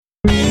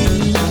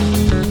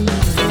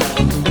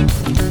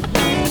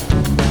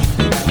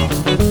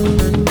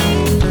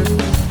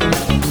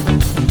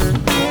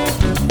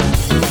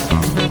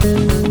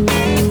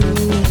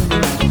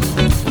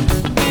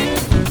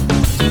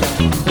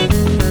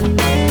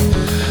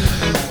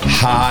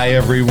Hi,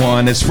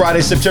 everyone. It's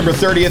Friday, September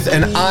 30th,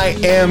 and I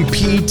am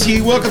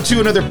PT. Welcome to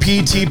another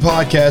PT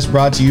podcast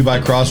brought to you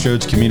by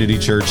Crossroads Community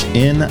Church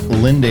in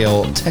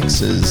Lindale,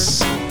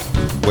 Texas.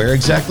 Where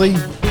exactly?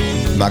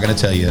 I'm not going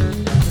to tell you.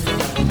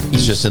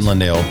 It's just in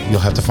Lindale. You'll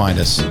have to find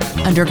us.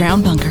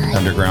 Underground bunker.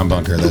 Underground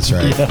bunker, that's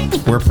right. Yeah.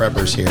 We're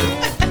preppers here.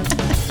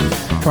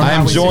 I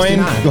am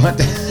joined...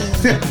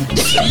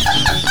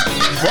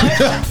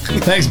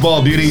 Thanks,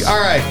 Ball Beauty. All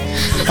right.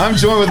 I'm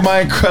joined with my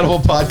incredible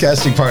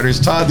podcasting partners,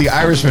 Todd the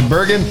Irishman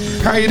Bergen.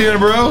 How are you doing,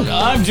 bro?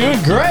 I'm doing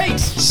great.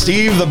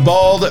 Steve the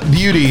Bald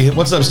Beauty.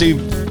 What's up,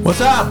 Steve? What's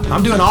up?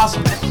 I'm doing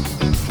awesome. Yeah.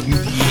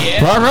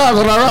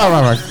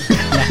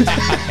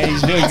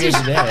 He's doing good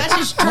today. That's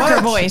his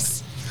trucker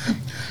voice.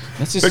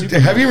 That's just super.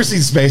 Have you ever seen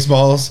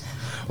Spaceballs?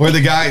 Where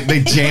the guy,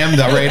 they jam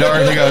the radar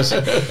and he goes,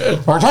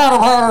 "We're trying to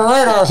find the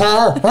radar,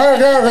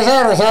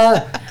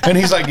 sir. And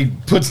he's like, he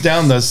puts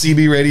down the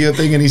CB radio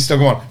thing and he's still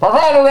going, "We're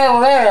trying to find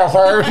the radar,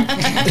 sir."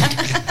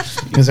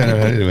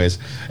 Anyways.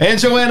 And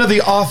Joanna, the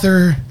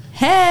author.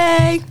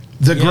 Hey.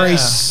 The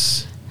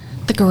Grace.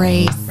 The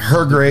Grace.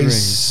 Her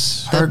Grace.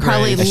 The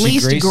probably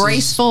least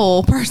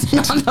graceful person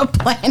on the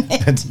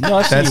planet.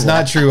 That's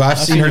not true. I've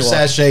seen her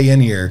sashay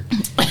in here.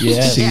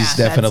 Yeah. She's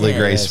definitely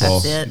graceful.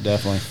 That's it.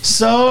 Definitely.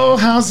 So,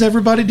 how's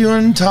everybody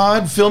doing?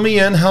 Todd, fill me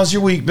in. How's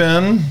your week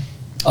been?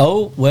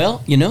 Oh,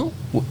 well, you know,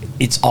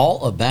 it's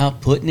all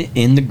about putting it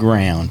in the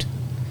ground.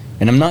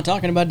 And I'm not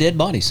talking about dead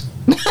bodies.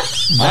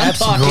 That's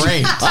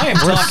great. I am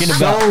talking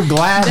about... So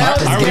glad That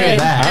to was hear good.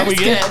 that. Are we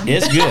good?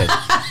 It's good.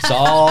 It's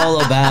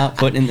all about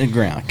putting it in the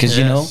ground. Because,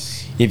 you know,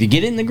 if you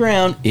get it in the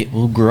ground, it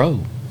will grow.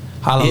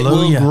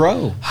 Hallelujah. It will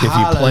grow. If you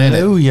plant it,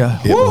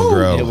 it will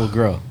grow. It will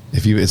grow.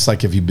 It's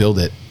like if you build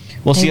it.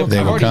 Well, see,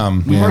 They will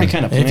come. We've already Yeah.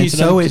 kind of If planted you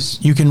sow them. it,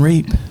 you can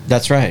reap.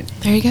 That's right.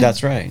 There you go.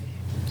 That's right.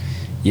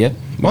 Yep.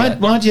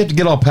 Why'd you have to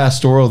get all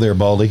pastoral there,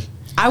 Baldy?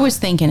 I was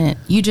thinking it.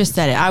 You just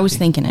said it. I was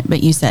thinking it,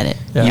 but you said it.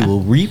 Yeah. You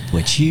will reap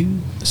what you...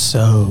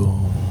 So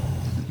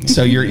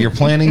you're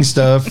planting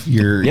stuff.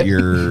 You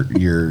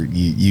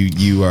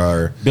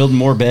are building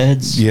more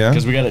beds. Yeah.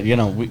 Because we got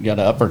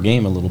to up our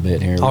game a little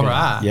bit here. All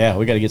right. Yeah,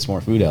 we got to get some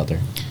more food out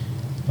there.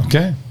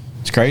 okay.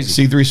 It's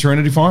crazy. C3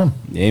 Serenity Farm,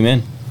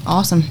 Amen.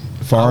 Awesome.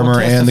 the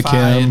farmer and the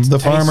Kim, the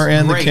farmer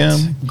and the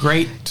Kim.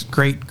 Great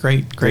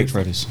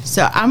produce.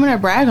 So I'm going to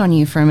brag on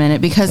you for a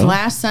minute because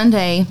last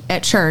Sunday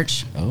at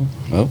church, Oh,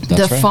 that's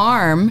the right.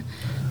 farm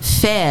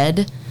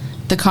fed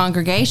the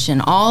congregation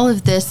all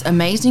of this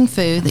amazing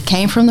food that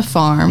came from the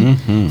farm,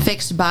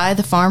 fixed by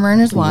the farmer and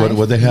his wife.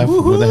 What they have?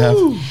 What they have?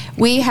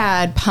 We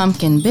had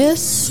pumpkin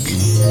bisque.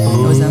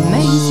 It was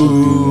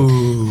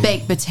amazing.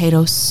 Baked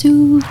potato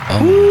soup.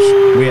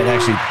 Oh, we had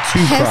actually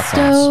 2 crock pots.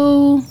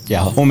 Pesto.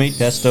 Yeah, homemade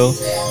pesto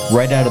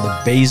right out of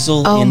the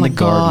basil Oh in my the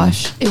garden.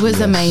 gosh. It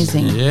was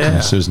amazing. Yeah.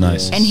 This was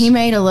nice. And he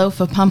made a loaf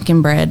of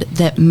pumpkin bread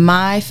that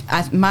my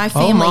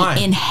family my.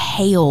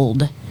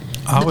 inhaled.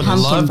 I would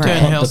pumpkin love to bread.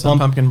 inhale The some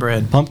pumpkin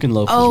bread. Pumpkin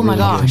loaf. Oh was my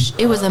really gosh.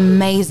 It was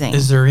amazing.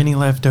 Is there any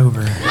left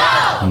over?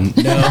 Good.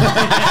 No.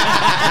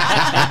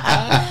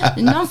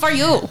 Not for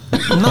you.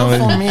 Not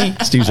for me.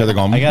 Steve's other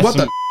going. I got What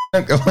some- the? I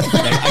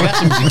got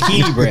some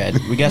zucchini bread.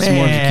 We got some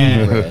more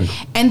zucchini bread.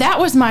 And that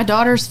was my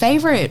daughter's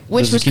favorite,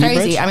 which The was zucchini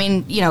crazy. breads? I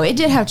mean, it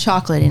did have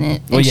chocolate in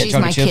it. And Oh, yeah, she's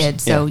my chocolate chips?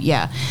 kid, so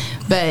yeah.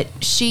 But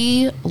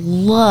she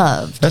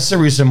loved. That's the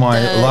reason why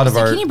a lot of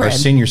zucchini our bread.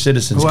 senior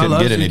citizens Oh, I couldn't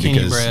love get any zucchini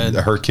because bread.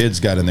 her kids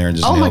got in there and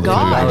just Oh my nailed it.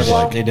 gosh. I was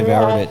like, They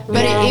devoured it.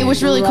 But it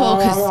was really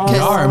cool You are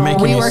because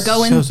making we me were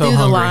going so through the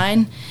hungry.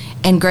 line,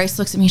 and Grace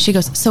looks at me. She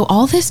goes, "So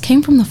all this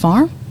came from the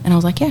farm?" And I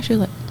was like, "Yeah." She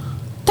was like,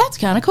 "That's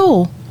kind of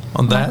cool."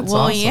 Oh, that's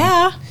Well, awesome.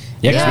 yeah.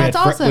 Yeah, 'cause it's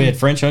awesome. we had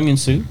French onion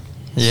soup.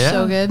 Yeah.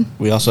 So good.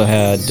 We also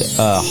had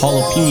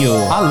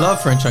jalapeno. I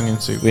love French onion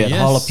soup. We had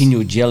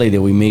jalapeno jelly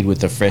that we made with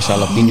the fresh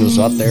jalapenos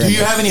out there. Do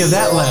you have any of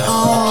that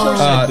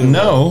left?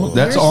 no,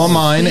 that's all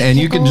mine, and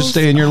you can just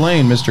stay in your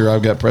lane, mister.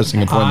 I've got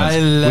pressing appointments. I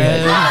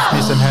love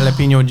me some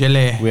jalapeno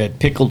jelly. We had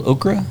pickled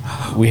okra.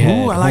 We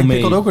had Ooh, I like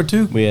pickled okra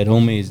too. We had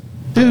homemade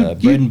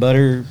Dude, bread and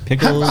butter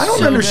pickles. I don't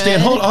So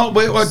understand. good. Hold,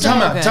 wait, So time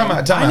out.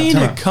 good. I need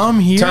to come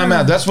here. Time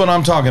out. That's what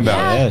I'm talking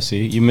about. Yeah,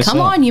 see, you missed Come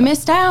out. on, you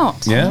missed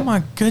out. Yeah. Oh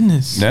my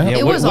goodness. Yeah. Yeah,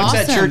 It what- was what's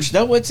that awesome. church?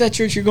 What's that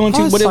church you're going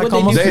to? Oh, it's What like they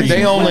almost do for They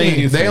you? What do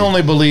only for they you?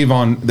 only believe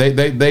on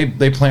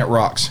they plant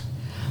rocks.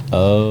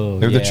 Oh,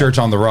 They're the yeah. church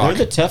on the rock.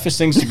 They're the toughest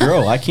things to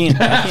grow. I can't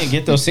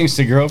get those things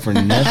to grow for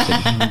nothing.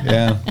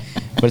 Yeah.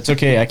 But it's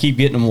okay. I keep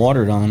getting them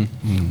watered on.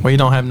 Well, you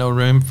don't have no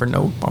room for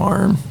no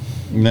farm.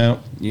 No.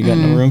 You got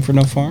no room for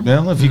no farm?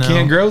 Well, if you No.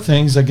 can't grow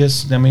things, I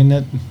guess that.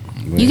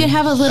 You can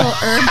have a little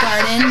herb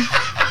garden.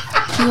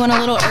 You want a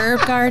little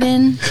herb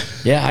garden?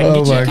 Yeah, I can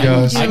Oh get you. my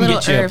gosh. I can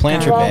get you a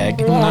planter bag.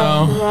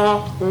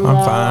 No, I'm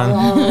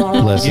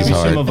fine. Bless Give his you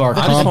some heart. of our I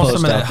just want compost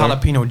some of that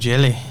out there. jalapeno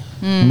jelly.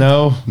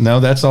 No,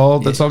 that's all.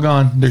 That's all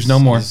gone. There's no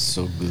more. It's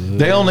so good.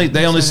 They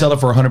only sell it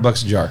for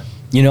 $100 a jar.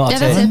 You know, I'll Yeah,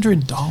 tell that's you.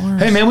 it. $100.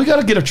 Hey man, we got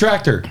to get a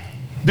tractor.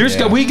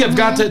 Yeah. We have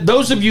got to.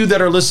 Those of you that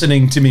are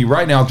listening to me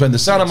right now, the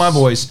sound of my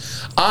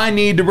voice, I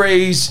need to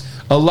raise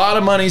a lot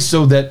of money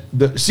so that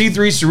the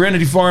C3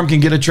 Serenity Farm can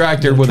get a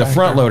tractor with a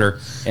front loader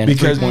And a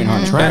 3-point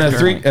Honda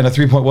tractor. and a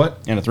 3-point what?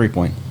 And a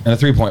 3-point. And a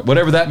 3-point.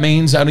 Whatever that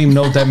means, I don't even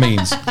know what that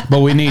means,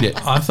 but we need it.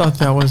 I thought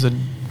that was a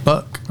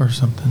buck or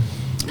something.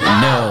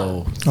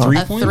 No. A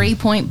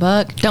 3-point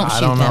buck? Don't I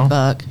shoot don't that know.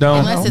 buck. Don't.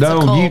 Unless it's a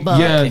coal buck.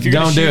 Yeah, If you're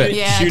gonna don't do shoot it.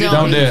 Yeah, shoot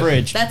don't in do the it.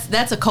 fridge.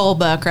 That's a coal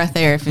buck right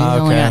there if you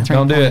only Okay. got 3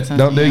 Don't do it. points.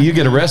 Don't do it. You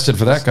get arrested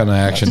for that kind of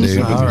action,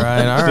 dude. All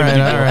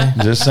right.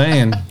 Just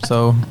saying.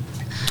 So,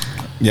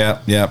 Yeah.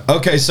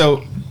 Okay,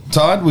 so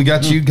Todd, we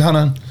got you kind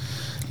of.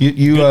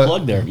 You Good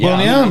plug there.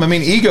 Well, Yeah, I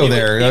mean, ego it was-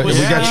 there. it was-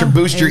 we got yeah. your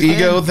boost your It was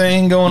ego good.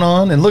 thing going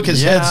on, and look,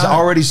 his Yeah. head's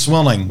already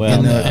swelling. Well,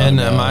 in the- and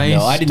no, my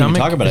no, I didn't even stomach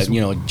talk about is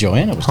it.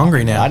 Joanna was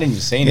hungry talking. now. I didn't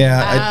even say anything.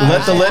 yeah,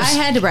 let the lips. I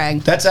had to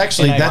brag. That's And I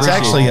actually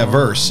appreciate a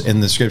verse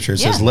in the scripture. It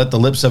says, Yeah. "Let the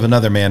lips of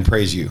another man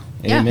praise you."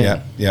 Yeah. Amen.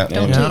 Yeah.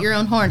 Don't Yeah. toot your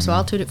own horn, so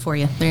I'll toot it for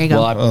you. There you go.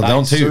 Well, I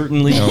don't toot.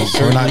 certainly, No, we're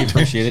certainly not-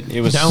 appreciate it.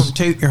 It was don't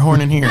toot your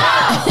horn in here.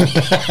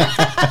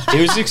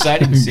 it was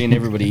exciting seeing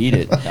everybody eat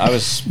it. I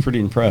was pretty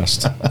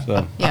impressed.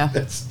 So. yeah,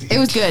 it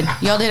was good.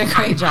 Y'all did a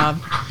great job.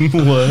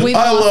 What? We've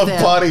I lost love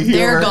them. potty humor.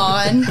 They're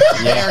gone.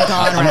 They're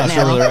gone I'm right not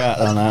sure now. where they're at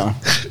on that one.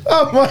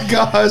 Oh my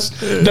gosh!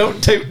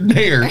 Don't toot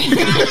here.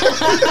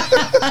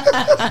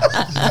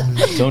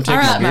 Don't take All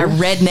right, my my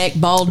beer. redneck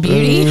bald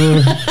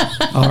beauty.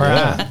 All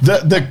right.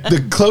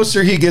 The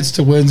closer he gets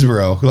to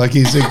Winsboro, like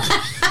his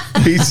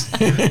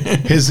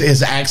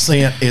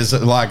accent is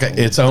like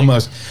it's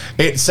almost.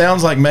 It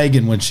sounds like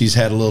Megan when she's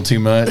had a little too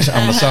much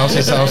on the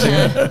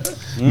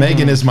saucy.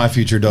 Megan is my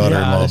future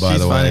daughter-in-law, Yeah, by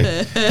she's the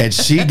way, and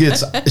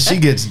she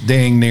gets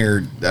dang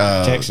near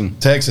Texan.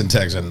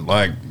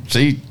 Like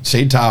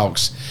she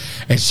talks.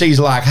 And she's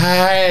like,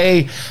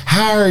 "Hey,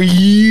 how are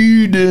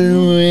you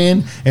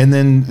doing?" And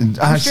then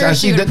I'm sure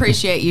she would that-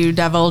 appreciate you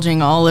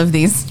divulging all of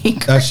these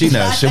secrets. She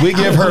knows. So we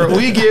give her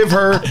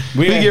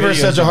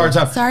such a hard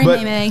time. Sorry,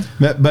 May.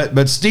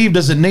 But Steve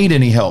doesn't need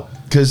any help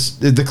because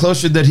the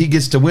closer that he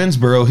gets to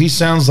Winsboro, he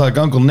sounds like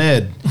Uncle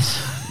Ned.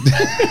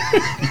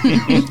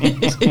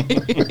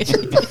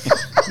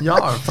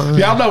 Y'all are funny.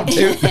 Y'all don't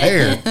toot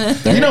hair.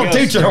 You don't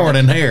toot your horn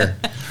in hair.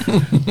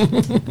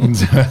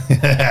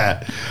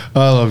 I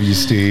love you,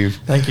 Steve.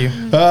 Thank you.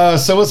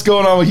 So what's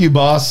going on with you,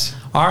 boss?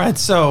 All right.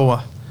 So,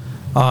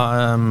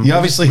 You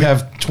obviously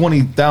have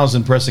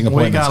 20,000 pressing we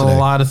appointments got today. a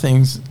lot of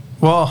things.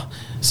 Well,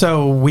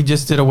 so we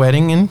just did a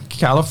wedding in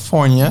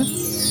California.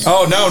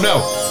 Oh,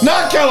 no.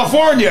 Not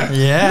California.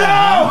 Yeah.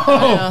 No.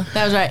 Oh,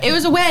 that was right. It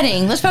was a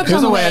wedding. Let's focus It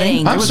was on the a wedding.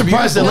 wedding. I'm It was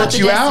surprised they Not let the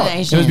you out.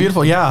 destination. It was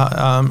beautiful. Yeah.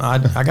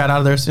 I got out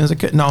of there as soon as I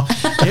could. No,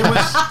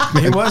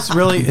 it was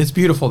really, it's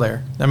beautiful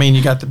there. I mean,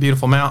 you got the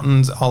beautiful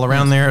mountains all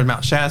around there,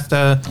 Mount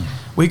Shasta.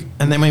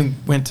 And then we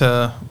went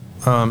to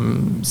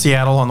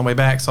Seattle on the way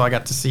back, so I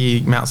got to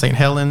see Mount St.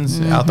 Helens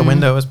out the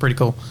window. It was pretty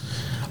cool.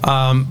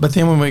 But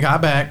then when we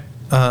got back,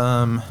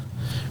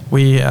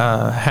 we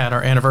had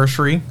our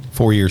anniversary,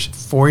 4 years.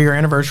 4-year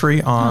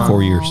anniversary on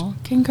 4 years. Aw,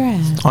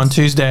 congrats. on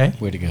Tuesday.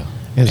 Way to go.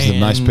 There's some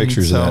nice And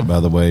pictures of so- that, by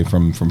the way,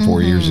 from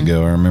 4 years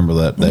ago. I remember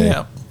that day.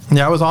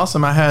 Yeah, it was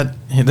awesome. I had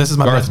this is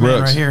my Garth best man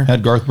Brooks right here.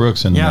 had Garth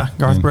Brooks in. Yeah,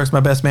 Garth Brooks,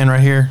 my best man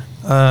right here.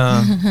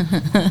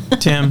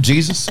 Tim.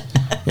 Jesus.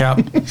 Yeah.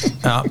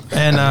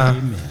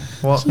 And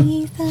well,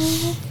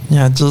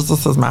 yeah,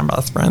 Jesus is my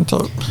best friend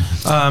too.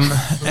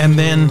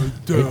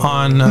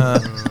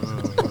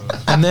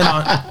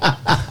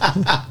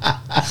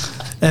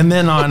 And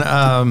then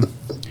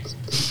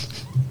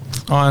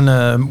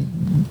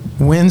on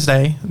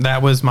Wednesday,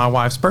 that was my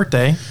wife's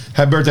birthday.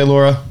 Happy birthday,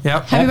 Laura.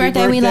 Yep. Happy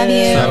birthday. We love you.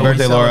 Happy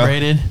birthday, we Laura.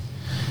 celebrated.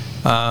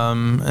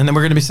 And then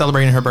we're going to be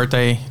celebrating her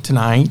birthday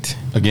tonight.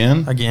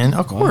 Again? Again,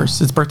 of course,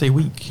 it's birthday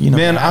week. You know,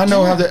 Man, I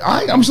know how that.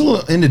 I was a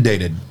little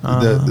inundated.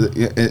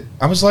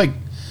 I was like,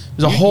 it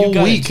was a whole you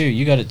got week. It too.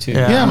 You got it too.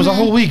 Yeah. Yeah, it was a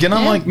whole week. And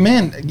I'm Yeah. like,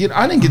 man,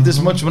 I didn't get this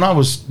much when I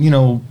was,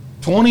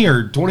 20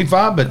 or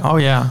 25. But Oh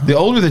yeah. the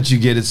older that you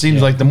get, it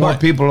seems like the more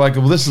But- people are like,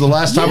 well, this is the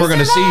last time we're going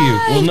to see you.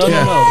 Well, no.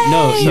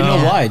 You So-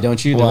 know why?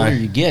 Don't you? The Why? older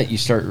you get, you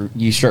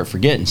start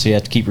forgetting. So you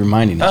have to keep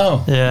reminding them.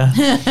 Oh, Yeah.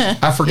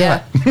 I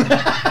forgot.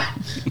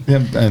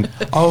 Yeah, and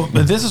Oh,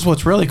 but this is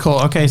what's really cool.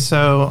 Okay,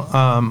 so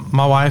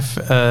my wife,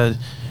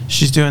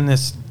 she's doing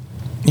this.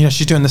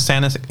 She's doing the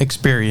Santa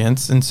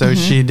experience, and so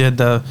she did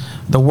the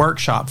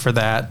workshop for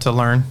that to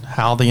learn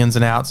how the ins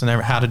and outs and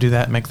how to do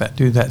that,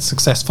 do that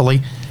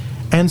successfully.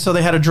 And so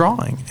they had a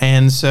drawing,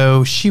 and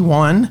so she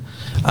won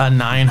a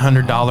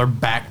 $900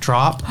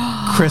 backdrop,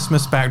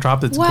 Christmas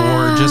backdrop. It's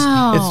gorgeous.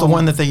 It's the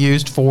one that they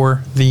used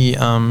for the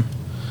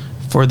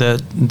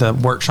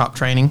workshop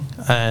training,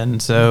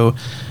 and so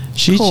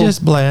she's Cool.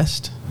 just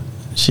blessed.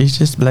 She's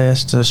just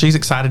blessed. So she's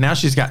excited now.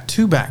 She's got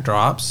 2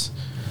 backdrops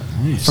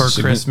for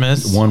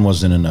Christmas. one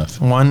wasn't enough.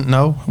 One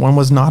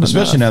was not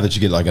Especially enough. now that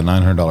you get like a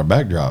 $900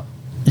 backdrop.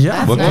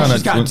 Yeah, What kind she's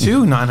of- got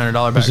 2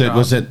 $900 backdrops.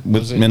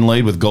 Was it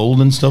inlaid with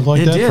gold and stuff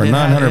like that for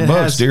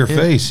 $900 to your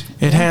face?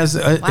 It has.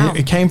 Wow.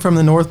 It came from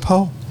the North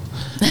Pole.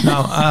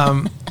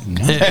 No,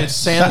 it's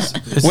Santa's.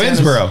 It's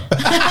Winsboro.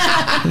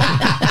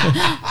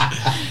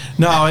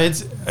 No,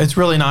 it's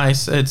really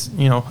nice. It's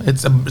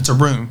it's a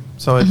room,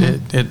 so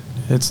it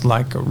It's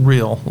like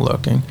real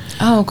looking.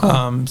 Oh,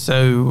 cool.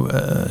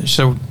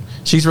 So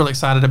she's really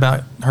excited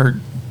about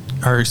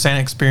her Santa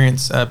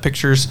experience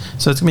pictures.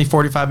 So it's gonna be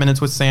 45 minutes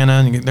with Santa,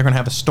 and they're gonna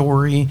have a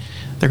story.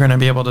 They're gonna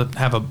be able to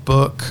have a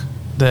book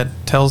that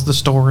tells the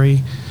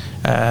story,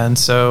 and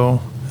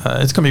so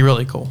it's gonna be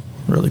really cool.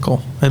 Really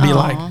cool. It'd be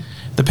like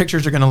the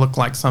pictures are gonna look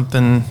like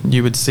something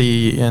you would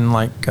see in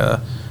like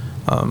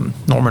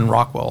Norman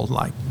Rockwell,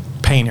 like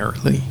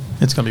painterly.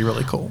 It's gonna be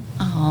really cool.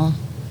 Oh,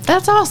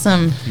 that's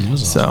awesome.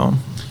 So.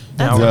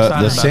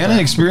 The Santa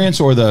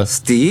experience or the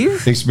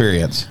Steve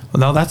experience?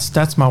 No,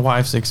 that's my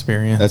wife's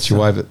experience. That's your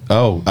wife.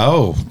 Oh.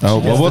 Well,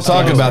 we'll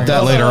talk about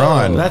that later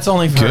on. That's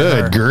only for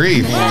her. Good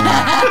grief!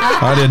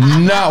 I did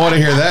not want to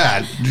hear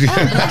that.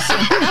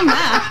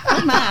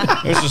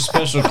 There's a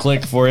special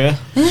click for you.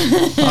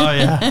 Oh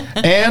yeah.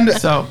 And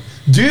So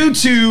due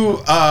to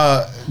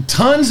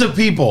tons of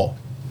people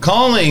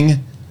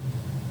calling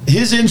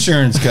his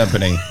insurance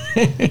company,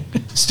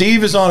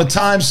 Steve is on a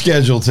time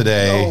schedule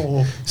today.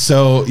 Oh.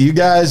 So you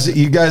guys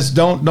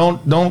don't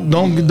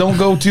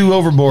go too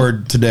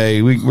overboard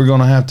today. We're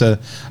going to have to.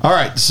 All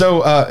right.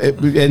 So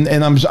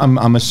and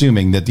I'm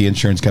assuming that the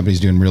insurance company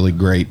is doing really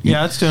great.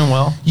 yeah, it's doing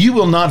well. You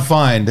will not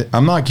find,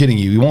 I'm not kidding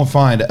you, you won't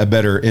find a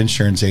better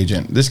insurance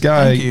agent. This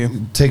guy Thank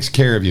you. takes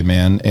care of you,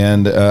 man.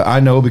 And I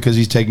know because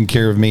he's taken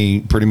care of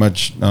me pretty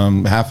much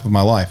half of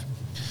my life.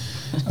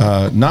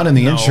 Not in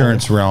the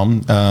insurance realm,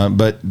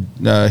 but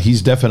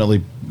he's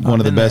definitely one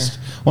of the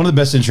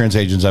best insurance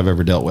agents I've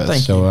ever dealt with.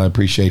 Thank so you. I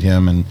appreciate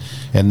him,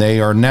 and they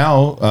are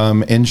now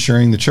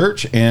insuring the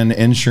church and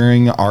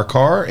insuring our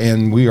car,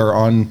 and we are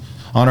on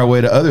our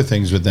way to other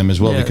things with them as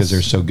well because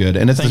they're so good.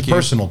 And it's Thank the you.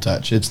 personal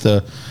touch. It's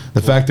the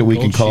fact that we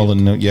can call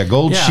Shield. and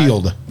Gold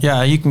Shield.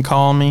 Yeah, you can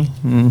call me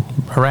and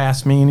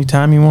harass me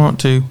anytime you want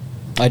to.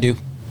 I do.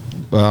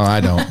 Well,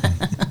 I don't.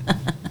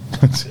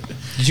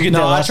 Did you get No,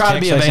 that I last try to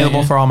be text I sent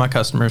available you? for all my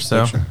customers.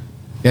 So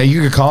Yeah,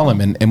 you could call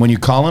him, and when you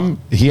call him,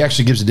 he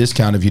actually gives a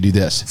discount if you do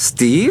this.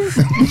 Steve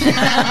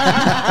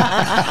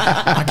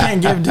I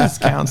can't give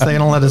discounts. They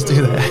don't let us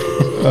do that.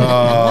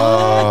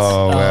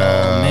 Oh,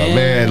 well,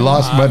 man,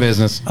 lost my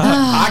business.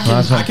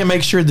 I can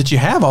make sure that you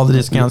have all the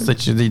discounts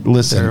that you need.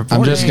 Listen,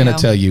 I'm just going to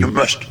tell you. You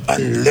must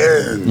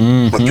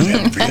unlearn what you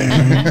have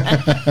learned.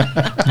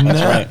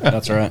 That's right.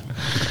 That's right.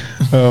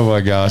 Oh,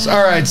 my gosh.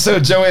 All right, so,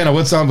 Joanna,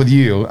 what's on with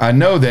you? I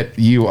know that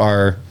you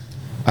are...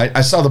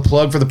 I saw the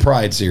plug for the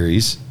Pride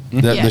series. The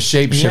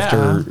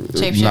Shapeshifter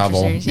Shapeshifter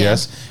novel, series, yeah.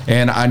 yes,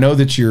 and I know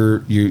that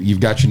you've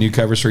got your new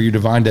covers for your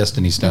Divine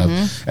Destiny stuff,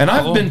 and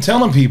I've been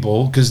telling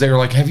people because they're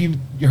like, "Have you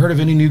heard of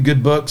any new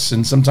good books?"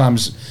 And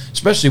sometimes,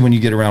 especially when you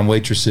get around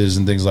waitresses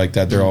and things like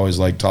that, they're always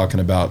like talking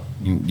about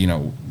you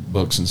know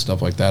books and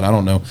stuff like that. I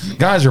don't know.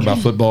 Guys are about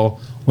football,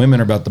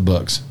 women are about the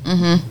books.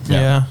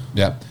 Yeah.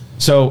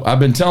 So I've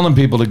been telling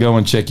people to go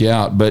and check you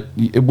out, but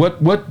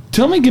what?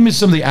 Give me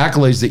some of the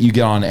accolades that you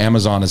get on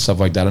Amazon and stuff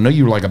like that. I know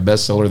you were like a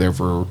bestseller there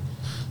for.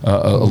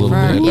 A little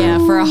bit. Yeah,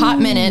 for a hot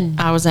minute,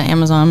 I was an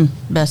Amazon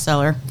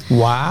bestseller.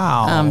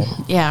 Wow.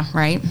 Yeah,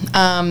 right.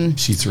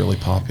 She's really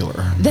popular.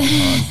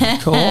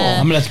 Cool.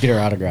 I'm gonna have to get her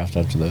autographed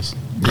after this.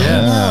 All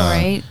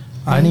right.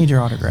 I need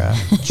your autograph.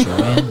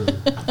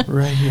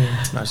 Right here.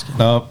 No, just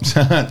kidding. Oh,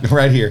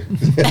 right here.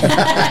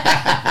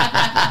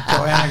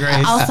 Joanna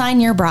Grace. I'll sign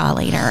your bra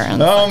later.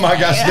 Oh my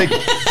gosh,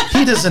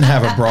 he doesn't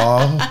have a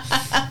bra.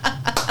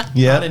 Not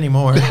Yeah.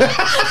 anymore.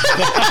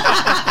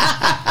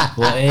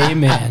 Well,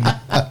 amen.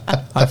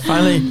 I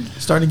finally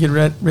started to get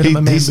rid of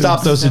my man He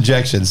stopped boobs. those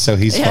injections, so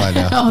he's fine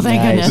now. Oh,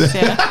 thank Nice. goodness.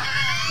 Yeah.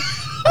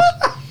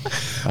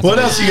 What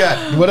else you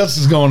got? What else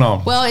is going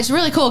on? Well, it's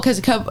really cool because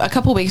a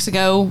couple weeks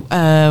ago,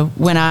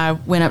 when I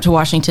went up to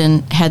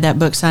Washington, had that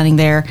book signing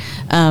there.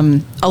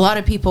 A lot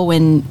of people,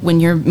 when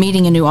you're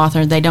meeting a new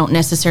author, they don't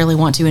necessarily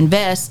want to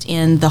invest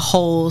in the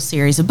whole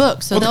series of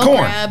books, so Well, the they'll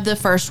corn. grab the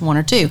first one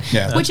or two,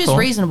 Yeah. which That's is cool.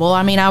 reasonable.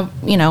 I mean, I'm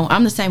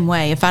the same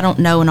way. If I don't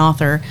know an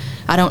author,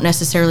 I don't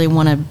necessarily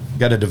want to.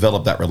 Got to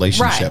develop that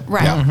relationship.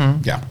 Right. Yeah.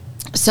 Yeah.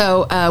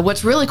 So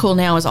what's really cool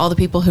now is all the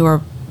people who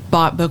are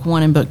bought book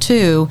 1 and book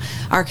 2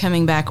 are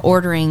coming back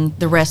ordering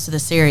the rest of the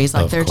series.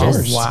 Like Of they're course.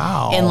 just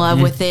Wow. in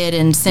love with it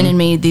and sending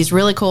me these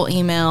really cool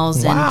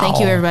emails. Wow. And thank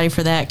you everybody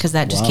for that because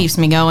that just keeps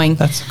me going.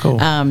 That's cool.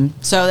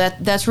 So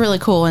that's really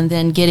cool. And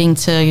then getting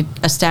to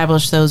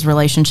establish those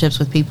relationships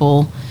with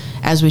people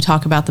as we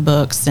talk about the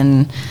books.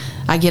 And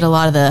I get a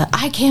lot of the,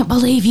 I can't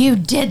believe you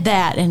did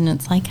that. And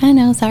it's like, I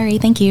know, sorry,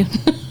 thank you.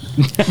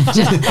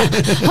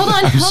 Hold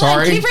on,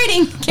 Sorry. keep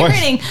reading. What?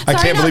 Sorry, I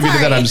can't believe you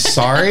did that. I'm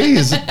sorry.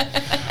 Is it,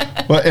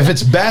 well, if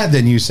it's bad,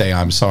 then you say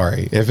I'm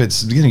sorry. If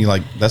it's you're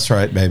like that's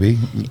right, baby.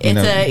 You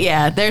know.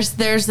 There's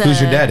a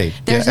Who's your daddy?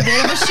 There's Yeah. a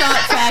bit of a shock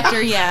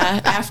factor,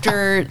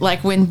 after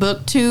like when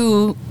book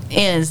 2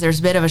 ends, there's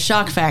a bit of a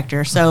shock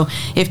factor. So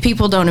if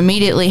people don't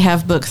immediately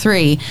have book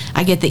 3,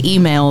 I get the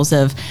emails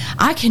of,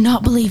 I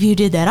cannot believe you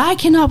did that. I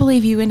cannot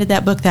believe you ended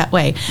that book that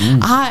way.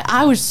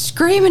 I was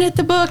screaming at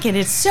the book and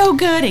it's so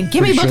good and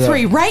give me book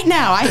 3 right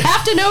now. I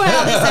have to know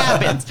how this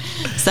happens.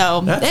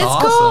 So That's it's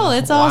awesome. cool.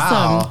 It's Wow.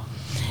 awesome.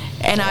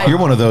 And You're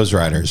one of those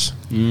writers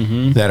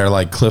that are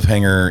like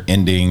cliffhanger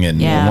ending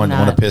and want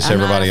to piss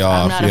everybody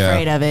off. I'm not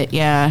afraid of it.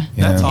 Yeah.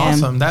 That's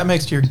awesome. That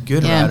makes you a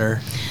good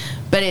writer.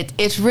 But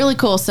it's really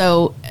cool.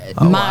 So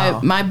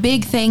my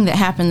big thing that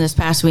happened this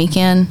past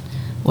weekend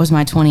was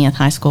my 20th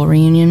high school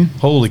reunion.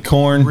 Holy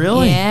corn.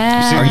 Really?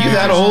 Yeah. Are you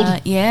that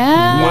old?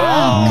 Yeah.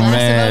 Wow.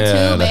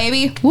 Class of 02,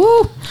 baby.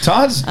 Woo.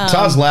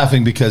 Todd's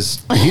laughing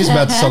because he's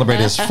about to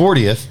celebrate his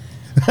 40th.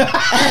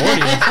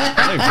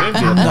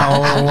 40th?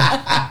 No.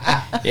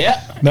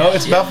 Yeah. No,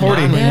 it's about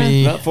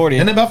 40. About 40.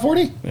 Isn't it about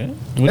 40? Yeah.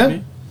 Yeah.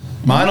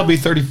 Mine will be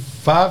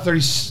 35,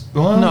 30.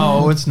 Well,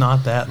 No, it's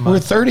not that much. We're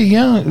 30,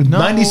 yeah.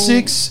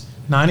 96,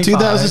 95.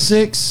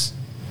 2006.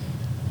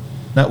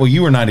 Well,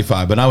 you were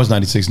 95, but I was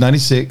 96.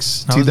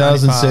 96, I was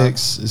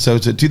 2006. So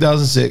it's at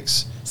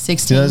 2006,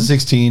 16.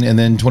 2016, and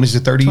then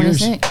 26, 30 years.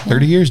 26,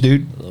 30 years,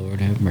 dude. Lord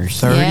have mercy.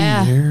 30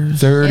 Yeah. years.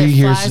 30 It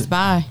years. flies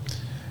by.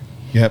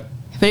 Yep.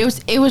 But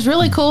it was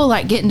really cool,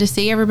 like getting to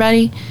see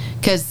everybody,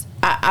 because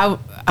I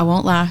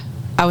won't lie,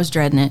 I was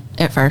dreading it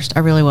at first. I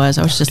really was.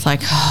 I was just like,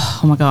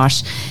 oh my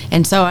gosh.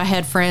 And so I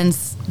had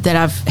friends that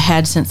I've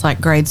had since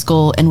like grade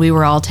school, and we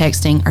were all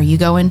texting, "Are you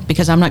going?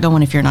 Because I'm not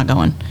going if you're not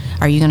going.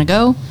 Are you going to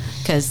go?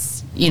 Because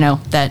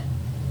that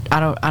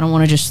I don't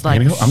want to just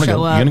like I'm gonna show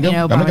go. up. You gonna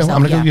go? by I'm gonna go. myself."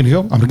 I'm gonna go. Yeah. You gonna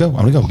go? I'm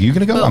gonna go. You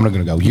gonna go? I'm not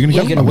gonna go. You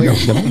gonna go? I'm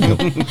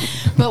gonna go.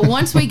 But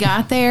once we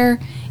got there,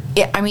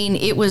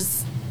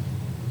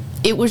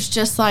 it was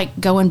just like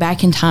going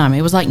back in time.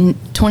 It was like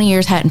 20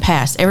 years hadn't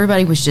passed.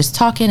 Everybody was just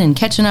talking and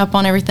catching up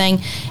on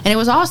everything, and it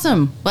was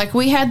awesome. Like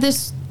we had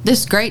this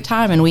great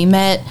time, and we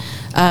met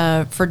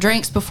for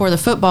drinks before the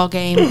football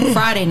game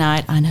Friday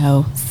night. I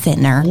know,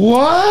 sinner.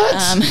 What?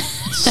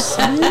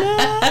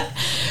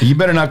 You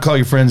better not call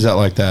your friends out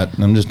like that.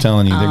 I'm just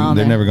telling you,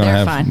 they're never going to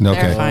have. fine.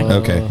 Okay, They're fine.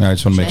 okay. All right, I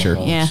just want to make sure.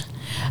 Yeah.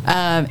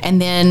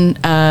 And then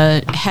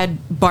had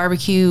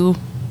barbecue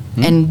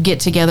and get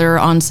together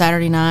on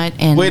Saturday night.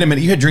 And Wait a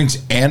minute, you had drinks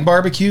and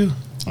barbecue?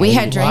 we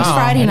had drinks Wow.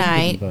 Friday I didn't get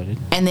night, invited.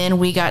 and then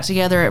we got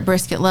together at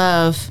Brisket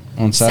Love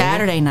On Saturday?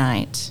 Saturday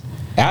night.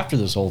 After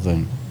this whole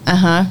thing. So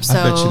I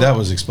bet you that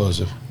was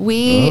explosive.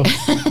 we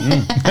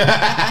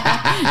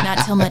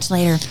not till much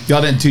later.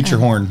 Y'all didn't toot your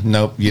horn.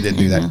 Nope, you didn't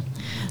do that.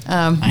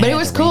 But had it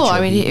was to cool. reach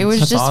I mean, over it was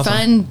That's just awesome.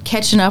 fun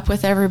catching up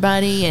with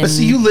everybody. And But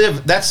see,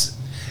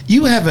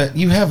 you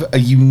have a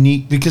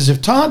unique, because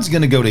if Todd's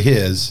going to go to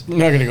his, I'm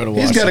not going to go to he's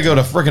Washington. got to go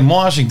to frickin'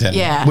 Washington.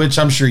 Yeah. Which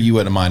I'm sure you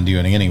wouldn't mind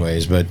doing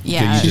anyways, but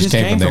Yeah. you She just just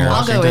came from there.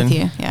 I'll go with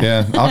you. Yeah.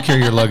 Yeah, I'll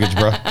carry your luggage,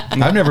 bro.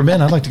 I've never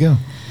been. I'd like to go.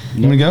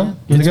 You want to go? You want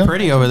It's to go?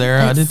 pretty over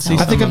there. I did see.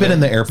 I think some I've been of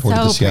in it. the airport,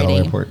 So at the Seattle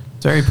pretty. airport.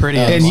 It's very pretty.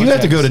 And you I'll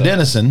have to check go to this out.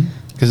 Denison,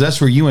 because that's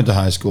where you went to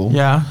high school.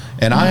 Yeah.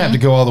 And I have to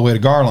go all the way to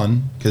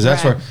Garland, because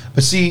that's Right. where.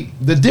 But see,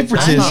 the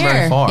difference That's is not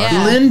very far.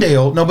 Yeah.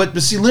 Lindale. No,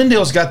 but see,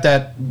 Lindale's got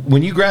that.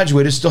 When you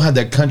graduated, it still had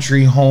that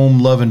country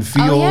home love and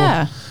feel. Oh,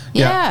 yeah.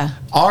 Yeah.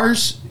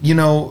 Ours, I'm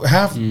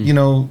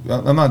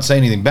not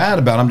saying anything bad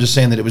about it. I'm just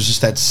saying that it was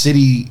just that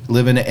city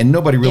living, and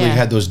nobody really Yeah.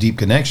 had those deep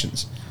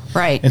connections.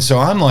 Right. And so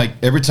I'm like,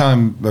 every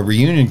time a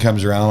reunion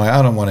comes around, I'm like,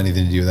 I don't want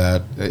anything to do with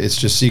that. It's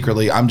just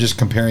secretly, I'm just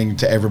comparing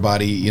to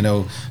everybody,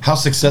 how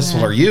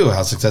successful are you?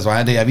 How successful?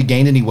 Have you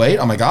gained any weight?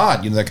 Oh my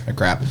God, that kind of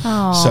crap.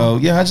 Aw. So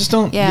yeah, I just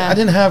don't, Yeah. I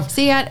didn't have.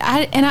 See,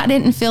 I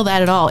didn't feel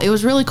that at all. It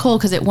was really cool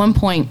because at one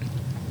point,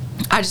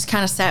 I just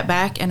kind of sat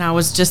back and I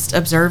was just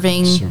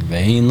observing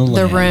Surveying the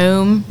the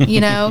land.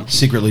 room,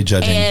 Secretly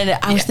judging. And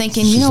I was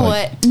thinking, It's you just know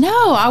like- what?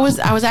 No, I was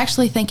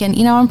actually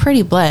thinking, I'm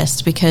pretty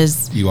blessed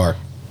because You are.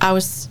 I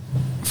was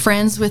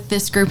friends with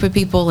this group of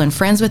people and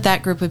friends with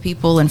that group of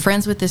people and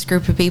friends with this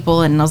group of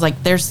people, and I was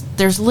like, there's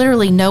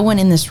literally no one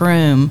in this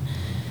room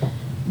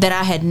that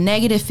I had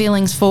negative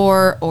feelings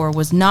for or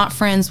was not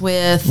friends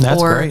with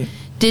That's or great.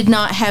 did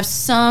not have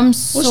some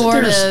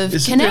sort of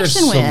isn't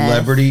connection there a with.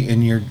 celebrity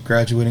in your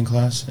graduating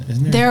class?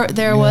 Isn't there?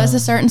 There was a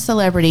certain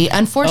celebrity.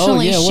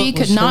 Unfortunately, Oh, yeah, she what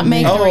could was not her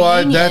make name? the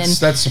reunion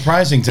that's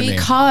surprising to me.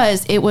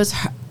 because it was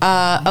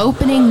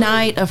opening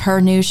night of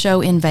her new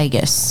show in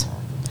Vegas.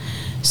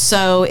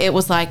 So it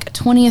was like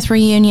 20th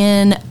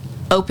reunion,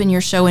 open your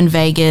show in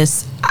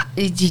Vegas.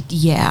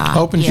 Yeah.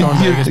 Open show in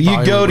yeah. Vegas. You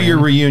Probably go would to your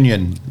win.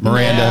 reunion,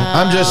 Miranda. No.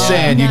 I'm just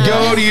saying, you No.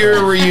 go to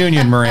your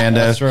reunion, Miranda.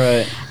 That's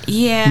right.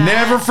 Yeah.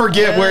 Never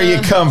forget where you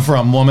come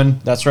from, woman.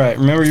 That's right.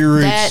 Remember your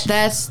roots.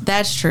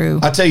 That's true.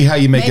 I'll tell you how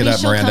you make Maybe it up,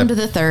 she'll Miranda. come to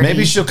the 30.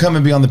 Maybe she'll come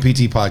and be on the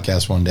PT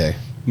podcast one day.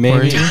 Maybe.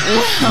 Were you?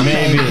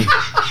 Maybe.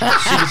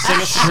 She could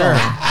sing us a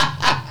song.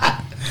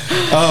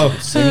 Oh,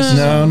 Sing us a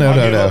no, song. no, I'll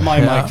no, give no. up my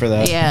mic for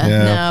that. Yeah,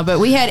 Yeah. no, but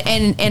we had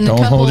and Don't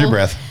a couple, hold your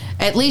breath.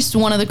 At least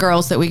one of the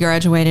girls that we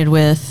graduated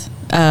with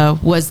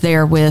was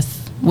there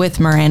with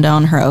Miranda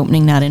on her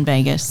opening night in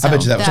Vegas. I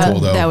bet So you that was cool,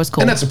 though. That was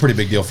cool. And that's a pretty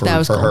big deal for That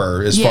was cool.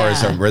 her as far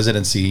as Yeah. a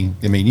residency.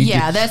 I mean,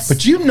 Yeah, that's-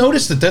 But you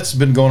noticed that's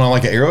been going on.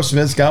 Like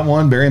Aerosmith's got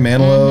one, Barry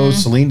Manilow, Mm-hmm.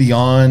 Celine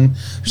Dion.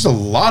 There's a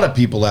lot of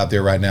people out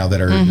there right now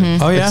that are.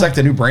 Mm-hmm. Oh, yeah. It's like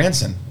the new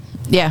Branson,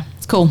 yeah,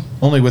 it's cool.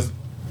 only with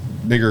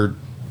bigger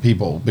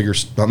people. Bigger.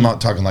 I'm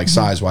not talking like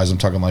size wise. I'm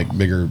talking like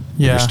bigger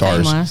Yeah.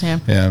 stars. Fame-wise, yeah.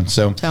 Yeah.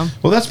 So, So-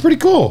 well, that's pretty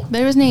cool.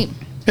 But it was neat.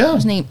 Yeah, It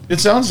was neat. It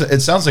sounds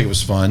like it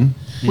was fun.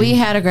 We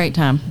had a great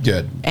time.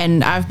 Good.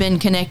 And I've been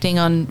connecting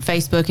on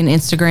Facebook and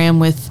Instagram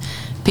with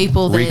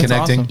people that Reconnecting?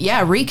 awesome.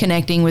 Yeah,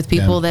 reconnecting with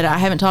people Yeah. that I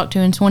haven't talked to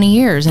in 20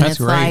 years. And That's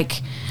it's great.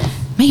 like,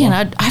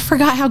 man, I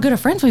forgot how good of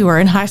friends we were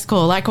in high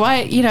school. Like,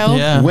 why,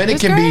 Yeah. When it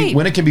was can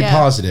great. be Yeah.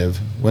 positive,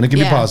 it's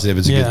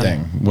a good Yeah.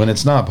 thing. When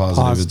it's not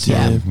positive, it's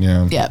Positive.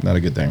 Yeah. not a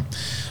good thing.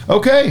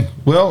 Okay,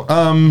 well,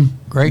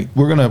 Great.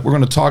 we're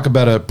gonna talk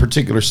about a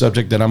particular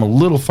subject that I'm a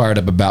little fired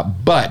up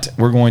about, but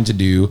we're going to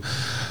do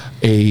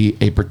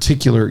a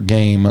particular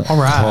game right.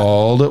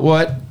 called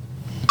what?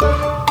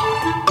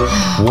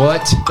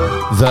 What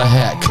the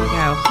heck?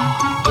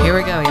 Here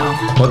we go, y'all.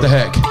 What the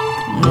heck?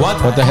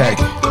 What the heck?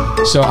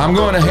 So I'm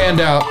going to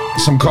hand out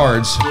some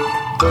cards.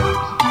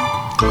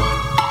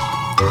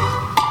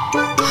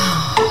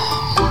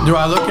 Do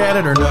I look at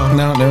it or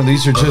no? No,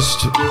 these are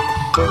just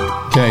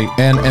okay.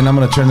 And I'm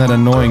going to turn that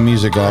annoying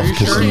music off you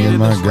sure you oh did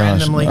my this gosh.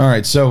 randomly? All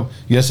right, so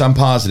yes, I'm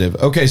positive.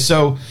 Okay,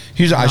 so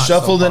I so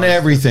shuffled in positive.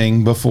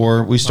 everything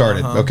before we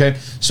started. Okay,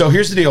 so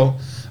here's the deal.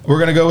 We're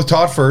going to go with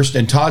Todd first,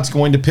 and Todd's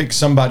going to pick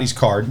somebody's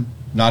card,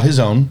 not his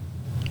own,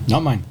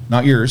 Not mine.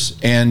 not yours,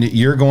 and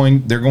they're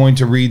going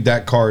to read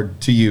that card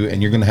to you,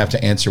 and you're going to have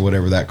to answer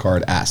whatever that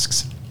card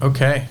asks.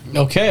 Okay.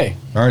 Okay.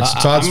 All right, so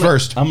Todd's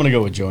first. I'm gonna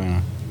go with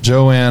Joanna.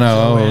 Joanna.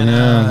 Oh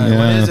yeah.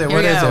 What is it? Here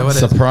we go. What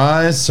is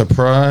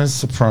it?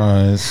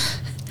 Surprise.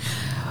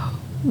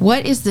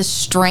 What is the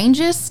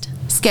strangest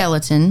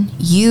skeleton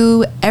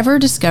you ever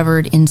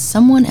discovered in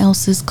someone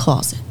else's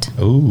closet?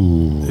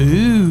 Ooh.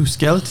 Ooh,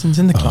 skeletons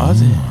in the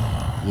closet.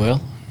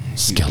 Well,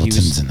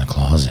 Skeletons in the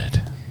closet.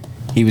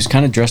 he was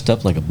kind of dressed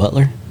up like a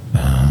butler.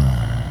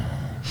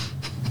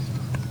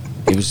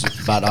 It was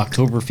about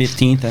October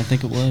 15th, I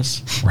think it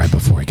was. Right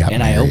before he got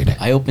And married.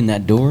 I opened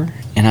that door,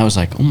 and I was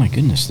like, "Oh my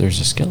goodness, there's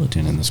a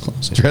skeleton in this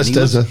closet." Dressed And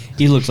as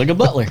he looks like a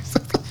butler.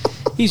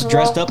 He's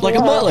dressed up like a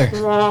butler. It's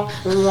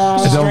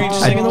the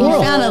strangest thing in the You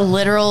world. found a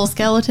literal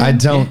skeleton? I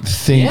don't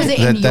think Was it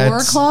in your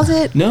that's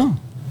closet? No.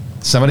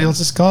 somebody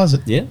else's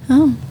closet. Yeah.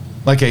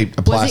 Like a Was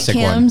it plastic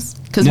one. Kim's?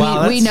 Because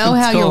Wow, we that's- know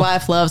that's how your cool.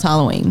 wife loves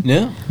Halloween.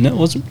 No, it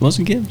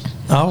wasn't Gibbs.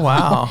 Oh,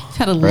 wow.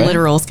 Had a Right.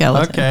 literal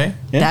skeleton. Okay.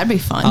 Yeah. That'd be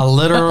fun. A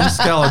literal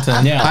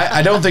skeleton. Yeah.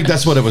 I don't think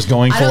that's what it was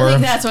going for. I don't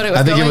think that's what it was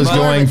I think it going was for,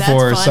 going but that's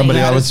for funny. somebody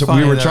That else. is We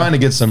funny, were though. trying to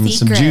get some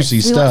Secret. juicy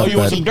We stuff. want- Oh, you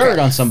want but- some dirt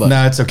on somebody?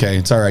 No, it's okay.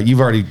 It's all right. You've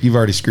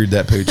already screwed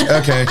that pooch.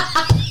 Okay.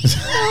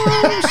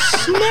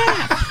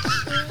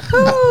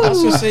 I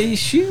was gonna say,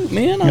 shoot,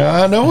 man.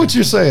 I know what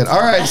you're saying.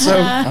 All right,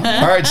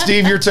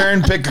 Steve, your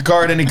turn. Pick a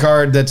card, any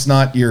card that's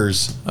not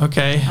yours.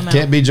 Okay.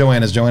 Can't be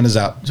Joanna's. Joanna's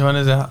out.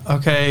 Joanna's out.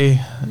 Okay.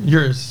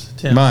 Yours,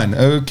 Tim. Mine.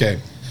 Okay.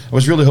 I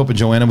was really hoping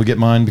Joanna would get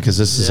mine because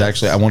this is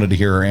actually, I wanted to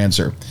hear her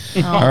answer.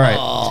 All right.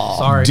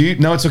 Sorry.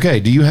 No, it's okay.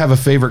 Do you have a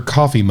favorite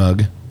coffee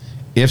mug?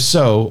 If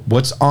so,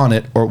 what's on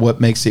it or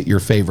what makes it your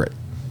favorite?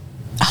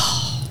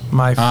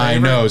 My favorite I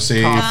know,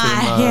 see?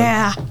 coffee mug.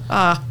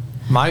 Yeah.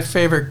 My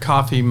favorite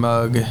coffee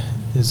mug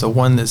is the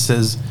one that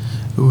says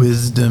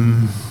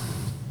wisdom.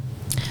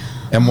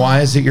 And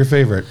why is it your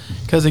favorite?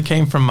 Because it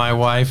came from my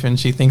wife and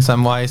she thinks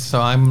I'm wise,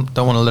 so I don't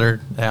want to let her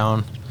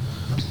down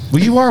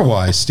Well, you are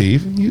wise,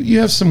 Steve.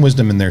 You have some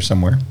wisdom in there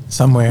somewhere.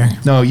 somewhere.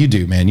 No, you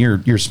do, man. You're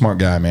a smart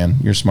guy, man.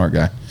 You're a smart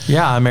guy.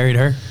 Yeah, I married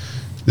her.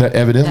 That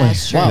evidently.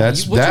 That's true. Wow,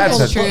 That's what you that's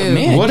guys true.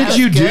 Man, what That did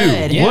you was do?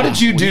 good. Yeah. What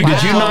did you do? Wow.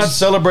 Did you not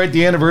celebrate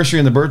the anniversary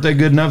and the birthday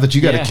good enough that you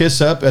got to Yeah. kiss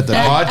up at the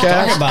Talk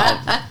podcast?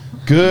 about.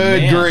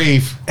 Good Man.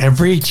 grief.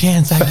 Every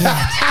chance I get.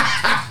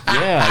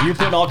 Yeah, you're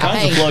putting all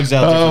kinds of Hey. plugs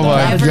out there. Oh for my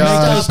that. Never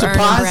gosh. stop earning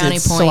brownie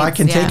Deposits so I points.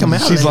 can take them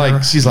out. She's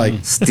like,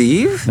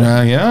 Steve?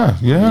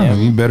 yeah.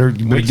 You better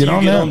Wait get till you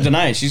on get that. home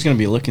tonight. She's gonna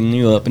be looking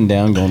you up and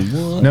down, going,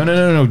 "What?"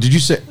 No. Did you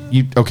say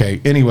you? Okay.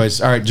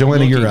 Anyways, all right,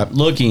 Joanna, you're up.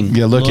 Looking.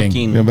 Yeah,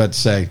 looking. I'm about to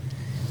say.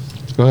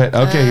 Go ahead.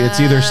 Okay, it's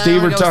either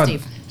Steve or go with Todd.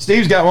 Steve.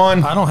 Steve's got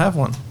one. I don't have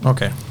one.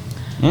 Okay.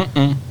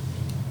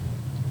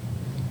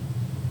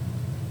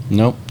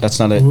 Nope, that's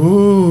not it.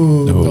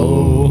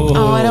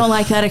 Oh, I don't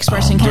like that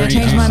expression. Can I dirty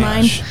change my juicy.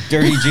 mind?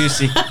 Dirty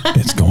juicy.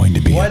 It's going to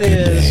be a good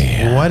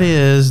day. What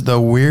is the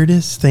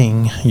weirdest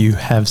thing you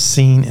have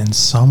seen in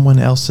someone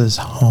else's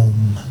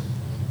home?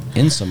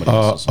 In somebody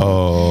else's.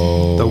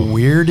 home. The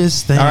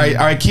weirdest thing. All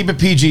right. Keep it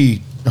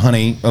PG,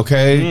 honey.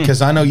 Okay,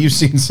 because I know you've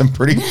seen some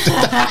pretty. Stay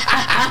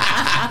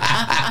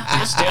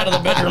out of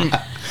the bedroom.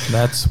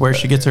 That's where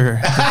she gets her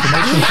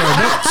information for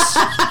her books.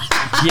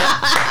 Yeah,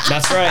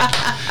 that's right.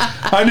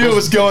 I knew it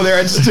was going there.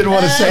 I just didn't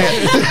want to say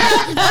it.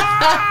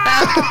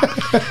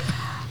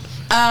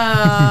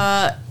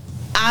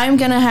 I'm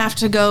going to have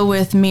to go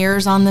with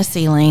mirrors on the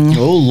ceiling.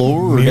 Oh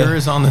Lord.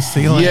 Mirrors on the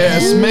ceiling.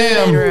 Yes,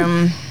 ma'am.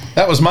 Bedroom.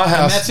 That was my And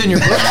house. that's in your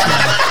book.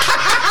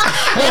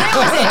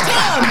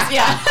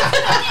 Yeah.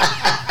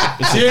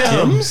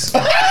 Tim's.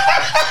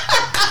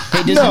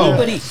 Hey,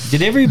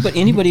 did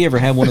anybody ever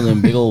have one of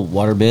them big old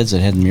water beds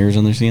that had mirrors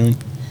on their ceiling?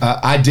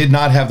 I did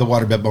not have the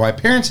waterbed, but my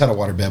parents had a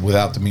waterbed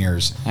without the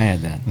mirrors. I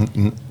had that.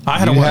 I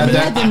had a You one. had We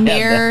that? had the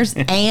mirrors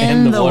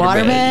and the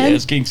waterbed. Yeah,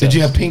 it's king Did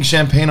you size. have pink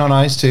champagne on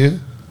ice too?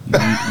 No,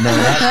 not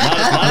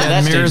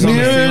that mirrors stage. on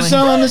the Mirrors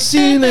on the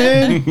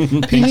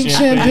ceiling, pink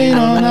champagne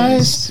on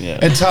ice. Yeah.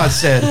 And Todd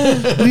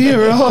said, "We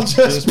are all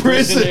just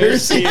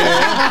prisoners." here of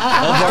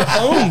our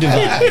own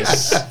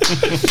device.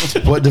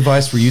 What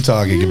device were you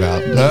talking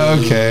about?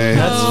 Okay,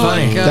 That's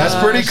funny. that's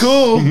pretty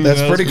cool.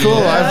 That's pretty cool.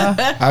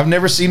 Yeah. I've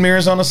never seen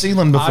mirrors on a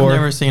ceiling I've before.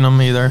 never seen them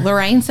either.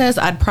 Lorraine says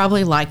I'd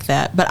probably like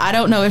that, but I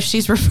don't know if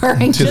she's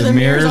referring to the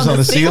mirrors on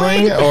the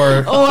ceiling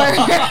or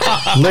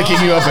licking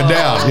you up and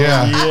down.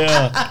 Yeah.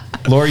 Yeah.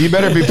 Laura, you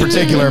better be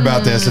particular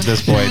about this at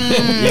this point.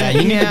 Yeah,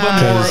 you need to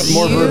put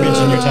more verbiage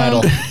in your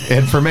title.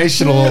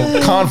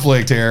 Informational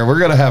conflict here. We're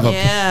gonna have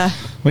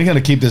we're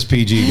gonna keep this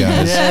PG,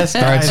 guys. Yes,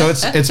 All right, so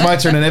it's my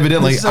turn, and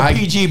evidently This is a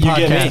PG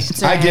get me.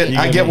 podcast.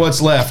 I get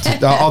what's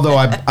left. Although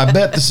I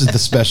bet this is the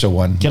special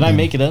one. Can I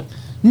make it up?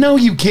 No,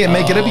 you can't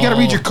make it up. You got to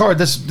read your card.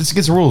 This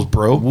gets rules,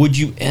 bro. Would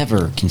you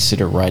ever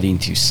consider writing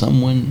to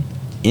someone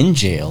in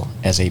jail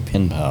as a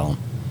pen pal?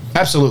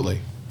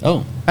 Absolutely,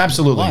 Oh,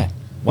 absolutely. Why?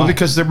 Well, Why?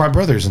 because they're my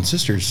brothers and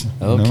sisters. you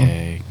know?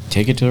 okay.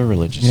 Take it to a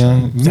religious.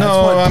 Yeah.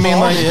 No, what I mean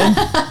Paul like.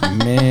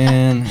 did.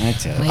 Man, I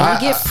tell you. We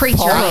get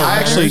preacher. I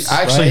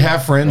actually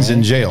have friends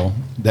in jail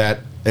that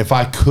if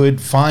I could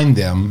find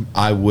them,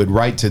 I would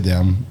write to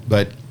them.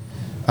 But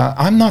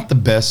I'm not the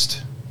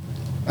best.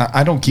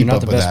 I don't keep You're not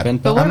up the with best that. pen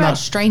But pal? what I'm about not-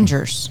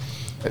 strangers?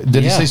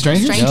 Did it say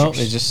strangers?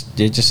 Strangers.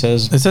 No, it just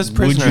says. It says Would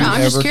prisoner. you No,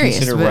 I'm just ever curious,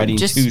 consider but writing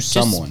just- to just-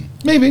 someone?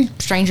 Maybe.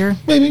 Stranger.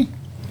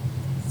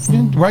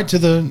 Yeah, right to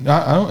the.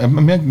 I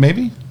don't.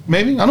 Maybe.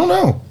 I don't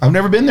know. I've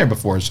never been there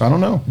before, so I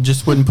don't know.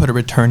 Just wouldn't put a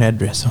return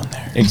address on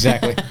there.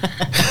 Exactly.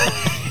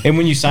 And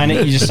when you sign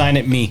it, you just sign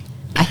it me.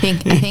 I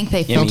think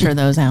they Yeah, filter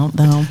those out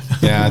though.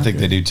 Yeah, I think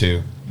they do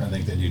too.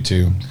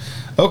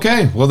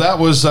 Okay, well that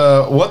was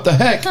what the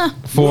heck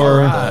for.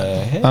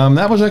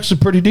 That was actually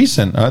pretty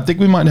decent. I think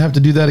we might have to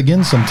do that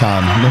again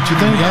sometime. Don't you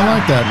think? I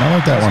like that. I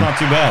like that It's one. not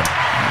too bad.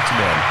 Not too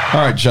bad.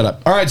 All right, shut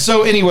up. All right,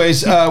 so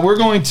anyways, we're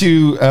going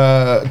to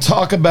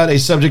talk about a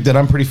subject that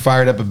I'm pretty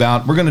fired up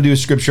about. We're going to do a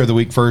scripture of the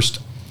week first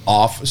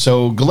off.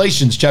 So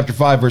Galatians chapter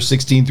 5, verse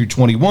 16 through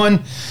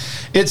 21.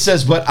 It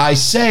says, "But I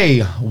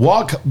say,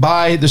 walk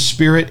by the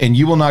Spirit, and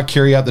you will not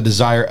carry out the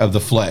desire of the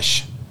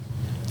flesh.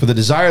 For the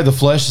desire of the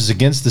flesh is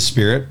against the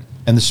Spirit,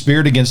 and the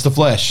Spirit against the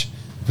flesh.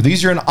 For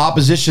these are in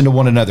opposition to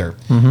one another,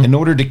 in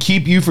order to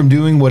keep you from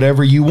doing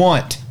whatever you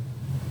want."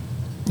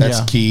 That's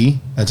Yeah. key.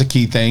 That's a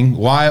key thing.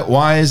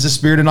 Why is the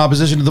Spirit in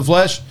opposition to the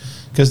flesh?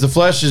 Because the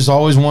flesh is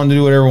always wanting to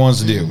do whatever it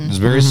wants to do. It's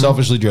very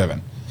selfishly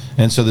driven.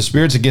 And so the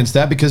Spirit's against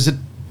that because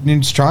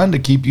it's trying to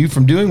keep you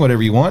from doing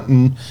whatever you want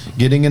and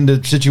getting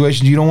into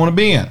situations you don't want to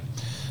be in.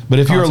 But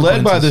if you're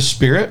led by the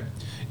Spirit,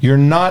 you're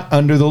not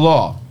under the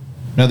law.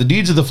 Now the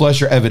deeds of the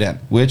flesh are evident,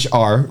 which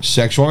are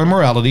sexual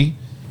immorality,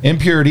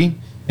 impurity,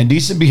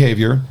 indecent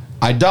behavior,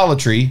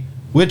 idolatry,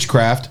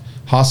 witchcraft,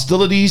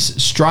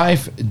 hostilities,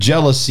 strife,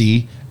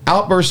 jealousy,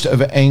 outburst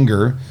of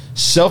anger,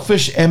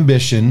 selfish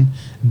ambition,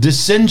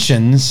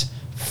 dissensions,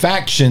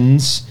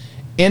 factions,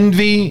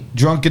 envy,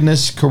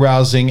 drunkenness,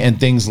 carousing, and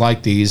things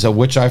like these, of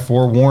which I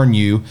forewarn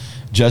you,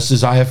 just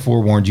as I have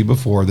forewarned you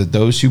before, that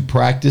those who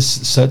practice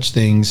such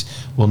things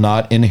will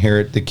not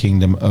inherit the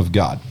kingdom of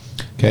God.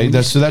 Okay,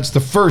 so that's the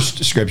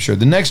first scripture.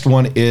 The next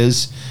one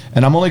is,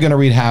 and I'm only going to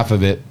read half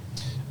of it,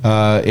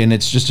 and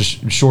it's just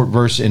a short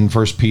verse in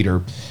 1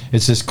 Peter.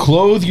 It says,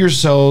 "Clothe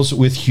yourselves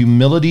with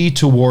humility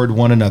toward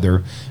one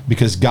another,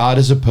 because God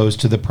is opposed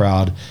to the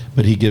proud,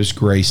 but he gives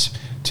grace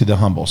to the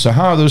humble." So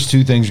how are those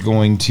two things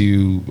going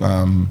to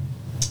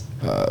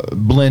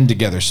blend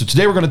together? So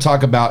today we're going to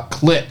talk about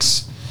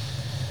cliques.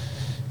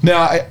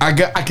 Now, I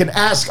can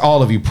ask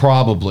all of you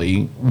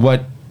probably,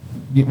 what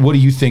do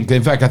you think?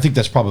 In fact, I think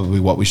that's probably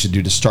what we should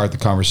do to start the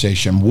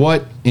conversation.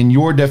 What, in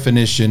your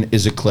definition,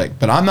 is a clique?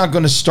 But I'm not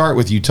going to start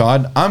with you,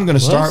 Todd. I'm going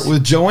to start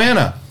with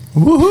Joanna.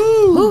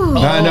 Woohoo!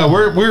 I know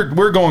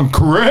we're going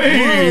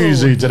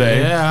crazy today.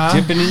 Yeah.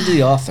 Dipping into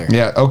the author.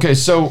 Yeah. Okay.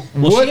 So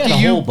Well, what she had do a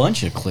you? whole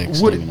bunch of cliques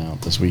what- coming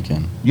out this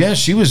weekend. Yeah,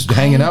 she was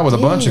hanging out with a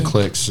bunch of did.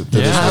 cliques. I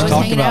Yeah. was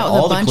Talked hanging about out with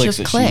all a the bunch cliques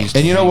of that she cliques. used to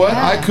And you know what?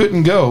 Yeah. I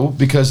couldn't go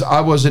because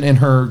I wasn't in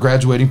her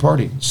graduating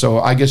party. So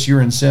I guess you're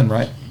in sin,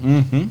 right?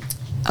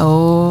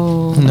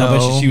 Oh, No. I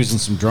bet you she was in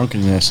some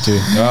drunkenness too.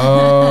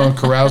 Oh,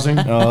 carousing.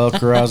 Oh,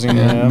 carousing.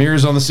 Yeah.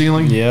 Mirrors on the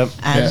ceiling. Yep.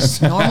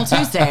 it's normal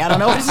Tuesday. I don't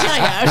know what to tell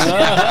you.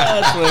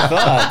 That's what I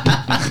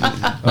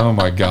thought. Oh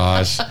my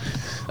gosh.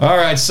 All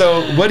right.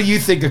 So what do you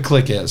think a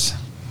clique is?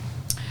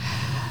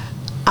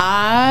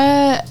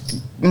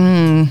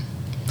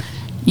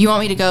 You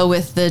want me to go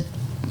with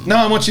No,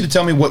 I want you to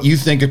tell me what you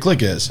think a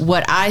clique is.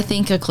 what I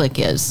think a clique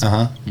is?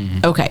 Uh-huh.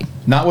 Okay.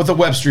 Not with the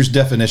Webster's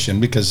definition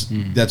because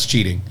that's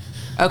cheating.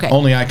 Okay.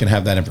 Only I can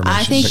have that information.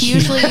 I think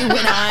usually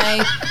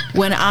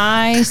when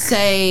I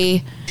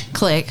say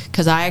clique,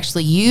 because I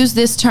actually used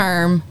this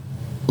term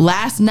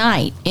last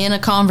night in a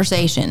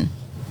conversation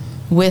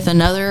with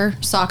another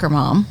soccer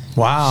mom.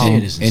 Wow.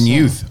 It is in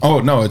youth.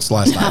 Oh no, it's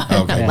last night.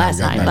 Okay. last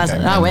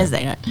night,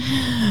 Wednesday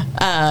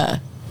night.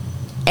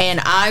 And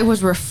I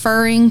was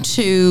referring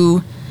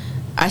to,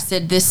 I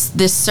said this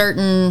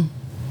certain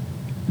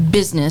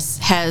business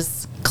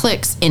has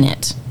cliques in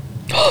it.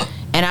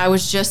 And I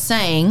was just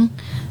saying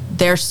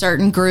there's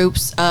certain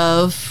groups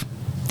of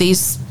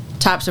these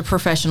types of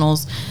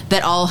professionals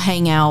that all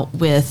hang out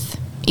with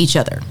each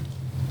other.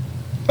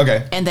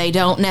 Okay. And they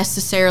don't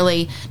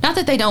necessarily, not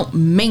that they don't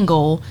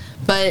mingle,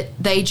 but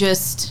they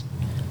just,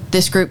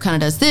 this group kind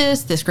of does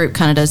this group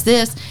kind of does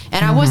this.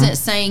 And I wasn't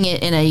saying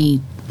it in a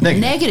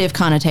negative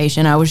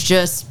connotation. I was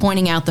just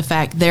pointing out the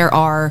fact there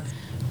are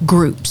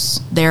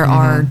groups, there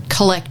are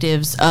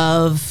collectives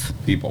of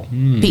people.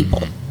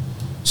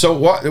 So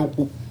what?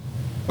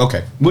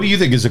 Okay, what do you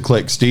think is a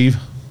clique, Steve?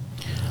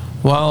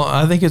 Well,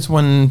 I think it's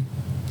when,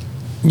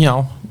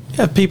 you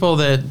have people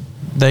that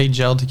they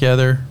gel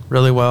together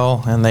really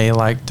well and they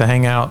like to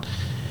hang out.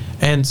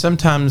 And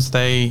sometimes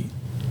they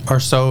are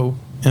so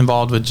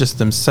involved with just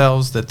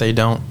themselves that they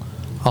don't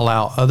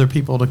allow other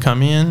people to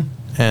come in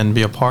and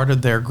be a part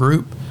of their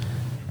group.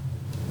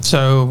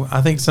 So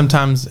I think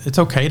sometimes it's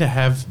okay to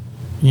have,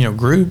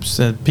 groups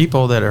and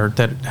people that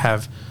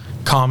have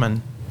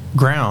common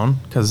ground,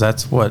 because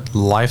that's what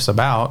life's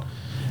about.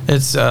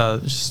 It's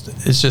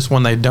just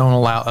when they don't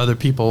allow other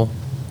people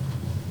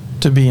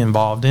to be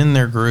involved in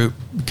their group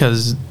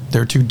because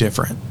they're too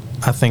different.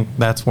 I think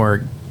that's where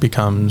it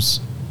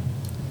becomes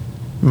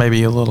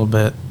maybe a little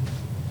bit.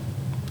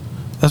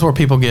 That's where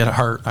people get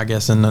hurt, I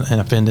guess, and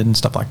offended and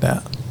stuff like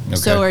that. Okay.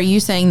 So are you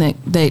saying that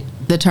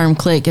the term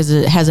clique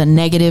has a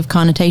negative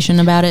connotation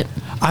about it?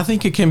 I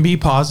think it can be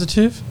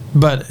positive,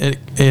 but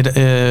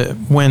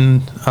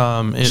when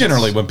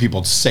Generally, when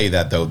people say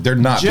that, though, they're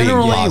not being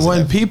positive.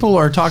 When people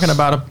are talking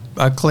about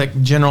a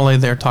clique, generally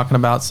they're talking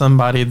about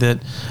somebody that,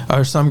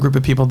 or some group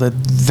of people that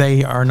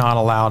they are not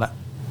allowed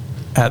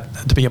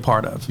to be a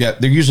part of. Yeah,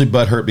 they're usually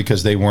butthurt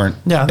because they weren't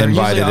they're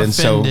invited, usually and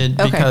so offended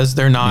because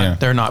they're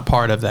not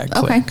part of that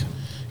clique. Okay.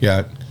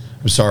 yeah.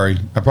 I'm sorry.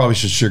 I probably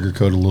should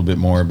sugarcoat a little bit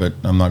more, but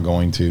I'm not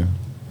going to.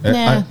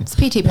 Nah, it's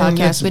PT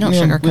podcast. We don't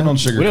sugarcoat. We don't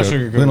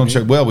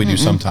sugarcoat. Well, we do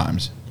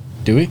sometimes.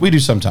 Do we? We do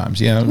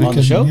sometimes, yeah. On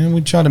the show? We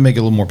try to make it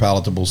a little more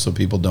palatable so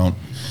people don't.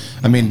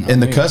 I mean,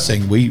 in the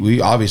cussing, we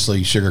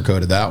obviously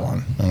sugarcoated that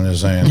one. I'm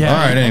just saying. Yeah.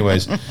 All right,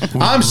 anyways.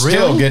 I'm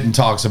still getting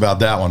talks about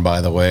that one,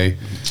 by the way.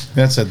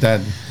 That's it.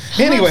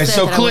 Anyway,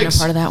 so cliques.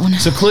 Part of that one.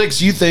 So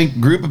cliques, you think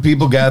group of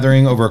people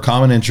gathering over a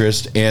common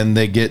interest, and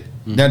they get.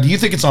 Now, do you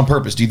think it's on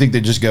purpose? Do you think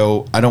they just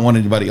go, I don't want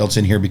anybody else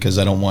in here because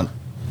I don't want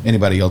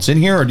anybody else in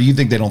here? Or do you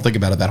think they don't think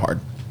about it that hard?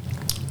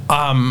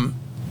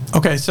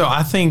 Okay, so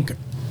I think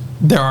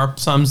there are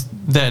some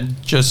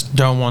that just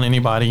don't want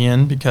anybody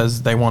in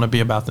because they want to be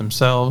about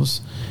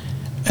themselves.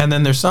 And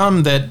then there's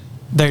some that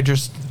they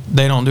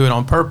don't do it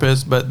on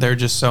purpose, but they're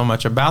just so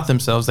much about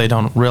themselves they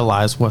don't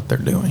realize what they're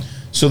doing.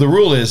 So the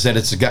rule is that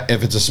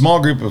if it's a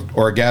small group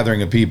or a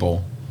gathering of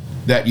people,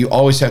 that you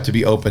always have to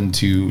be open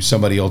to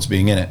somebody else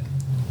being in it.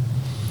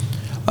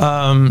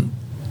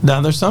 Now,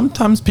 there's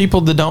sometimes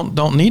people that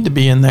don't need to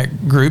be in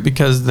that group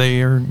because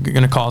they are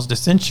going to cause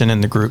dissension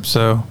in the group.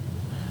 So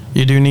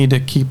you do need to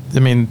keep. I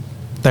mean,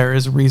 there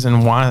is a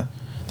reason why.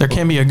 There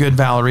can be a good,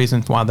 valid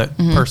reason why that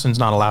person's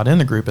not allowed in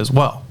the group as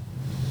well.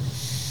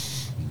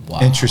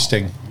 Wow.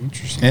 Interesting.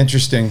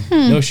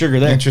 No sugar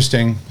there.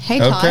 Interesting. Hey,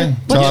 Todd. Okay.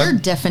 What's Todd? your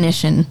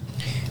definition?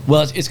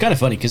 Well, it's kind of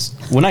funny because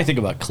when I think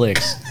about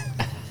cliques,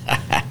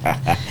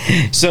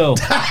 so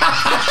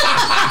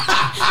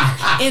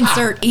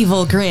Insert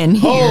evil grin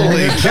here.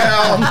 Holy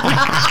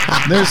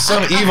cow! There's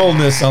some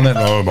evilness on that.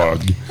 Oh,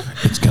 but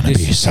it's gonna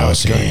be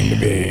saucy.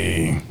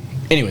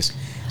 Anyways,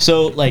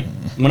 so like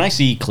when I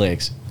see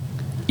cliques,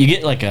 you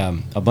get like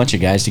a bunch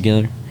of guys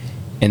together,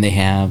 and they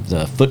have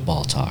the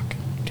football talk.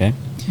 Okay.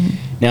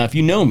 Now, if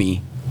you know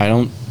me, I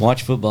don't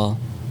watch football.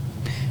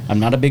 I'm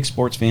not a big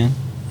sports fan.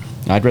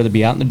 I'd rather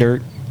be out in the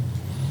dirt.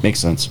 Makes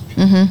sense.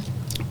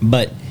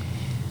 But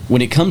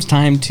when it comes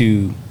time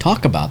to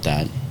talk about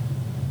that,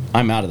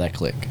 I'm out of that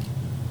clique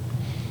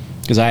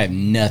because I have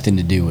nothing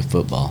to do with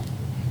football,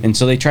 and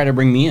so they try to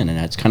bring me in, and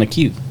that's kind of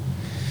cute.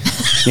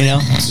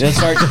 They'll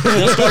start.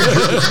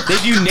 They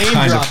do name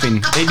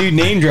dropping. They do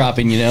name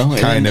dropping.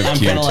 Kind of I'm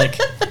cute. kind of like,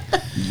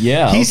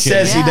 yeah. He okay.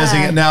 says he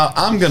doesn't. Now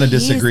I'm going to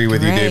disagree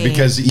with you, dude, great.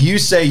 because you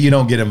say you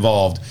don't get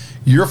involved.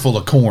 You're full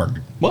of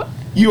corn. What?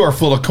 You are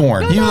full of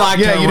corn. You like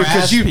to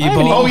harass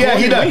people. Oh yeah,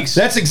 he does. Weeks.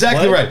 That's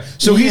exactly What? right.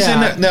 So he's in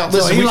that now.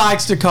 Listen, So he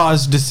likes to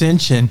cause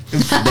dissension. Now,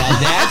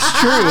 that's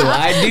true.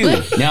 I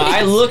do. Now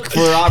I look for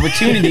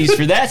opportunities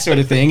for that sort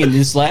of thing. And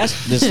this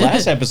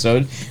last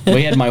episode,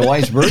 we had my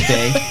wife's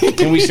birthday,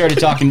 and we started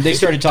talking. They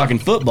started talking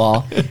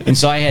football, and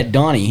so I had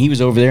Donnie. He was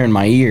over there in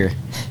my ear,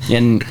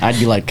 and I'd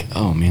be like,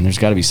 "Oh man, there's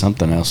got to be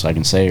something else I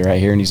can say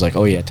right here." And he's like,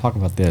 "Oh yeah, talk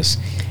about this."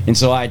 And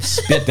so I'd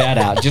spit that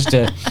out just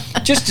to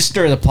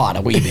stir the pot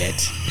a wee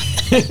bit.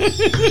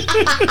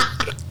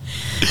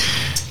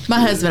 My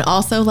husband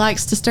also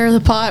likes to stir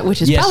the pot,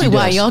 which is Yes, probably he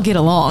why does. y'all get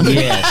along.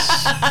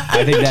 Yes,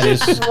 I think that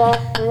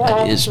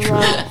is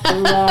true.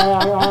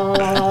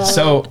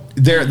 So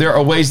there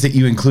are ways that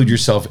you include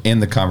yourself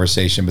in the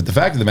conversation, but the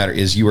fact of the matter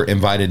is you were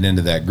invited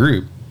into that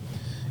group,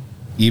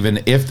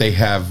 even if they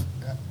have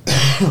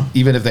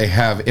even if they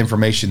have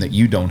information that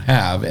you don't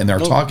have, and they're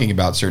talking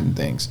about certain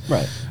things.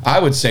 Right. I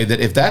would say that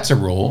if that's a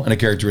rule and a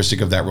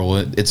characteristic of that rule,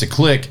 it's a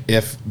clique.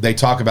 If they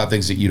talk about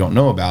things that you don't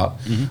know about,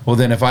 well,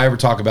 then if I ever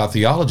talk about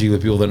theology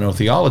with people that know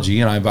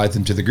theology and I invite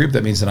them to the group,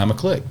 that means that I'm a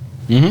clique.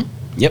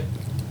 Yep.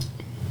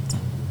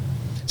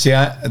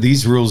 See,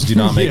 these rules do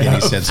not make any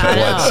sense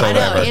whatsoever.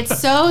 I know. It's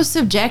so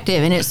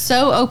subjective and it's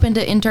so open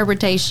to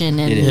interpretation.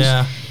 And It is.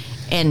 Yeah.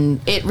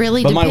 And it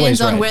really But my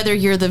depends way's on right. whether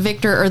you're the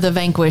victor or the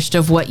vanquished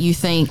of what you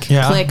think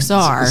cliques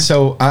are.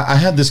 So I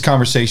had this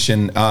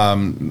conversation.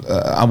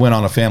 I went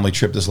on a family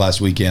trip this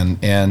last weekend,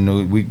 and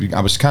I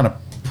was kind of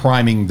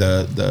priming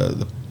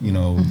the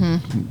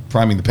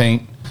priming the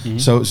paint,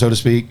 so to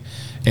speak,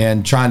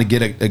 and trying to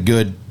get a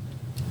good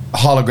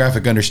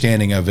holographic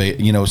understanding of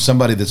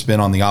somebody that's been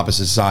on the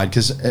opposite side,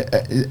 because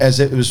as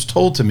it was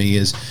told to me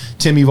is,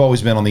 Tim, you've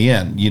always been on the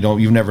end.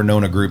 You've never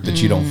known a group that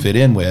you don't fit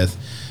in with.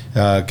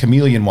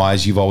 Chameleon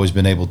wise, you've always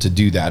been able to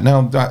do that.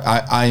 Now,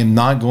 I am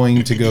not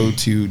going to go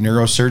to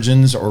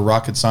neurosurgeons or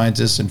rocket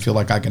scientists and feel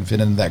like I can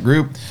fit into that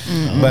group,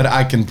 but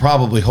I can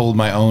probably hold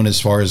my own as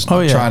far as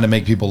trying to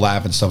make people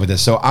laugh and stuff like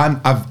this. So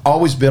I've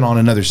always been on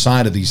another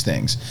side of these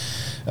things.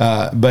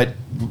 But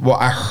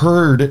what I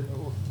heard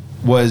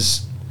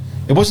was,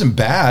 it wasn't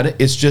bad.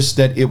 It's just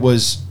that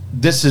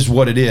this is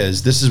what it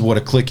is. This is what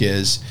a clique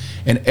is.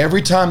 And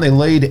every time they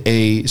laid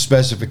a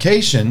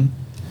specification,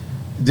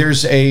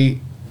 there's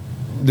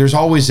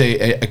always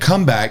a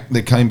comeback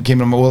that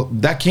came in. Well,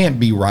 that can't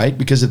be right,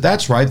 because if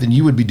that's right, then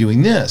you would be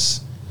doing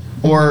this.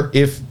 Or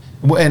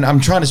and I'm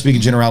trying to speak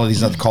in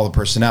generalities, not to call the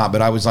person out,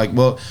 but I was like,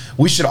 well,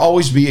 we should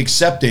always be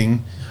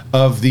accepting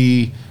of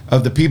the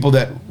people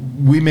that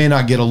we may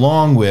not get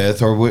along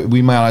with, or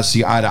we might not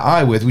see eye to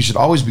eye with. We should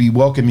always be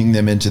welcoming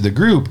them into the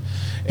group.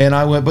 And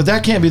I went, but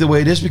that can't be the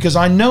way it is, because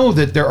I know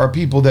that there are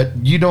people that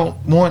you don't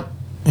want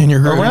in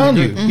your group, around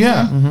you.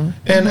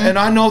 And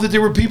I know that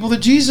there were people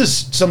that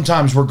Jesus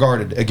sometimes were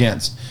guarded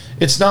against.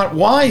 It's not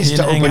wise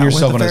to open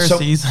yourself on it.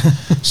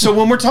 So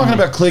when we're talking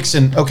about cliques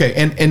and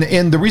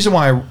the reason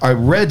why I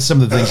read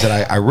some of the things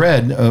that I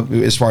read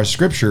as far as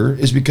scripture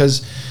is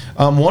because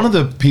one of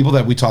the people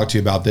that we talked to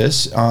about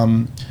this,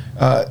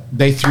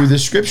 they threw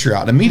this scripture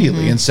out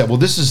immediately and said, well,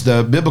 this is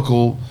the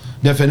biblical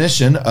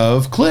definition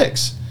of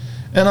cliques.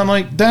 And I'm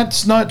like,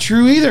 that's not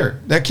true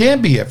either. That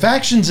can't be it.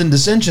 Factions and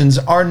dissensions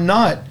are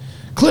not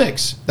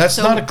cliques. That's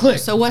not a clique.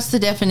 So what's the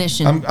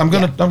definition?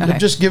 I'm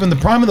just giving the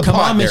prime of the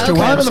pot. Mr.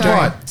 Prime of the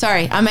pot.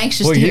 Sorry, I'm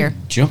anxious Boy, to you're hear.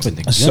 jumping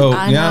the gun. So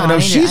I know, I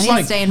need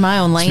to stay in my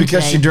own lane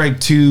because today. she drank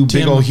two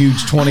big old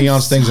huge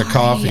 20-ounce things of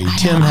coffee.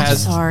 Tim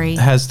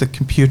has the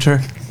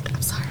computer.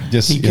 I'm sorry.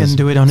 He can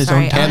do it on his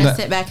own I'm time. going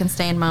to sit back and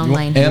stay in my own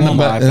lane.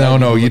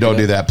 No, you don't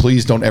do that.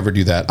 Please don't ever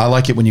do that. I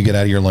like it when you get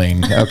out of your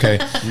lane. Okay.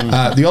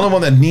 The only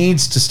one that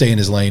needs to stay in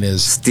his lane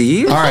is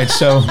Steve. All right,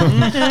 so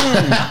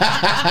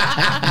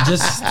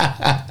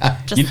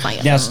Just play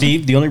it. Now,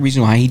 Steve, the only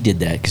reason why he did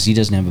that, because he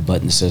doesn't have a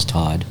button that says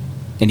Todd,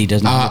 and he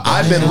doesn't.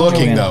 I've been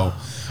looking though.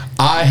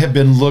 I have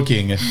been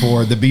looking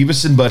for the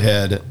Beavis and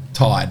Butthead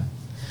Todd,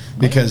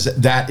 because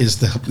that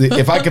is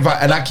if I can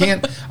find, and I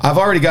can't. I've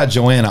already got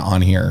Joanna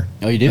on here.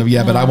 Oh, you do?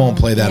 Yeah, but I won't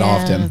play that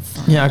often.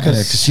 Yeah,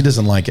 because she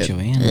doesn't like it.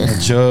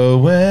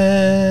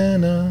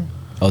 Joanna.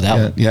 Oh, that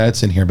one. Yeah,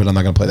 it's in here, but I'm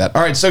not going to play that.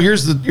 All right, so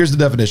here's the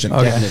definition.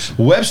 Okay. Definition.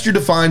 Webster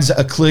defines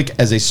a clique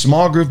as a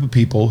small group of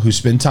people who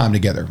spend time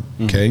together.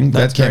 Okay,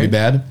 that can't be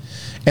bad.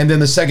 And then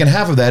the second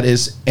half of that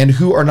is, and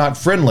who are not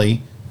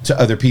friendly to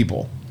other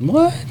people.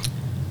 What?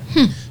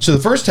 So the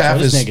first half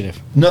That is is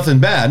negative. nothing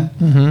bad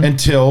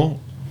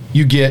until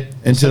you get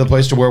into the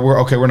place to where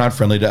we're not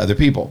friendly to other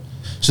people.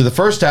 So the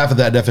first half of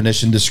that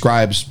definition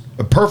describes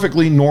a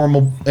perfectly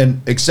normal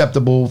and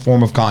acceptable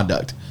form of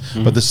conduct.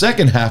 But the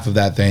second half of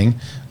that thing,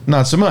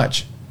 not so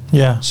much.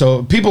 Yeah.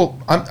 So people,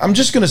 I'm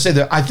just going to say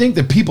that I think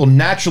that people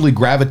naturally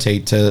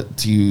gravitate to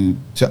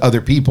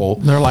other people.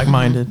 They're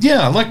like-minded.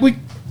 Yeah, like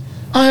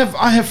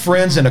I have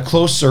friends in a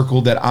close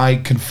circle that I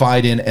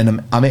confide in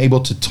and I'm able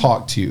to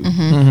talk to.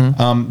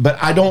 But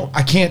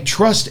I can't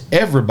trust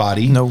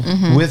everybody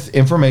with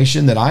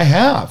information that I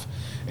have.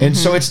 And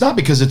so it's not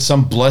because it's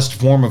some blessed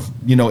form of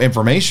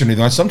information or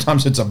anything.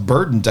 Sometimes it's a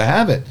burden to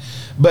have it.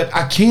 But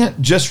I can't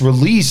just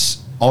release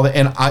all that,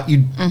 and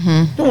you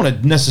don't want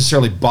to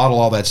necessarily bottle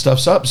all that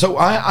stuff up. So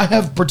I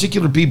have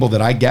particular people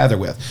that I gather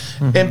with,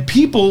 and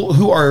people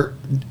who are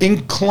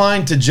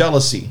inclined to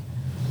jealousy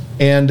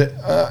and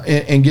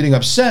getting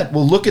upset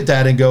will look at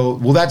that and go,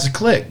 well, that's a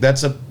clique.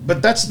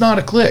 But that's not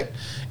a clique.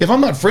 If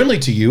I'm not friendly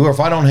to you, or if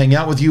I don't hang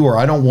out with you, or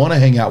I don't want to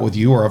hang out with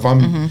you, or if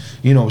I'm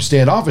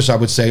standoffish, I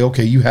would say,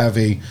 okay, you have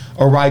a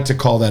right to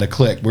call that a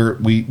clique. We're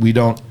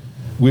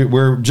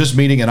just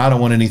meeting, and I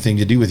don't want anything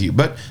to do with you.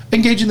 But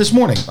engaging this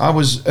morning, I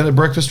was at a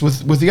breakfast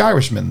with the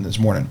Irishmen this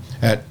morning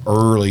at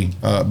early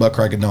butt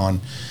crack at dawn,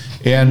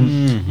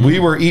 and we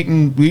were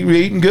eating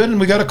good, and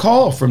we got a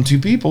call from two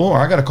people, or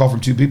I got a call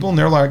from two people, and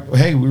they're like,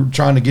 "Hey, we were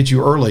trying to get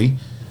you early,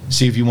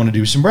 see if you want to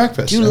do some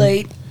breakfast." Too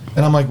late.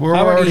 And I'm like, "We're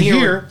already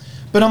here,"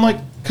 but I'm like,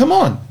 "Come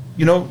on,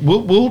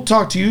 we'll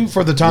talk to you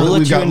for the time that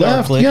we've got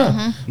left.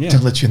 Yeah. To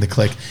let you in the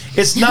clique.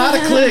 It's not a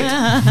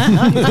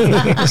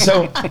clique.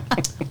 So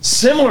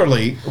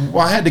similarly,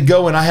 I had to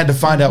go and I had to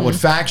find out what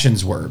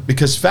factions were,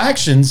 because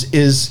factions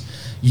is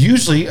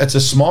usually it's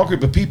a small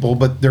group of people,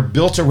 but they're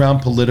built around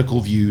political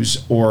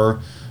views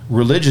or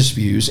religious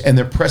views, and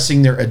they're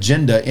pressing their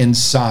agenda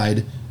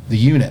inside the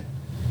unit.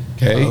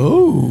 Okay.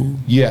 Oh.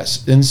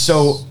 Yes. And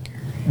so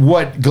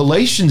what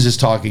Galatians is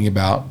talking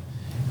about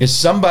is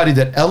somebody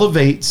that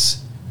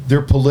elevates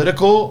their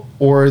political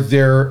or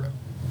their,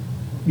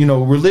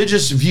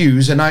 religious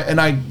views. And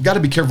I got to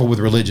be careful with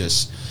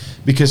religious,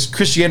 because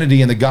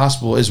Christianity and the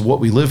gospel is what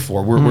we live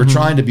for. We're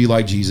trying to be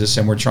like Jesus,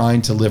 and we're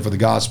trying to live for the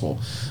gospel.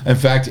 In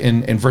fact,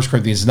 in 1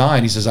 Corinthians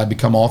 9, he says, I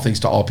become all things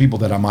to all people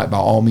that I might by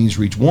all means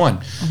reach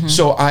one.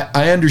 So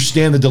I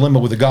understand the dilemma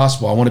with the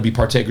gospel. I want to be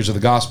partakers of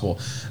the gospel.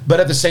 But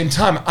at the same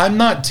time, I'm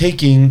not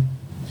taking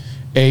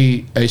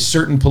a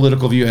certain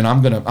political view and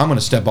I'm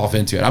gonna step off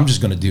into it. I'm just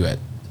gonna do it.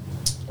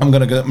 I'm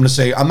gonna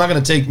say I'm not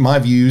gonna take my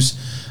views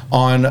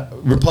on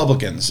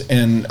Republicans,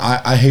 and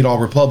I hate all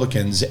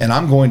Republicans, and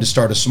I'm going to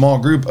start a small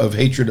group of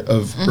hatred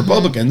of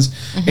Republicans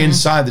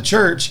inside the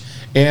church.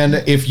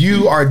 And if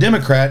you are a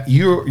Democrat,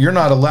 you're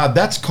not allowed.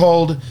 That's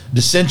called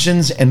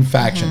dissensions and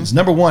factions.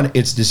 Number one,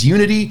 it's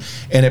disunity,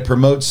 and it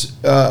promotes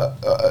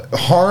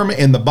harm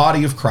in the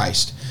body of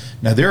Christ.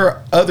 Now, there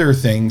are other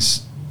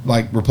things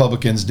like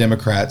Republicans,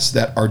 Democrats,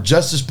 that are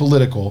just as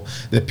political,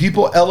 that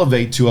people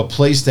elevate to a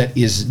place that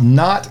is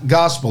not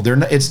gospel.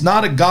 It's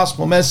not a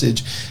gospel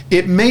message.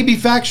 It may be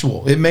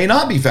factual. It may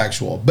not be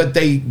factual, but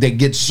they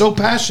get so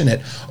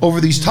passionate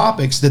over these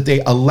topics that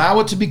they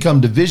allow it to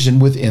become division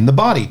within the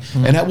body.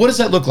 And what does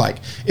that look like?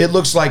 It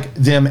looks like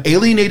them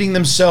alienating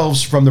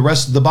themselves from the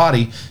rest of the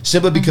body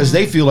simply because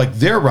they feel like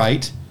they're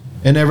right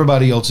and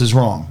everybody else is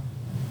wrong.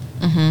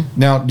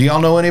 Now, do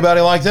y'all know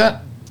anybody like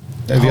that?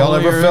 Have y'all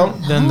ever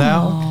felt than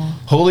thou?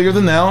 Holier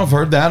than thou? I've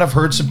heard that. I've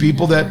heard some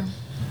people that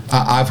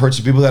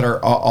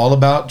are all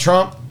about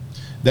Trump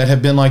that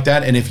have been like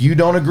that. And if you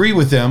don't agree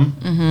with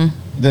them,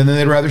 then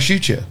they'd rather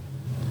shoot you.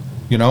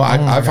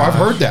 I've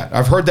heard that.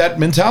 I've heard that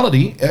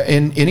mentality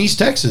in East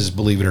Texas.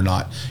 Believe it or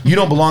not, you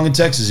don't belong in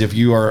Texas if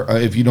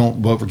you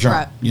don't vote for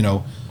Trump.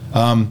 Right.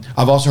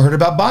 I've also heard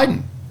about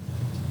Biden.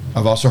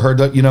 I've also heard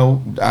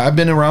that, I've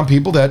been around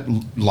people that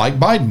like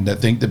Biden, that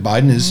think that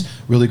Biden is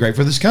really great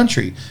for this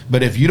country.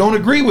 But if you don't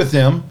agree with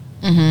them,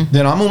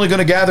 then I'm only going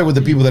to gather with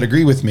the people that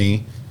agree with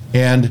me.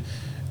 And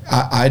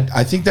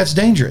I think that's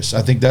dangerous.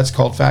 I think that's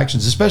called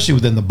factions, especially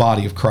within the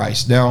body of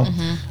Christ. Now,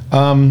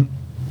 I'm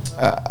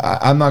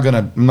not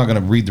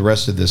gonna read the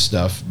rest of this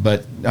stuff,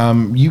 but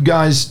you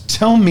guys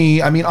tell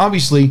me. I mean,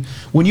 obviously,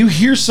 when you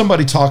hear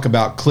somebody talk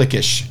about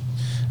cliquish,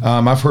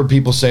 I've heard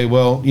people say,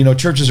 well,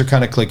 churches are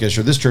kind of cliquish,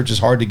 or this church is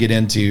hard to get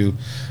into.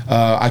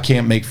 I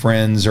can't make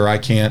friends, or I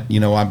can't,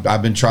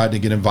 I've been trying to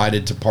get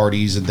invited to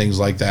parties and things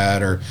like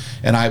that,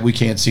 we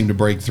can't seem to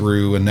break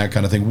through and that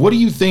kind of thing. What do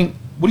you think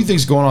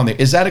is going on there?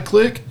 Is that a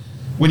clique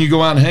when you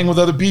go out and hang with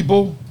other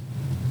people?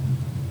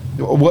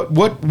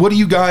 What do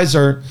you guys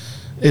are,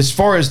 as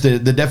far as the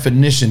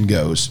definition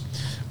goes,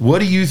 what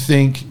do you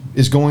think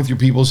is going through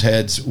people's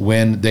heads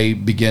when they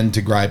begin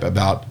to gripe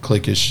about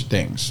cliquish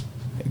things?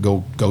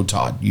 Go,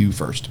 Todd. You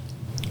first.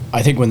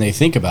 I think when they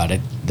think about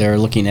it, they're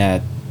looking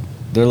at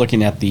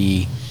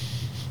the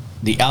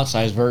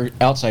outside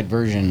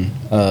version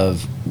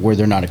of where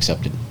they're not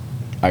accepted.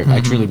 I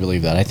truly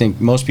believe that. I think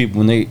most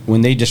people,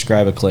 when they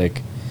describe a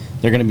clique,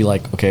 they're going to be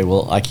like, okay,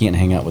 well, I can't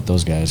hang out with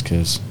those guys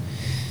because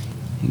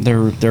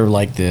they're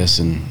like this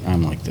and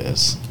I'm like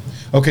this.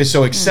 Okay,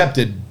 so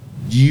accepted.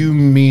 You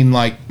mean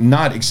like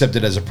not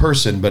accepted as a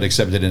person, but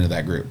accepted into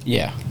that group?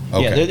 Yeah.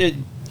 Okay. Yeah,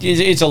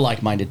 it's a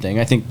like-minded thing.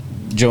 I think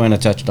Joanna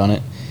touched on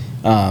it.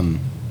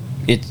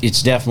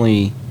 It's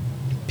definitely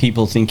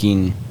people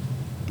thinking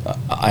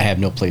I have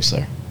no place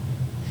there,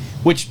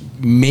 which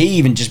may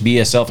even just be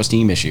a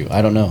self-esteem issue.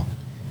 I don't know.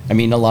 I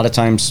mean, a lot of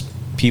times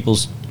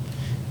people's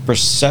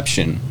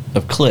perception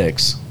of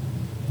cliques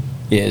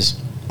is,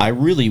 I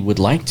really would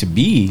like to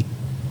be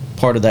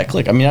part of that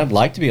clique. I mean, I'd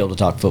like to be able to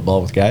talk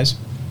football with guys,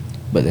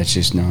 but that's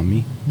just not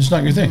me. It's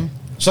not your thing.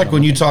 It's like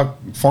when you talk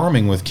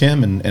farming with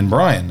Kim and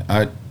Brian.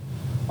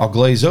 I'll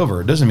glaze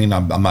over. It doesn't mean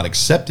I'm not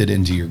accepted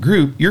into your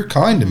group. You're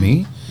kind to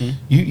me.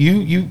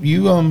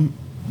 You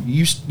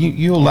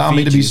allow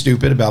me to be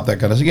stupid about that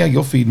kind of stuff. Yeah,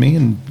 you'll feed me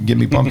and give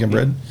me pumpkin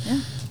bread.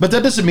 But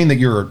that doesn't mean that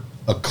you're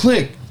a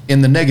clique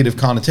in the negative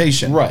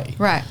connotation.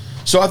 Right.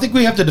 So I think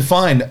we have to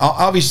define,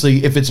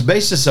 obviously, if it's a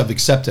basis of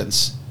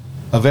acceptance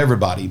of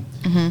everybody,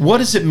 what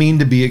does it mean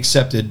to be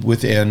accepted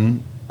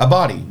within a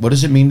body? What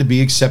does it mean to be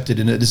accepted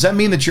in it? Does that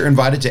mean that you're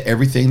invited to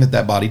everything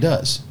that body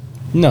does?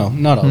 No,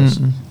 not always.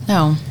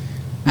 No.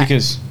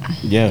 Because,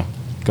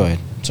 go ahead.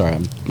 Sorry,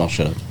 I'll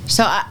shut up.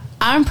 So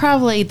I'm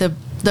probably the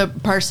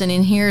person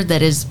in here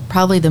that is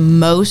probably the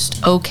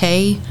most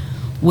okay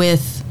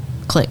with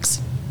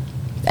cliques,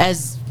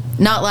 as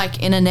not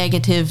like in a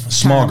negative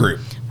small term, group,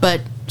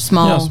 but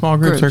small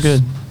groups are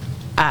good.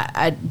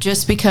 I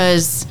just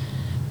because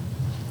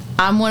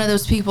I'm one of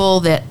those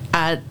people that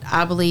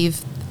I believe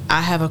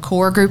I have a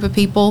core group of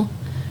people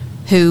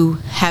who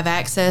have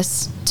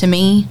access to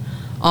me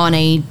on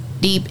a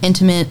deep,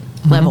 intimate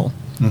level.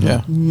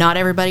 Yeah. Not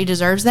everybody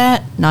deserves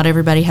that. Not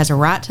everybody has a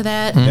right to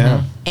that.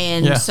 Yeah.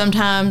 And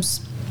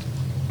sometimes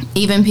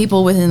even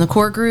people within the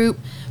core group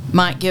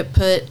might get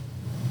put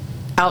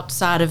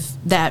outside of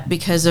that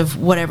because of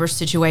whatever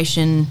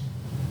situation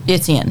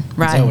it's in,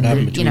 right? Is that what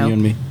happened between you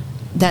and me?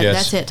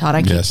 That's it, Todd.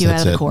 I kicked you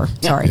out of the core.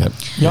 Sorry. Yep.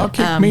 Y'all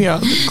kicked me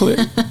out of the clique.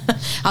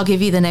 I'll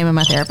give you the name of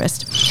my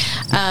therapist.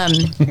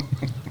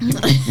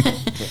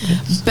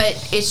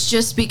 But it's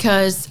just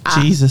because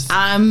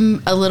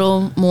I'm a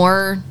little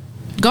more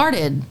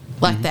guarded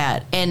like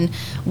that. And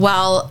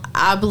while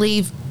I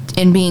believe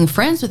in being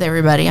friends with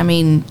everybody, I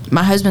mean,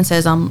 my husband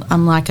says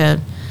I'm like a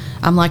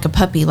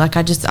puppy. Like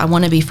I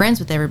want to be friends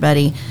with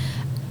everybody.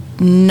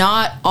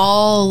 Not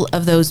all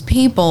of those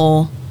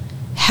people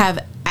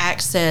have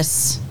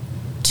access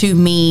to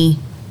me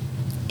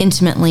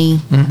intimately,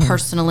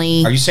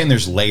 personally. Are you saying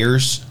there's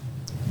layers?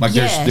 Like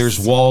Yes. there's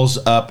walls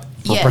up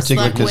for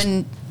particular?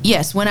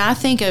 Like when I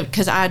think of,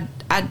 because I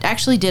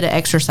actually did an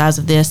exercise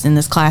of this in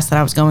this class that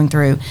I was going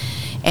through,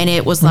 and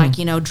it was like,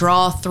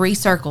 draw 3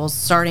 circles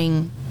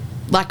starting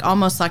like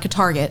almost like a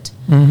target,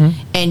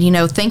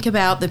 and think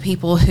about the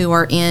people who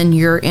are in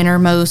your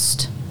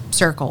innermost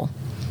circle,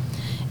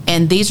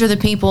 and these are the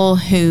people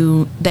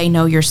who they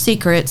know your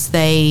secrets.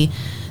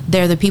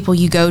 They're the people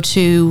you go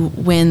to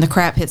when the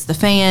crap hits the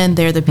fan.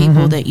 They're the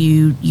people that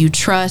you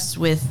trust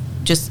with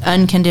just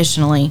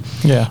unconditionally.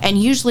 Yeah.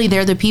 And usually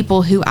they're the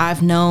people who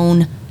I've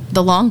known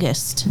the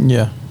longest.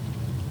 Yeah.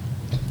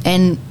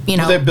 And,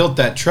 they built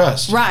that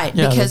trust. Right.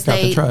 Yeah, because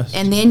they've got the trust.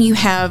 and then you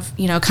have,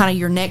 kind of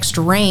your next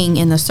ring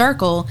in the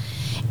circle.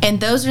 And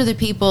those are the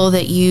people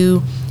that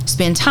you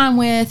spend time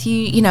with,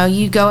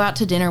 you go out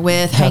to dinner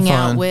with, Have hang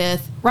fun. out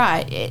with.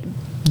 Right.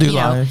 Do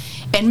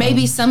life. And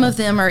maybe some of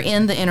them are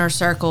in the inner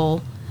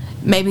circle.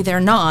 Maybe they're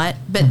not,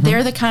 but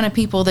they're the kind of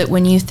people that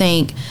when you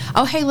think,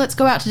 oh, hey, let's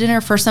go out to dinner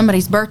for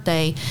somebody's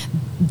birthday,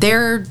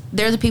 they're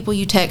the people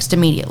you text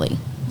immediately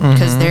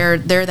because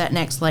they're that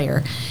next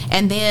layer.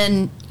 And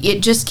then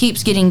it just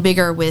keeps getting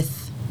bigger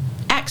with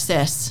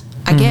access,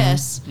 I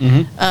guess.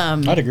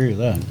 I'd agree with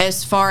that.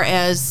 As far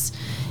as,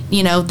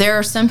 there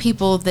are some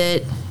people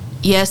that,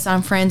 yes,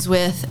 I'm friends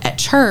with at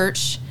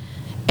church,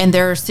 and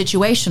they're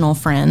situational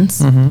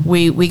friends.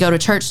 We go to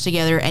church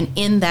together, and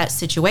in that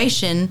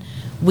situation,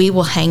 we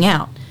will hang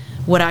out.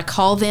 Would I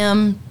call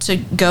them to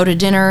go to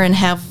dinner and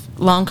have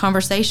long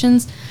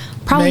conversations?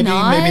 Probably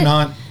not. Maybe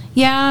not.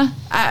 Yeah.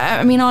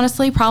 I mean,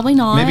 honestly, probably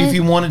not. Maybe if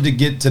you wanted to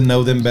get to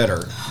know them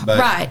better.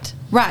 But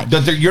Right.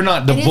 But you're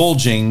not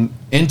divulging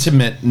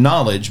intimate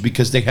knowledge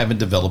because they haven't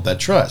developed that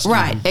trust.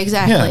 Right,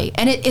 exactly. Yeah.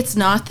 And it's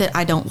not that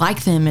I don't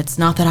like them. It's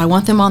not that I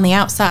want them on the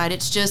outside.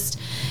 It's just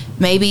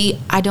maybe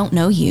I don't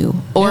know you.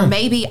 Or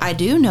maybe I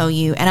do know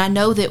you, and I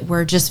know that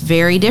we're just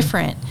very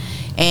different.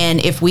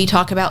 And if we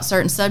talk about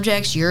certain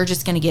subjects, you're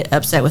just going to get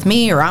upset with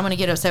me, or I'm going to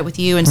get upset with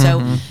you. And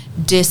so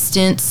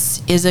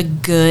distance is a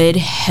good,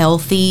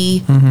 healthy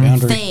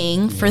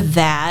thing for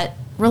that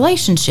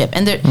relationship.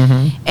 And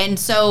and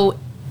so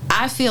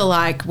I feel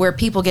like where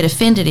people get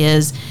offended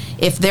is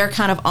if they're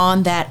kind of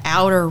on that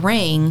outer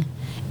ring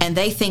and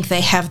they think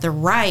they have the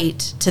right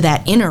to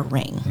that inner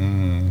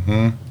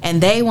ring.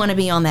 And they want to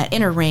be on that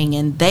inner ring,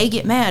 and they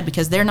get mad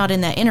because they're not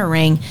in that inner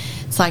ring.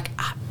 It's like,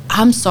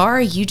 I'm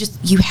sorry,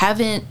 you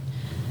haven't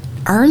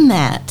earned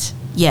that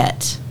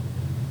yet.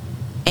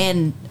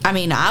 And I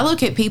mean, I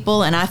look at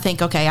people and I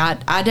think, okay,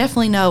 I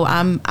definitely know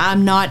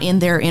I'm not in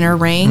their inner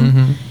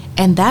ring,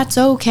 and that's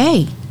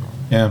okay.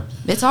 Yeah.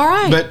 It's all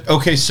right. But,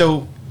 okay,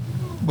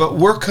 but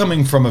we're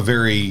coming from a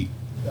very,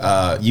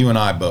 you and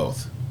I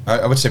both,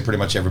 I would say pretty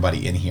much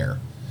everybody in here,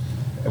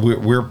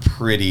 we're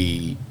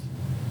pretty,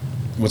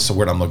 what's the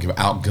word I'm looking for,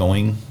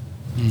 outgoing.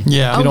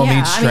 Yeah. We don't yeah.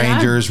 meet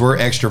strangers. We're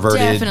extroverted.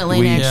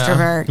 Definitely an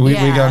extrovert. We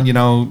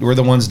got, we're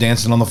the ones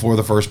dancing on the floor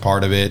the first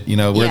part of it. We're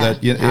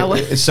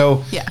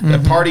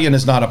partying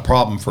is not a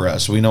problem for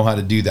us. We know how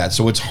to do that.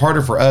 So it's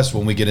harder for us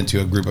when we get into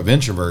a group of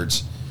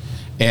introverts.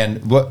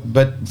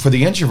 But for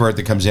the introvert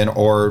that comes in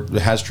or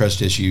has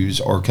trust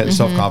issues or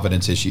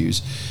self-confidence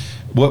issues,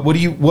 what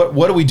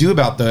do we do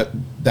about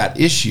that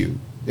issue?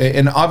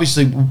 And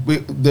obviously,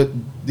 the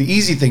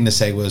easy thing to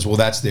say was, well,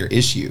 that's their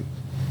issue.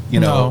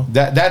 No.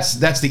 That's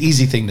the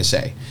easy thing to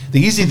say. The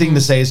easy thing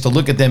to say is to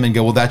look at them and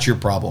go, well, that's your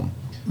problem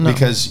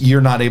because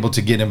you're not able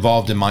to get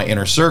involved in my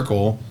inner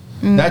circle.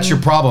 That's your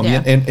problem.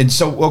 Yeah. And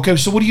so, okay,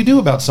 so what do you do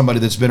about somebody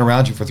that's been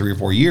around you for 3 or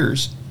 4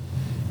 years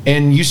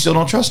and you still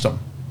don't trust them?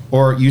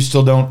 Or you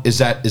still don't, does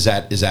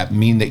that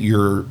mean that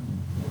you're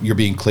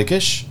being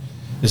cliquish?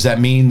 Does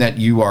that mean that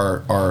you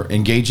are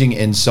engaging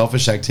in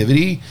selfish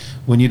activity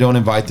when you don't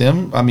invite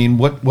them? I mean,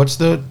 what's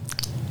the...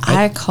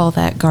 I call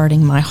that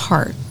guarding my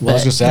heart. Well, I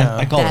was going to say, Yeah.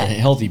 I call it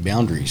healthy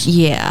boundaries.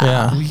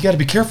 Yeah. You got to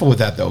be careful with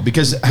that, though,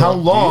 because how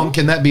long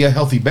can that be a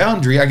healthy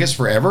boundary? I guess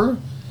forever,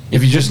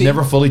 if you just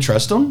never fully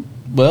trust them.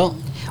 Well,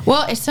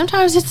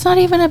 sometimes it's not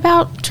even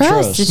about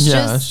trust. It's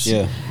just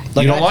yeah.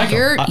 You don't like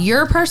them.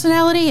 your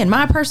personality and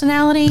my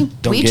personality.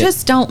 We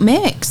just don't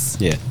mix.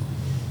 Yeah.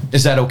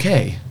 Is that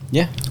okay?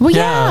 Yeah. Well,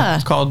 yeah.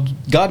 It's called.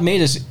 God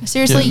made us.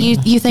 Seriously,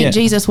 Yeah. you think Yeah.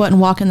 Jesus wasn't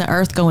walking the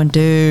earth going,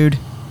 dude,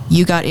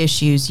 you got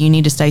issues. You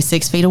need to stay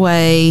 6 feet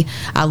away.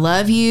 I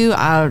love you.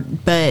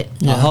 But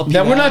I'll help you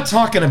Now, we're out. not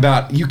talking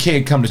about you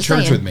can't come to Just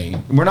church saying. with me.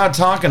 We're not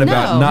talking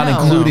about No, not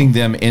no. including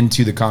them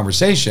into the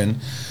conversation.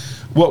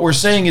 What we're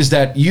saying is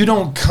that you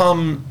don't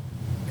come,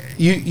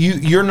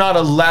 you're not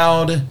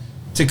allowed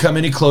to come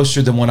any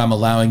closer than what I'm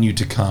allowing you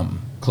to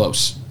come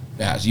close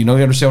as. You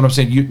understand what I'm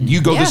saying?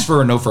 You go this Yeah. far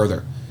and no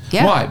further.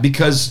 Yeah. Why?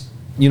 Because,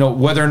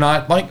 whether or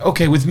not, like,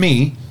 okay, with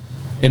me,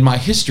 in my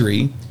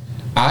history,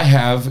 I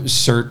have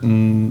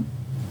certain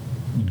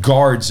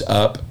guards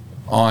up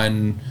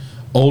on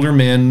older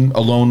men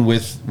alone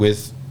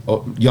with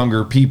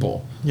younger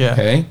people. Yeah,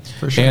 Okay.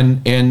 for sure.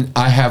 And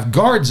I have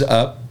guards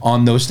up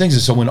on those things.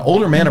 And so when an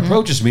older man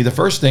approaches me, the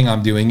first thing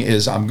I'm doing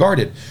is I'm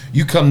guarded.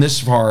 You come this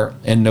far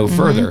and no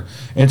further.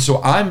 And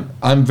so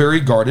I'm very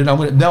guarded.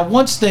 Now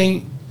once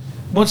they,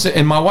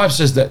 and my wife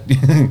says that.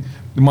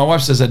 My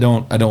wife says I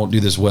don't do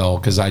this well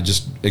because I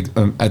just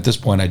at this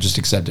point I just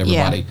accept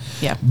everybody.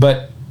 Yeah.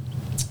 But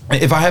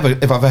if I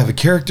have a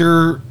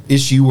character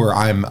issue where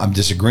I'm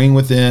disagreeing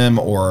with them,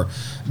 or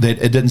that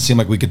it doesn't seem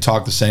like we could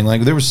talk the same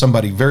language. There was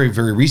somebody very,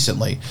 very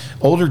recently,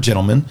 older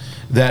gentleman,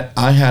 that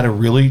I had a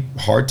really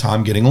hard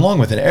time getting along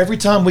with. And every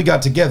time we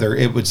got together,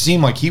 it would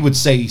seem like he would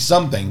say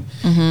something,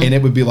 and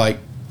it would be like,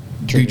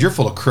 "Dude, you're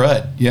full of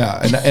crud." Yeah,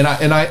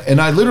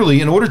 and I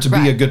literally, in order to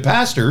be a good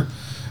pastor,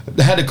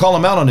 had to call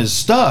him out on his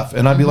stuff,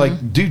 and I'd be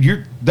like,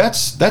 "Dude,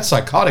 that's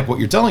psychotic what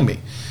you're telling me."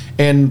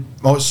 And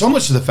so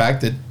much to the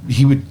fact that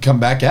he would come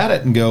back at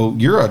it and go,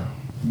 "You're a,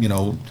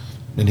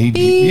 and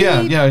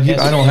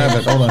I don't have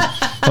it. Hold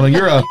on,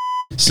 you're a."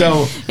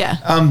 So, Yeah.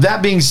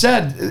 That being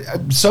said,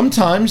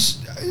 sometimes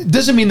it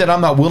doesn't mean that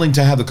I'm not willing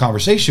to have the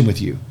conversation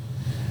with you,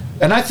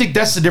 and I think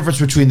that's the difference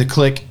between the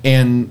clique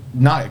and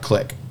not a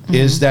clique.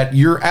 Is that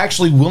you're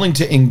actually willing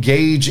to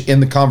engage in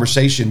the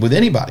conversation with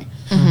anybody.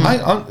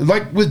 I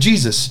like with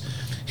Jesus,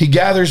 he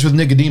gathers with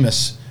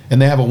Nicodemus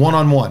and they have a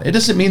one-on-one. It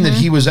doesn't mean that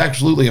he was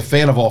absolutely a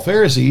fan of all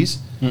Pharisees,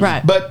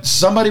 Right. but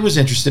somebody was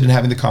interested in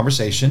having the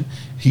conversation.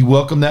 He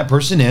welcomed that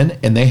person in,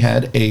 and they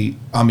had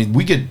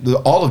we get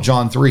all of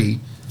John 3,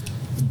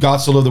 God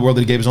so loved the world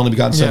that he gave his only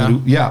begotten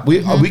son.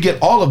 We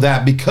get all of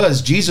that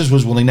because Jesus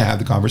was willing to have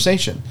the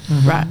conversation.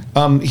 Right.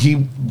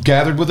 He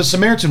gathered with a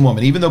Samaritan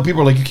woman, even though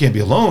people are like, "You can't be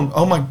alone."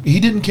 Oh my, he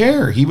didn't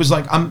care. He was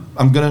like, I'm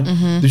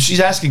gonna, she's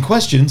asking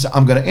questions,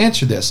 I'm gonna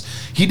answer this.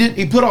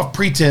 He put off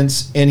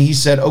pretense, and he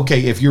said,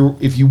 "Okay, if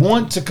you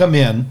want to come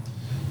in,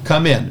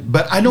 come in."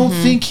 But I don't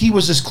think he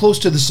was as close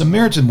to the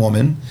Samaritan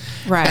woman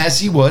as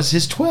he was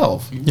his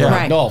 12. Yeah,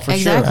 Right. No, for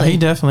Exactly. He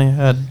definitely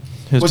had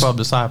his Was- 12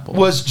 disciples.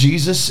 Was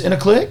Jesus in a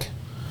clique?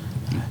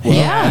 Well,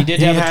 Yeah. He did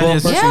He have had a 12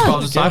 his person 12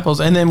 clique. disciples,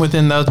 and then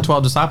within those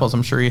 12 disciples,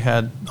 I'm sure he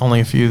had only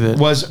a few that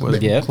was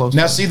Yeah. close.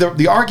 Now, see,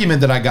 the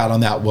argument that I got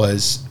on that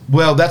was,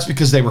 well, that's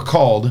because they were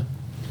called,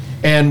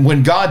 and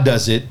when God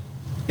does it,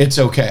 it's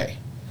okay.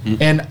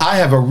 And I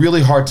have a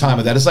really hard time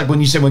with that. It's like when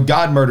you say when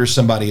God murders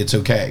somebody, it's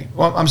okay.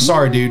 Well, I'm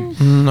sorry,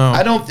 dude. No.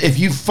 I don't. If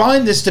you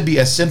find this to be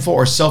a sinful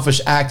or selfish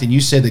act, and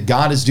you say that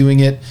God is doing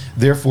it,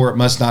 therefore it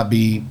must not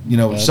be,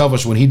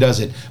 selfish when He does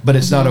it, but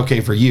it's not okay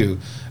for you.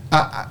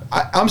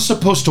 I'm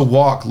supposed to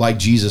walk like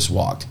Jesus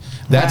walked.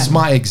 That's Right.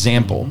 my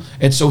example.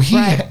 And so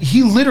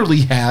he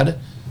literally had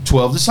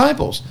 12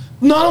 disciples.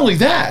 Not only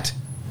that,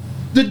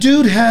 the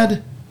dude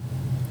had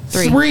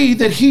three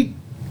that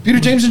Peter,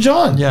 James, and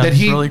John. Yeah, that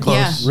he really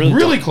close. Yeah.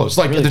 really close.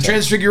 Like Really the close.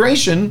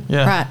 Transfiguration.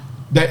 Yeah.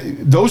 Right.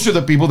 Those are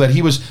the people that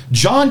he was.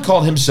 John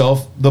called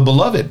himself the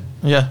beloved.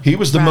 Yeah. He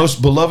was the Right.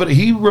 most beloved.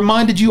 He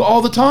reminded you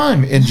all the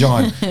time in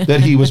John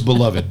that he was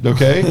beloved.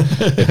 Okay,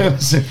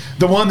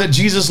 the one that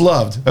Jesus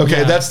loved. Okay,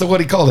 Yeah. that's what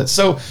he called it.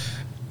 So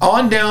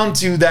on down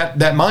to that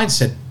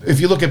mindset. If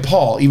you look at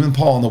Paul, even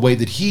Paul, in the way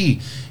that he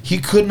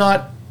could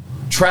not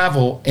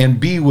travel and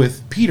be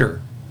with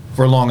Peter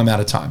for a long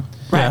amount of time.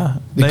 Yeah.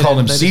 They called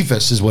him they-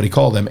 Cephas, is what he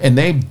called him, and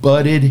they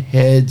butted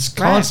heads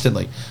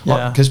constantly.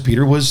 Yeah. Because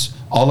Peter was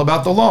all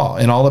about the law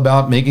and all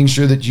about making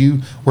sure that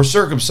you were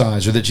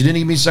circumcised or that you didn't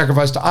even be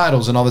sacrificed to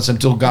idols and all this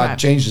until God Right.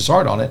 changed his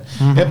heart on it.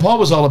 And Paul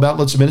was all about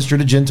let's minister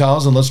to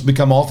Gentiles and let's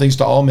become all things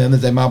to all men that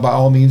they might by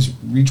all means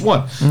reach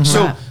one.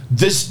 So Right.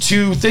 this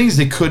two things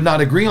they could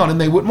not agree on and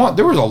they wouldn't want.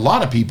 There was a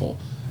lot of people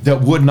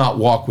that would not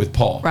walk with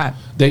Paul. Right.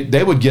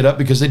 They would get up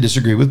because they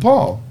disagree with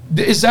Paul.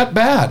 Is that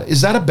bad?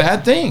 Is that a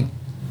bad thing?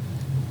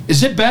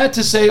 Is it bad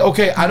to say,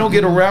 okay, I don't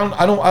get around,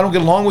 I don't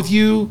get along with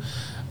you,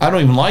 I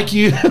don't even like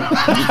you,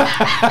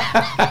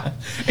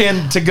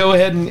 and to go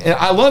ahead and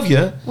I love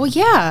you? Well,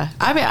 yeah.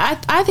 I mean,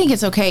 I think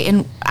it's okay,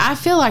 and I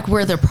feel like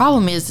where the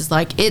problem is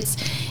like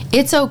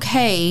it's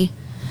okay.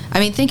 I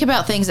mean, think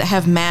about things that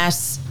have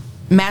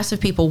massive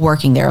people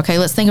working there. Okay,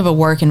 let's think of a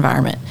work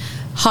environment,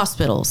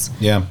 hospitals.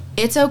 Yeah.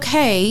 It's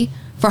okay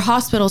for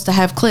hospitals to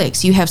have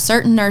cliques. You have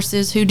certain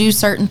nurses who do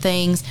certain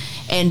things,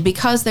 and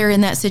because they're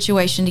in that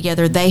situation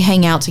together, they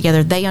hang out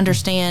together. They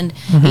understand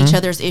each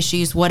other's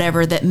issues,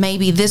 whatever, that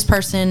maybe this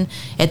person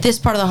at this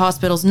part of the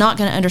hospital is not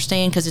going to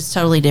understand because it's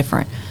totally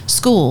different.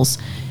 Schools,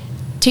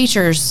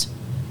 teachers,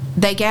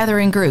 they gather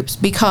in groups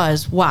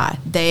because why?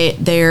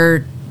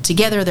 They're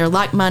together, they're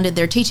like-minded,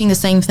 they're teaching the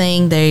same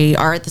thing, they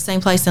are at the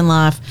same place in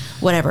life,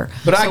 whatever.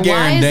 But so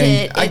why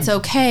is it's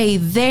okay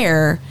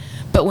there,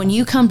 but when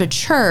you come to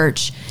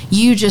church,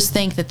 you just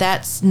think that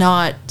that's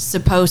not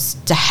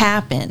supposed to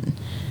happen?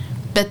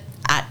 But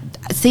I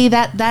see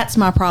that's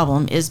my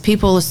problem, is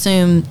people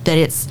assume that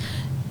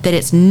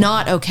it's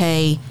not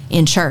okay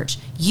in church.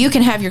 You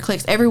can have your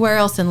cliques everywhere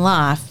else in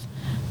life,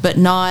 but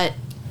not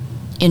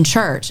in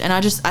church. And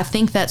I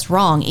think that's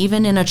wrong.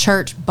 Even in a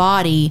church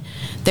body,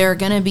 there are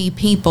going to be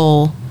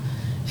people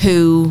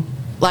who,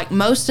 like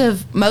most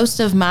of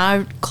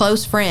my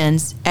close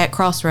friends at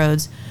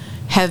Crossroads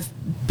have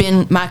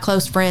been my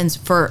close friends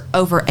for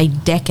over a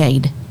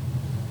decade.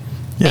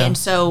 Yeah. And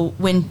so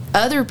when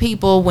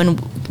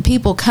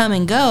people come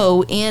and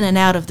go in and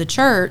out of the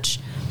church,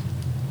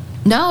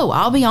 no,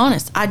 I'll be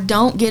honest, I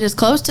don't get as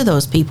close to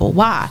those people.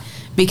 Why?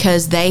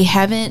 Because they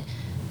haven't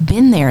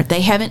been there.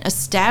 They haven't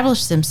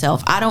established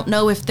themselves. I don't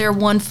know if they're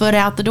 1 foot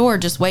out the door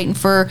just waiting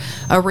for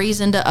a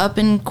reason to up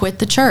and quit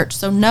the church.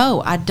 So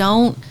no, I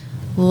don't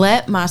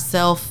let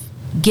myself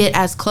get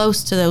as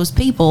close to those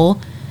people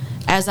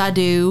as I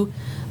do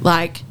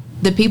like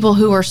the people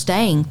who are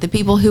staying, the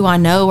people who I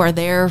know are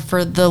there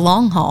for the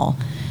long haul.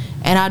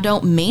 And I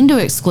don't mean to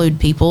exclude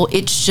people.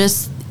 It's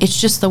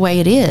just the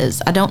way it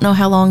is. I don't know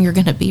how long you're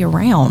going to be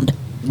around.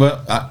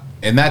 Well,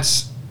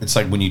 it's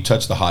like when you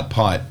touch the hot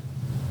pot,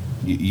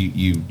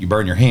 you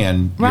burn your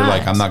hand. Right. You're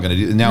like, I'm not going to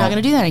do now. I'm not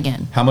going to do that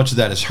again. How much of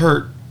that is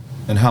hurt,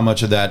 and how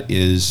much of that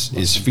is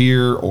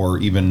fear, or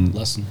even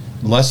lesson?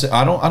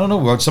 I don't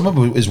know. Some of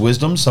it is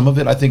wisdom. Some of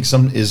it, I think,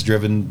 some is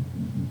driven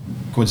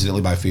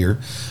coincidentally by fear.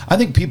 I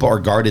think people are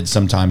guarded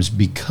sometimes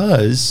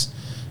because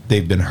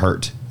they've been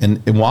hurt,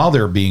 and while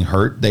they're being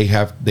hurt, they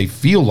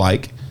feel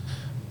like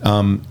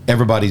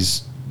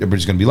everybody's going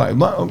to be like,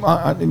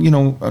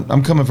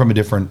 I'm coming from a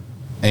different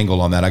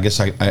angle on that. I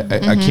guess I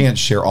can't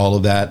share all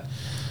of that.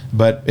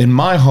 But in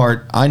my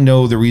heart, I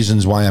know the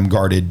reasons why I'm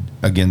guarded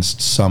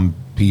against some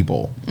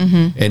people.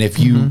 Mm-hmm. And if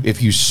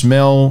you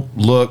smell,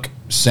 look,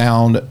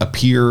 sound,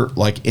 appear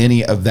like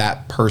any of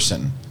that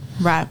person,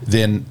 right,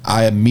 then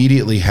I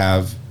immediately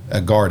have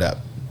a guard up.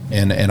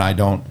 And I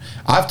don't.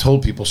 I've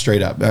told people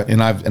straight up,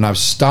 and I've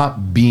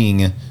stopped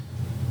being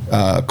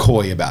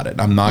coy about it.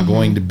 I'm not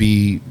going to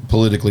be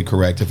politically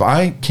correct. If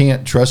I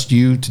can't trust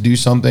you to do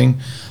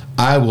something,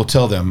 I will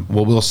tell them,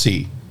 well, we'll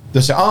see.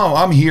 They'll say, "Oh,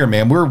 I'm here,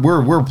 man.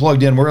 We're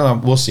plugged in.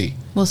 We'll see.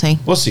 We'll see.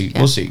 Yeah.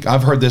 We'll see."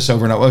 I've heard this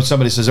over and over.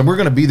 Somebody says, "And we're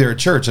going to be there at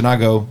church," and I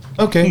go,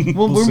 "Okay,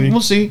 we'll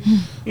see.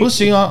 We'll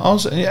see."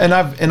 And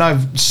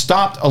I've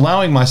stopped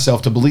allowing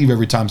myself to believe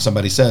every time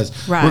somebody says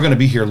we're going to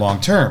be here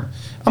long term.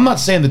 I'm not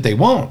saying that they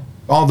won't.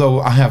 Although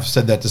I have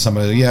said that to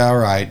somebody, yeah, all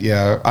right,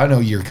 yeah, I know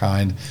you're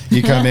kind.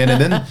 You come in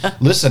and then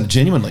listen.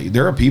 Genuinely,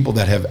 there are people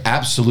that have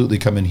absolutely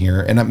come in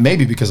here, and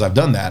maybe because I've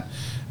done that.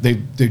 They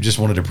just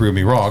wanted to prove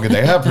me wrong, and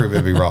they have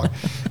proven me wrong.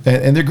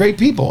 And they're great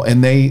people,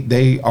 and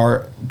they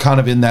are kind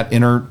of in that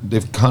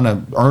they've kind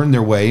of earned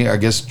their way, I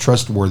guess,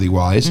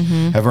 trustworthy-wise,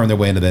 have earned their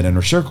way into that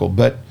inner circle.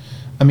 But,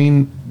 I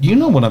mean,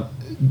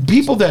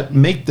 people that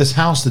make this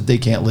house that they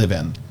can't live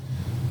in,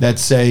 that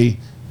say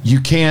you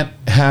can't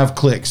have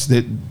cliques,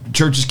 that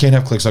churches can't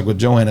have cliques like what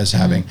Joanna's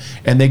having,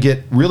 and they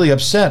get really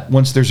upset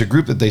once there's a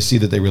group that they see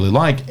that they really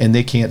like, and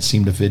they can't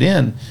seem to fit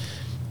in.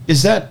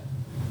 Isn't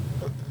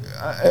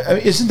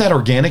that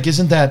organic?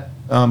 Isn't that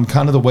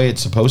kind of the way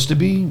it's supposed to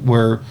be?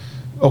 Where,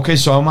 okay,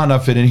 so I might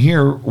not fit in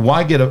here.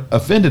 Why get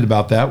offended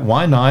about that?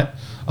 Why not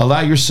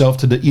allow yourself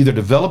to either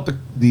develop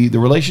the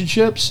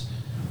relationships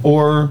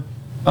or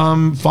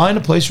find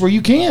a place where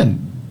you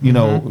can?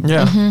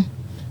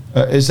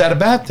 Is that a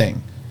bad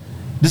thing?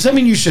 Does that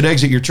mean you should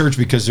exit your church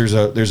because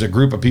there's a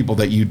group of people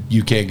that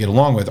you can't get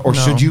along with, or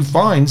should you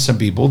find some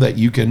people that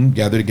you can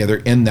gather together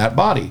in that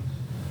body?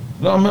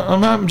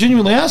 I'm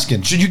genuinely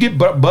asking. Should you get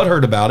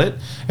butthurt about it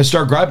and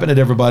start griping at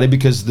everybody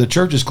because the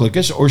church is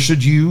cliquish, or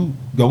should you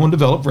go and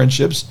develop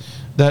friendships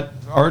that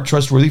are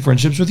trustworthy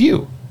friendships with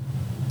you?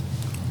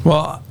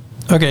 Well,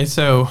 okay,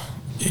 so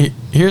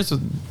here's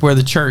where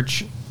the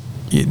church,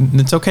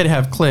 it's okay to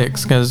have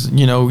cliques because,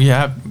 you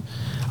have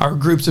our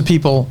groups of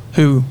people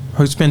who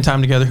spend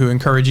time together, who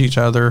encourage each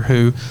other,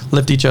 who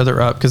lift each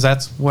other up, because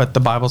that's what the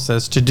Bible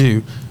says to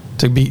do,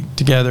 to be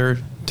together,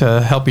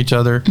 to help each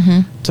other,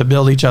 to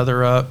build each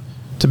other up,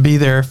 to be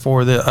there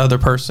for the other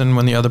person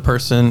when the other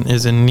person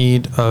is in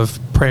need of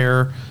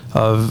prayer,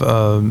 of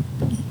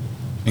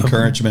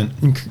encouragement.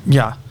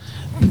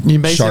 You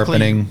basically,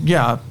 sharpening.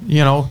 Yeah,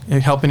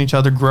 helping each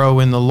other grow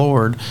in the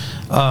Lord.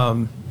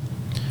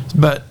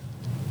 But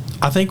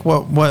I think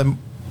what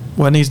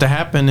needs to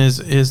happen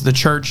is the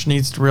church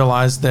needs to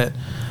realize that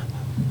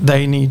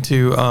they need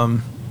to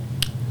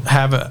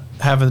have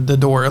the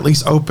door at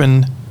least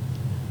open.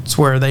 It's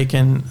where they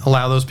can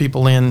allow those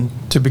people in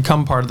to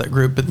become part of that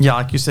group. But yeah,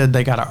 like you said,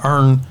 they got to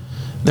earn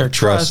their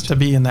trust to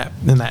be in that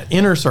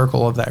inner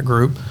circle of that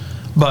group.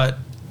 But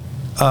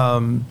I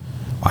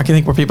can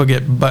think where people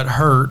get butt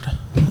hurt,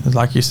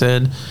 like you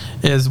said,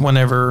 is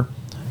whenever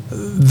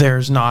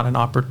there's not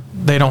an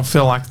they don't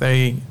feel like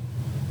they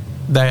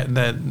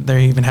that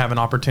they even have an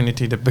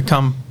opportunity to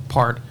become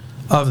part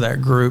of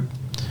that group.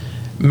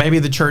 Maybe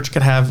the church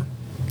could have,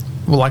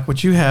 well, like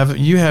what you have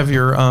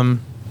your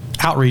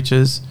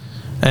outreaches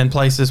and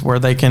places where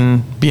they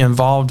can be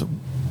involved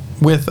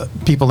with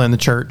people in the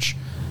church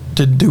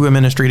to do a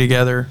ministry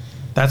together.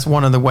 That's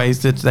one of the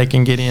ways that they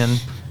can get in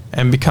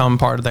and become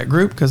part of that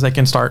group, because they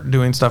can start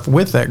doing stuff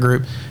with that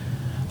group.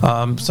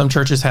 Some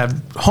churches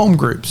have home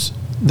groups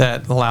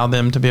that allow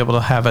them to be able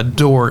to have a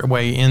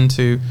doorway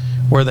into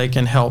where they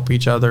can help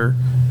each other,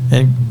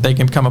 and they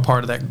can become a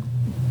part of that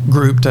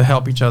group to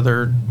help each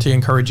other, to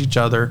encourage each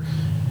other,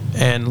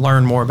 and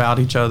learn more about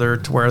each other,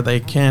 to where they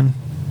can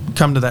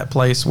come to that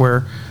place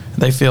where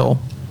they feel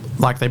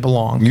like they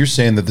belong. You're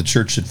saying that the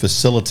church should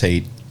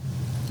facilitate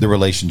the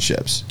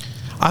relationships.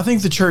 I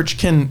think the church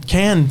can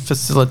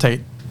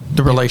facilitate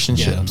the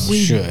relationships.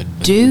 We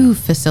should. Do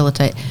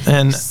facilitate.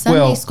 And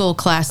Sunday school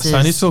classes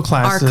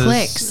are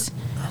cliques.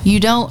 You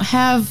don't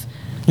have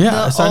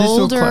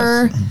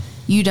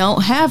you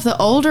don't have the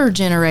older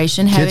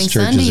generation having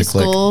Sunday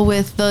school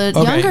with the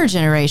younger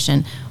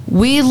generation.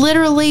 We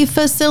literally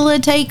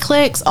facilitate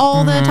cliques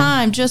all the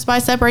time just by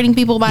separating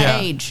people by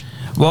age.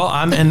 Well,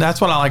 and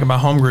that's what I like about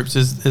home groups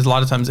is a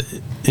lot of times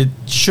it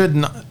should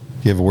not.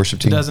 You have a worship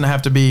team? It doesn't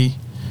have to be.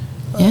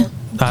 Yeah.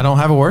 I don't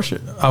have a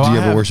worship. Do you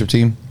have a worship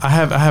team? I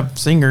have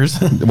singers.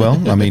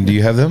 Well, I mean, do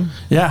you have them?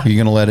 Yeah. Are you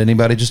going to let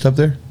anybody just up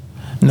there?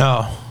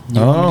 No.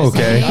 Oh,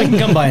 okay. I can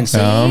come by and see.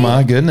 Oh,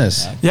 my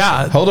goodness.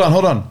 Yeah. Hold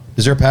on.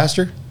 Is there a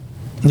pastor?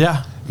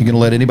 Yeah. You going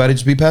to let anybody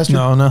just be pastor?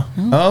 No.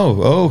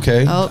 Oh,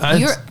 okay. Oh,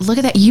 look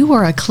at that. You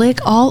are a clique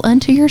all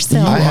unto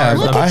yourself. I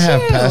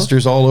have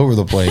pastors all over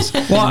the place.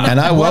 And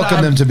I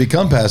welcome them to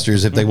become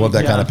pastors if they want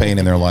that kind of pain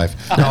in their life.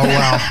 Oh,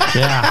 wow.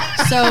 Yeah.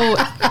 So,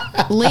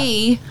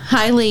 Lee.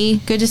 Hi, Lee.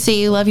 Good to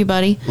see you. Love you,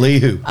 buddy. Lee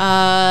who?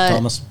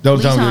 Thomas. Don't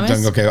Lee tell me.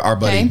 Thomas. Okay, our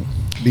buddy. Okay.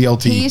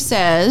 BLT. He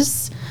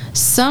says,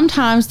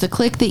 sometimes the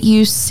clique that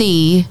you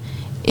see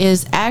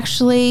is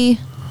actually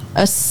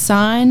a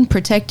sign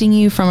protecting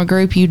you from a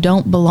group you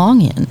don't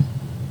belong in.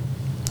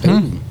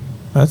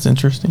 That's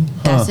interesting.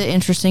 That's an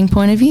interesting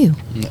point of view.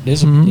 That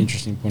is an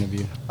interesting point of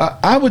view.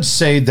 I would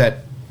say that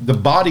the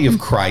body of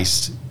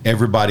Christ,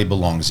 everybody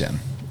belongs in.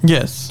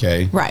 Yes.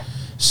 Okay. Right.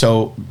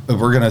 So if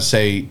we're going to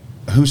say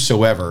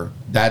whosoever,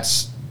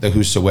 that's the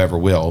whosoever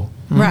will.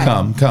 Right.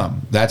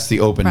 Come. That's the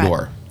open Right.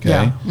 door. Okay.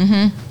 Yeah.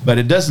 Mm-hmm. But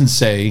it doesn't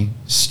say,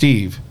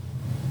 Steve,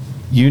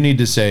 you need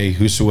to say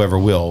whosoever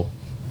will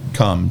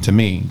come to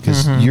me,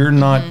 because you're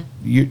not,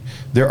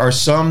 there are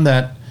some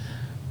that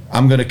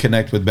I'm going to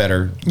connect with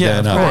better than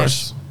of others.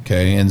 course.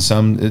 Okay. And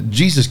some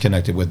Jesus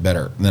connected with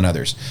better than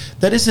others.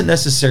 That isn't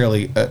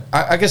necessarily,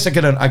 I guess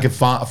I could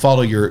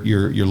follow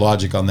your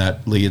logic on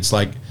that, Lee. It's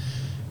like,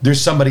 there's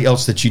somebody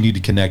else that you need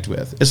to connect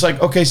with. It's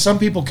like, okay, some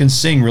people can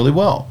sing really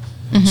well.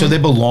 So they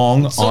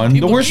belong on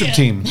the worship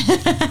team.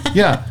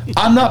 Yeah.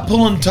 I'm not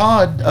pulling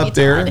Todd up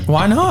there.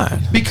 Why not?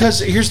 Because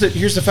here's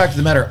the fact of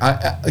the matter.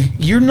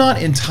 You're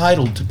not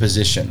entitled to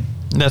position.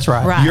 That's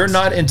right. Right. You're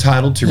not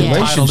entitled to Yeah.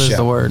 relationship. Entitled is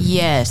the word.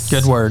 Yes.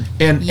 Good word.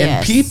 And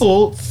Yes.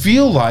 people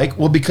feel like,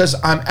 well, because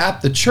I'm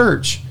at the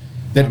church,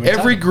 that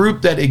every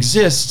group that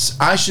exists,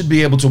 I should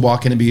be able to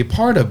walk in and be a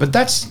part of. But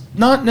that's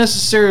not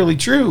necessarily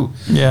true.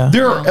 Yeah.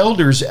 There are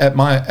elders at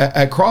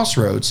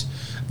Crossroads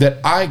that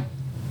I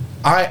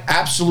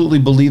absolutely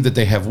believe that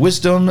they have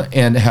wisdom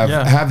and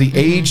have the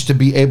age to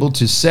be able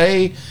to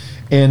say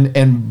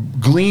and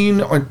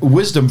glean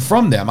wisdom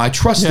from them. I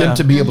trust them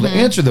to be able to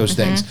answer those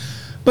things.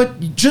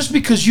 But just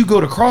because you go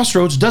to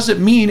Crossroads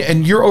doesn't mean,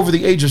 and you're over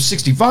the age of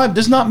 65,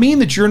 does not mean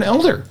that you're an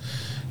elder.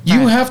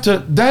 You have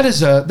to. That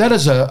is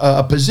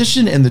a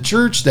position in the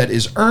church that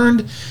is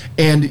earned,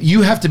 and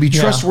you have to be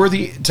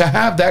trustworthy to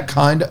have that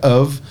kind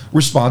of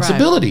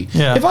responsibility. Right.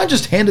 Yeah. If I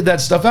just handed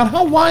that stuff out,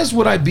 how wise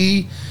would I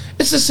be?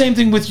 It's the same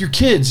thing with your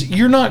kids.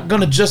 You're not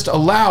going to just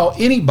allow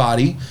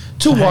anybody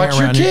to watch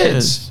your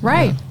kids.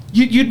 Right.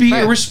 You'd be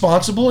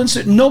irresponsible, and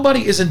so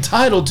nobody is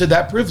entitled to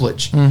that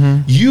privilege.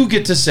 You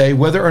get to say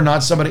whether or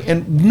not somebody,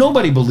 and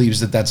nobody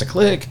believes that that's a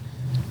clique.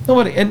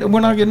 Nobody, and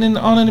we're not getting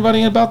on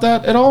anybody about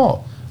that at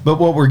all. But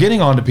what we're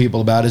getting on to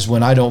people about is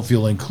when I don't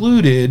feel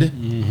included,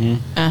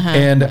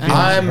 and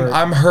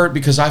I'm hurt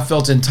because I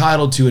felt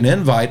entitled to an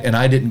invite and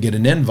I didn't get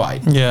an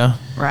invite. Yeah.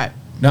 Right.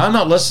 Now, I'm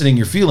not lessening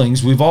your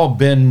feelings. We've all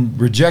been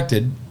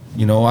rejected.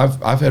 You know,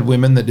 I've had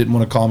women that didn't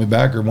want to call me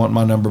back or want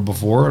my number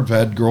before. I've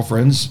had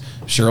girlfriends,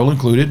 Cheryl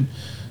included,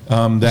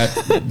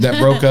 that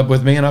broke up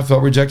with me and I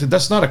felt rejected.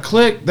 That's not a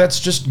clique. That's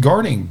just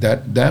guarding.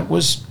 That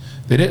was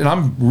they did, and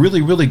I'm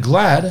really, really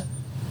glad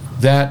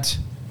that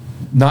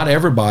not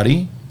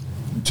everybody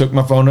took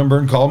my phone number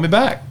and called me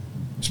back.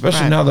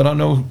 Especially now that I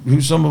know who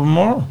some of them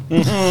are.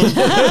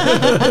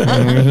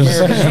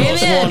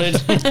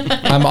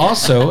 I'm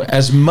also,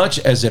 as much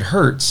as it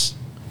hurts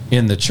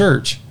in the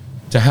church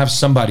to have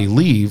somebody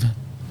leave,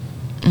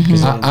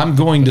 I'm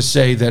going to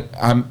say that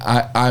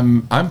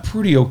I'm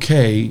pretty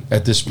okay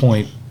at this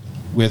point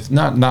with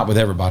not with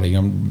everybody.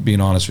 I'm being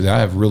honest with you. I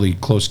have really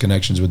close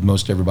connections with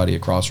most everybody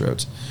at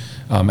Crossroads.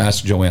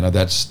 Ask Joanna.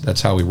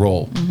 That's how we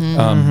roll.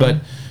 But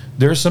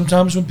there are some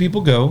times when people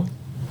go,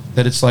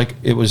 that it's like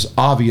it was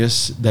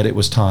obvious that it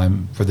was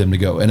time for them to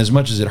go. And as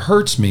much as it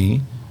hurts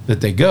me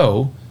that they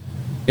go,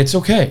 it's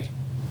okay.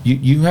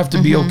 You have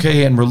to be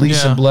okay and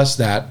release and bless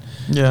that.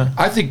 Yeah.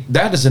 I think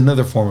that is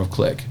another form of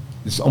clique.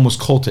 It's almost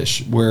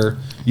cultish, where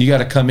you got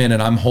to come in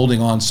and I'm holding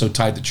on so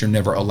tight that you're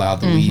never allowed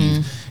to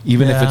leave,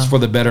 even if it's for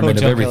the betterment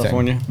Hotel of everything.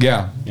 California.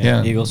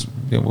 Yeah. Eagles.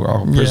 Yeah, we're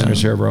all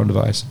prisoners here of our own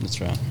device. That's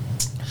right.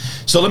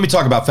 So let me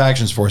talk about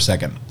factions for a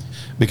second,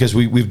 because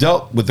we've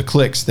dealt with the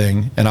cliques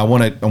thing, and I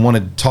want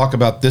to talk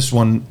about this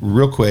one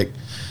real quick.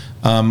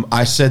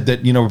 I said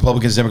that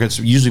Republicans, Democrats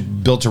are usually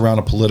built around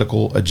a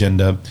political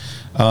agenda.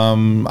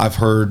 I've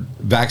heard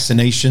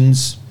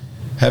vaccinations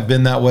have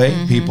been that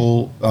way.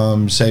 People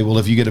say, well,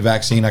 if you get a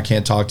vaccine, I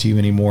can't talk to you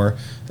anymore.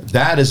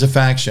 That is a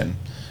faction.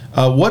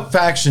 What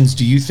factions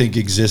do you think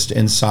exist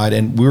inside?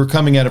 And we're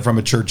coming at it from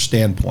a church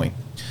standpoint.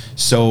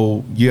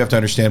 So you have to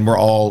understand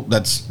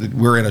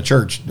we're in a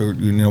church.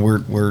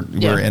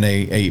 We're in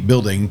a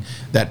building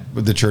that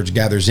the church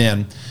gathers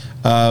in.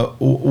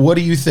 What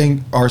do you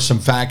think are some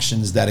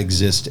factions that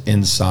exist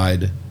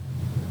inside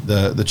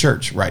the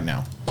church right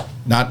now?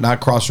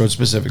 Not Crossroads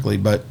specifically,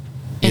 but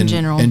in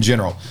general. In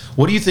general,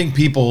 what do you think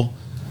people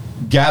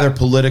gather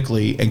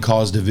politically and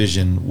cause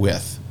division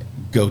with?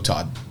 Go,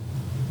 Todd.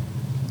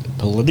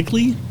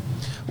 Politically?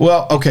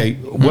 Well, okay.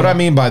 What I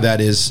mean by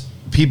that is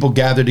people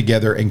gather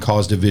together and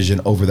cause division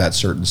over that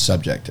certain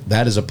subject.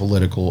 That is a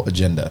political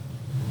agenda.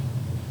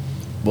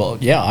 Well,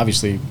 yeah,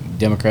 obviously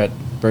Democrat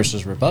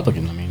versus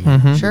Republican. I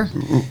mean, Sure.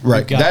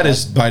 Right. That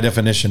is by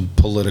definition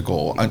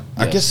political.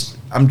 I guess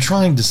I'm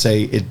trying to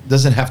say it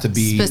doesn't have to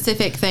be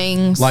specific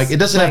things. Like it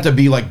doesn't have to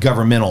be like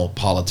governmental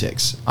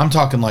politics. I'm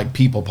talking like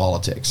people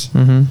politics.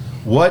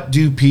 What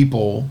do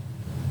people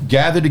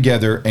gather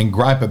together and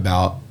gripe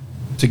about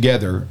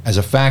together as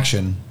a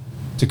faction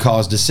to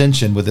cause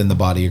dissension within the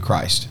body of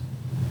Christ?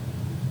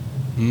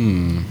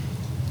 Ooh,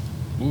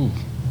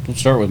 don't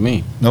start with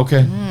me.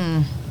 Okay.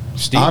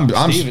 Steve,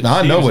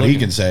 I know what he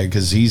can say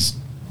because he's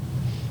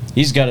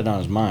got it on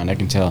his mind. I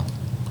can tell.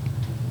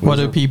 What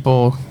do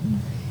people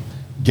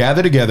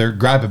gather together,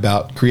 gripe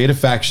about, create a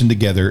faction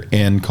together,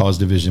 and cause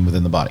division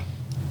within the body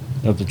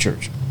of the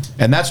church?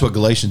 And that's what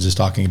Galatians is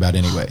talking about,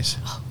 anyways.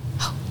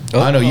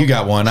 I know you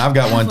got one. I've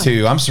got one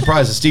too. I'm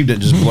surprised that Steve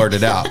didn't just blurt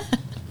it out.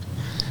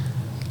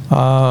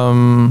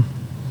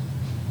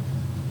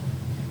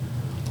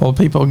 Well,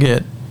 people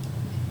get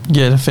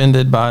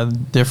offended by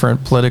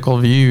different political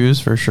views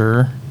for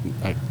sure.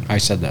 I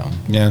said that one.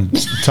 Yeah,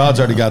 Todd's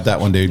already got that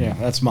one, dude. Yeah,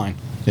 that's mine.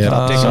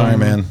 Yeah, sorry,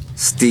 man.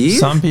 Steve?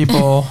 Some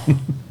people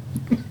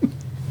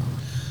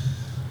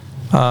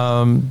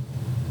I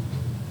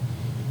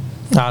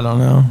don't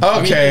know.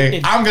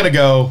 Okay, I'm going to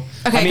go.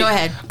 Okay, go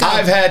ahead. Go.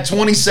 I've had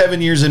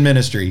 27 years in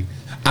ministry.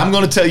 I'm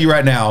going to tell you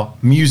right now,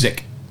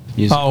 music.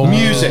 Oh,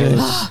 Music.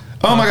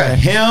 Oh my God,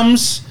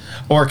 hymns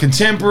or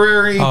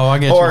contemporary I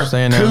get what or you're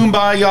saying now.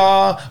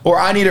 kumbaya or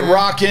I need it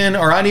rockin'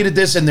 or I needed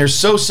this, and they're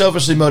so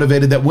selfishly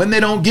motivated that when they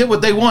don't get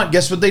what they want,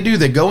 guess what they do?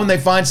 They go and they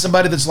find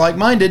somebody that's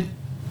like-minded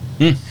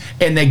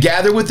and they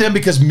gather with them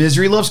because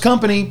misery loves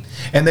company,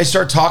 and they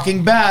start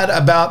talking bad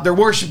about their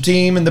worship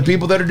team and the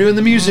people that are doing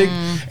the music,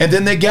 and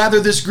then they gather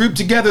this group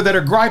together that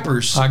are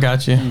gripers. I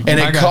got you. And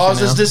it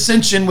causes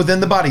dissension within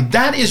the body.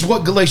 That is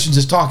what Galatians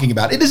is talking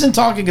about. It isn't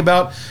talking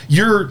about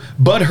your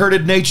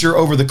bud-hurted nature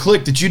over the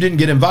clique that you didn't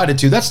get invited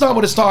to. That's not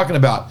what it's talking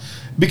about.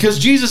 Because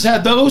Jesus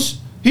had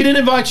those. He didn't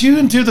invite you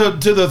into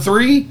the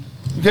three.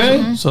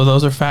 Okay? So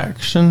those are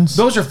factions?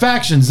 Those are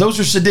factions. Those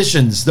are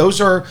seditions.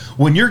 Those are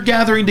when you're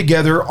gathering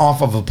together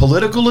off of a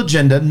political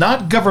agenda,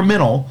 not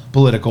governmental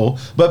political,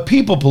 but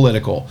people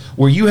political,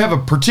 where you have a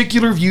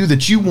particular view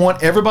that you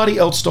want everybody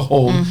else to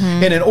hold.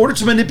 And in order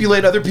to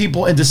manipulate other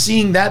people into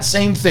seeing that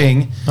same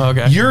thing,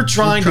 you're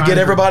trying to get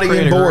everybody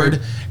on board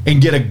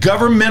and get a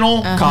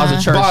governmental cause a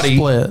church body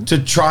split.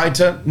 to try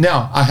to.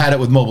 Now, I had it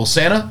with Mobile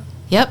Santa.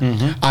 Yep.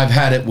 I've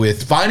had it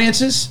with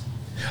finances.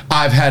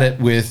 I've had it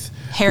with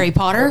Harry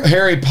Potter.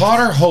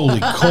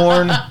 Holy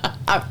corn.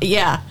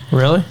 Yeah.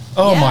 Really?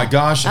 Oh Yeah. my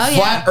gosh. Oh,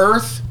 Flat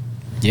Earth.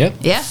 Yep.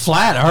 Yeah.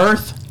 Flat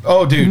Earth?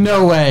 Oh, dude.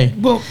 No way.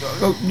 Well,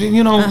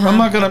 I'm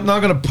not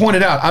gonna point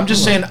it out. I'm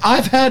just saying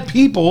I've had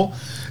people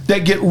that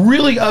get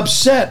really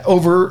upset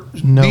over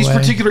these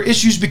particular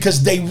issues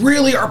because they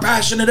really are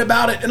passionate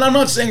about it. And I'm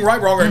not saying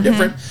right, wrong, or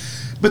indifferent,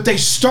 but they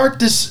start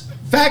this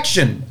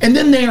faction and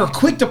then they are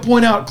quick to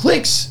point out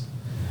cliques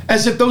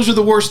as if those are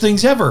the worst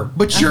things ever.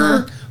 But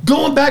you're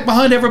going back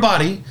behind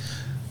everybody,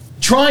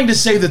 trying to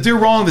say that they're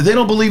wrong, that they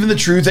don't believe in the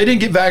truth, they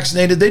didn't get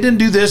vaccinated, they didn't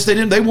do this,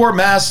 they wore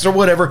masks or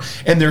whatever,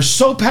 and they're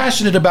so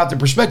passionate about their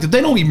perspective, they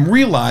don't even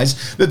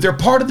realize that they're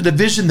part of the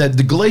division that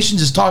the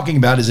Galatians is talking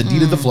about is a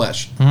deed of the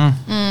flesh.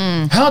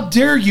 How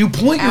dare you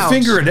point your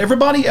finger at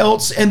everybody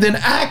else and then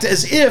act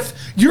as if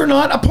you're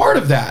not a part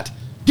of that?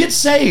 Get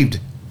saved.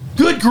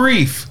 Good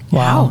grief.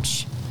 Wow.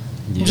 Ouch.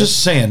 I'm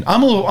just saying,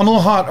 I'm a little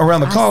hot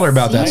around the collar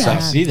about that I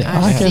stuff. see that.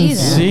 I can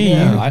see.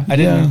 I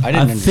didn't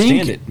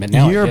understand it, but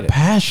now I you're get it.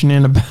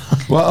 passionate about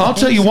it. Well, I'll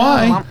tell you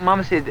why.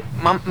 Mama said,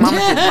 Mama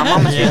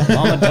said.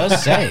 Mama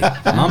does say.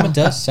 Mama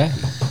does say.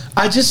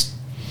 I just,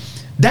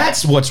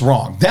 That's what's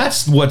wrong.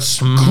 That's what's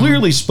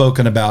clearly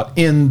spoken about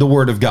in the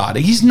Word of God.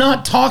 He's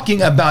not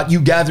talking about you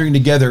gathering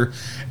together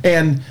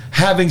and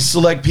having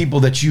select people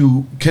that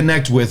you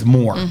connect with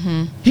more.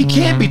 He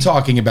can't be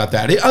talking about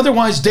that.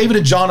 Otherwise, David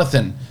and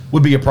Jonathan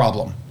would be a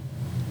problem.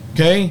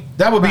 Okay?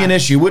 That would be an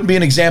issue. It wouldn't be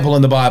an example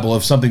in the Bible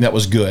of something that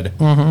was good.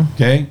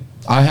 Okay?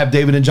 I have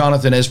David and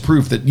Jonathan as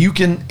proof that you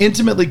can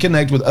intimately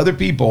connect with other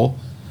people,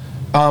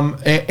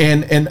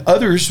 and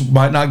others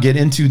might not get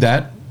into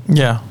that.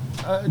 Yeah.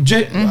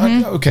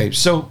 Okay,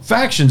 so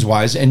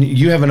factions-wise, and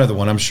you have another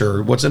one, I'm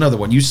sure. What's another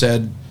one? You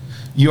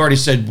already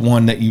said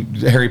one that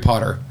Harry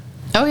Potter.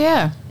 Oh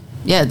yeah,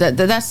 yeah.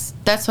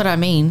 That's what I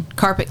mean.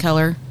 Carpet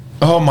color.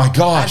 Oh my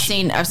gosh!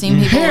 I've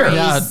seen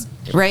people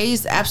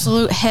raise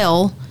absolute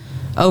hell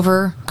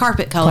over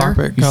carpet color.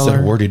 Carpet You said color.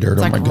 a wordy dirt.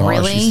 It's Oh my like, gosh!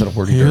 really? You said a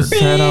wordy You dirt.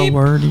 said a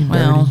wordy dirty.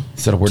 Well, You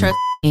said a wordy. trust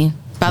me.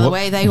 By the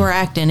way they were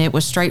acting, it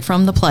was straight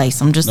from the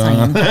place. I'm just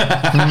saying. You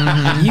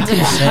can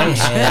say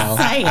hell.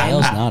 saying.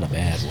 Hell's not a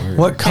bad word.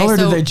 What color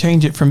so- did they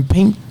change it from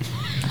pink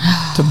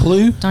to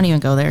blue? Don't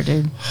even go there,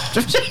 dude.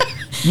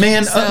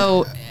 Man,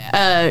 So,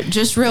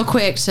 just real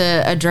quick to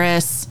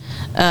address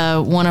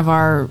one of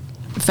our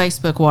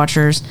Facebook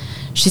watchers,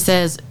 she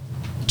says,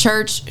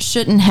 church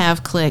shouldn't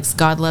have cliques.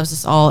 God loves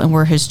us all and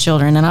we're his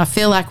children. And I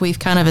feel like we've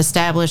kind of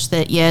established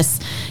that, yes,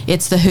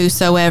 it's the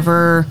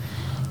whosoever.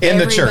 In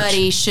the church.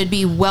 Everybody should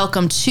be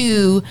welcome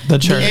to The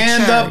church.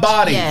 and the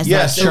body.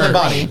 Yes, in the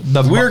body.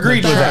 We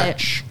agreed with that.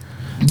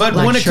 But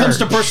Like when it comes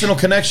to church. personal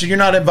connection, you're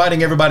not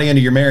inviting everybody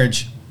into your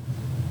marriage.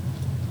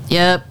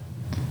 Yep.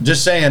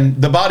 Just saying,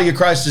 the body of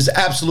Christ is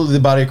absolutely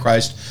the body of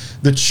Christ.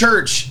 The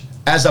church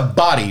as a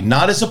body,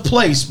 not as a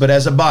place, but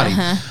as a body.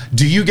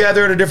 Do you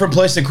gather at a different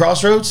place than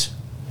Crossroads?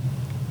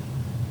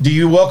 Do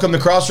you welcome the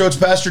Crossroads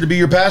pastor to be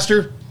your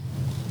pastor?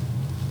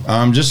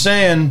 I'm just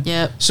saying.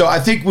 Yep. So I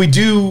think we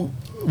do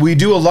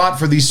a lot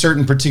for these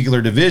certain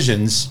particular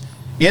divisions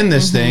in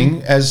this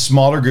thing as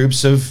smaller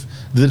groups of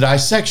the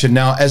dissection.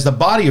 Now, as the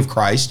body of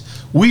Christ,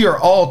 we are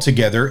all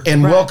together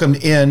and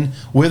welcomed in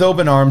with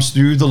open arms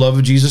through the love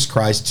of Jesus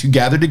Christ to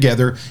gather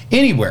together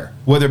anywhere,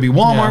 whether it be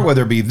Walmart,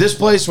 whether it be this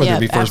place, whether it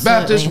be First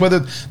Baptist, whether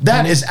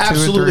that is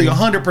absolutely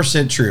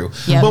 100% true.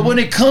 Yep. But when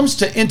it comes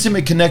to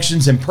intimate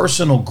connections and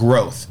personal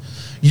growth,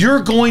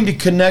 you're going to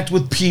connect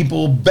with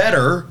people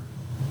better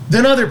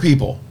than other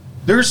people.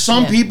 There's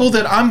some people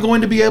that I'm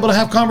going to be able to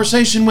have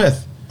conversation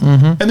with.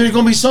 And there's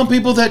going to be some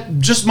people that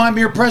just my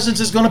mere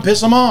presence is going to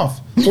piss them off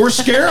or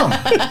scare them.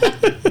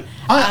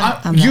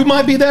 You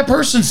might be that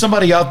person,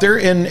 somebody out there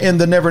in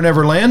the Never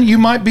Never Land. You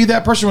might be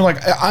that person who's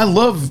like, I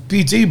love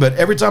PT, but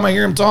every time I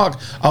hear him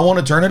talk, I want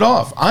to turn it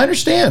off. I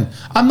understand.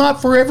 I'm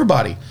not for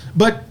everybody,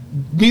 but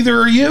neither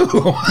are you.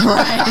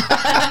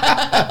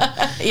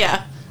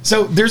 Yeah.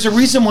 So there's a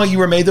reason why you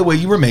were made the way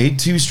you were made,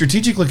 to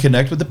strategically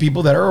connect with the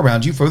people that are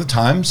around you for the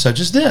time such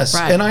as this.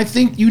 Right. And I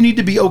think you need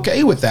to be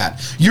okay with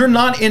that. You're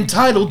not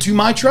entitled to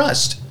my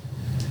trust.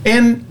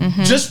 And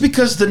just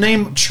because the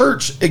name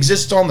church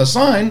exists on the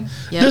sign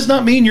does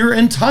not mean you're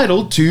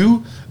entitled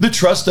to the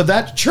trust of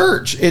that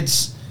church.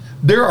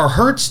 There are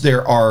hurts,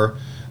 there are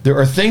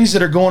things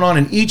that are going on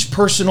in each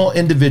personal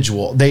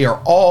individual. They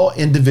are all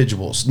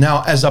individuals.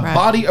 Now, as a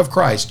body of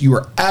Christ, you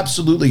are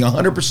absolutely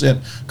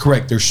 100%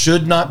 correct. There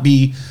should not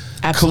be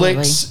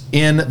cliques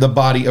in the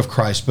body of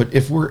Christ. But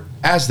if we're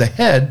as the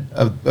head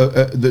of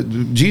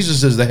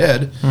Jesus is the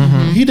head,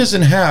 he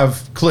doesn't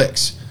have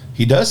cliques.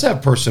 He does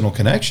have personal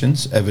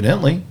connections,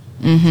 evidently.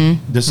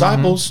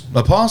 Disciples,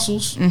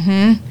 apostles.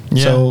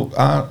 So,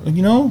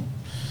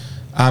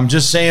 I'm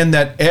just saying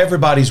that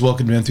everybody's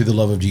welcomed in through the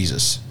love of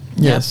Jesus.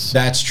 Yes.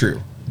 That's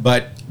true.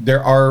 But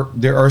there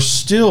are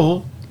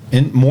still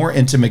more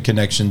intimate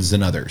connections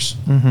than others.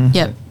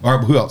 Yep. All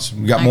right, who else?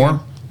 We got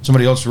more?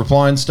 Somebody else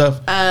replying stuff?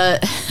 A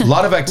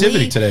lot of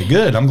activity today.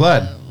 Good. I'm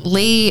glad.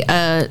 Lee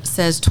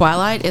says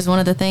Twilight is one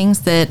of the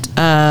things that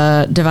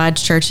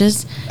divides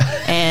churches.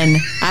 And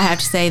I have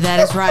to say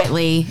that is right,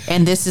 Lee.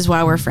 And this is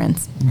why we're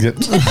friends. Good.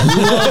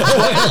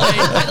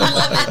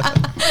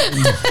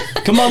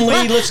 Come on,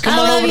 Lee. Let's come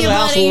on over to the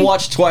house. buddy. We'll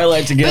watch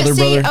Twilight together, But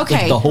see, brother.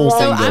 okay, The whole so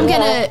thing. I'm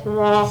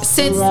gonna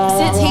since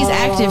he's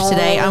active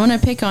today, I'm gonna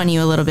pick on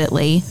you a little bit,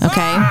 Lee.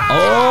 Okay.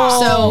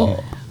 Oh.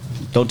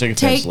 Don't take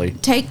offense, Lee.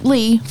 Take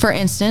Lee for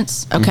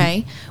instance.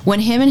 Okay, when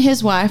him and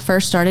his wife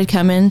first started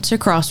coming to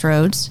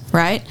Crossroads,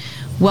 right?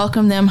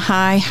 Welcome them.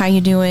 Hi, how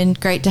you doing?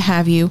 Great to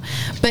have you.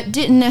 But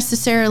didn't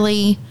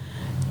necessarily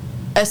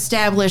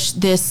establish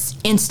this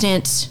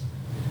instant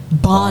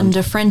bond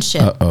of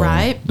friendship,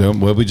 right?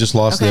 Well, we just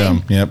lost Okay.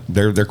 them. Yep,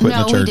 they're quitting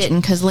No, the church. we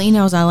didn't, because Lee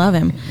knows I love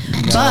him.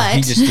 But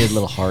He just did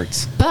little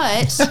hearts.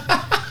 But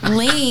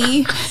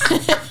Lee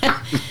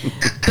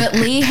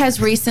has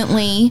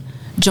recently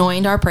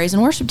joined our praise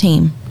and worship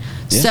team.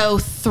 Yeah. So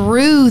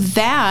through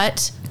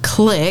that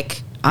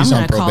clique, I'm He's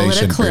going on to call it a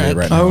probation period clique.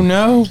 right now. Oh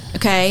no!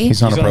 Okay.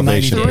 He's on a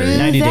probation 90 period.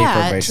 90-day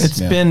that, probation. It's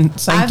Yeah. been I've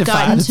sanctified.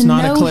 gotten It's to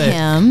not a know clique.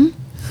 him,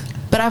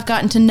 but I've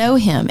gotten to know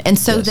him. And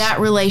so Yes. that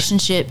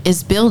relationship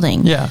is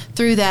building. Yeah.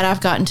 Through that,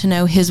 I've gotten to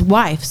know his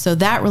wife. So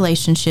that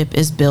relationship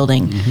is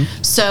building.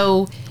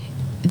 So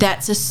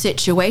that's a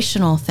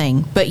situational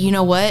thing. But you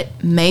know what?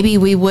 Maybe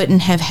we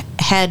wouldn't have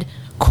had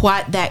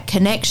quite that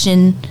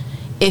connection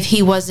if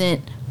he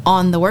wasn't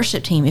on the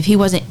worship team, if he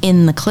wasn't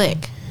in the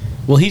clique.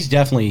 Well, he's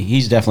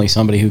definitely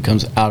somebody who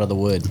comes out of the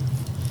wood.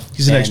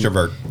 He's an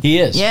extrovert. He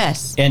is.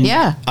 Yes. And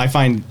yeah. I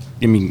find,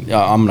 I'm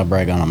going to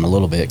brag on him a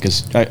little bit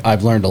because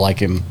I've learned to like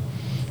him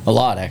a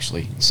lot,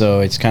 actually. So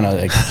it's kind of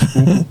like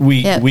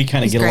we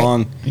kind of get great.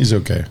 along. He's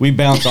okay. We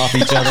bounce off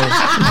each other.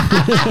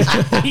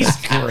 He's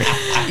great.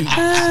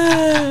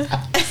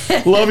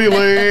 Love you,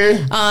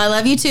 Lee. Oh, I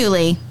love you too,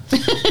 Lee.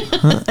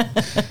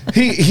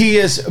 He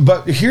is,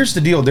 but here's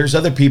the deal. There's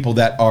other people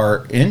that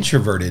are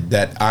introverted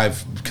that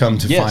I've come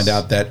to find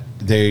out that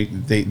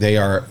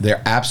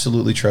they're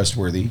absolutely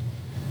trustworthy.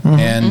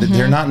 And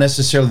they're not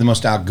necessarily the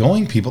most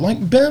outgoing people.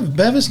 Like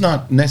Bev is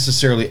not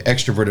necessarily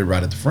extroverted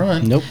right at the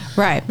front. Nope.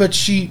 Right. But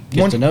she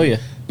Get to know you.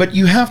 But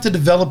you have to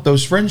develop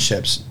those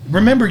friendships.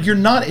 Remember, you're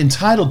not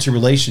entitled to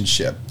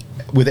relationship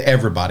with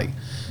everybody.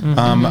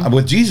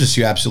 With Jesus,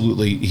 you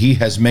absolutely, he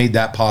has made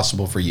that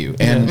possible for you.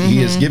 And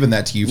he has given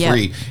that to you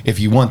free if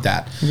you want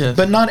that. Yes.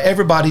 But not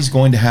everybody's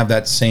going to have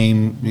that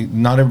same,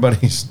 not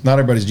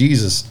everybody's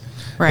Jesus.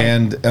 Right.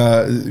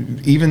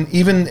 And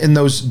even in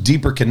those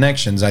deeper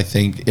connections, I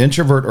think,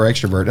 introvert or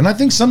extrovert. And I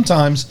think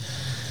sometimes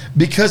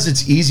because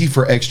it's easy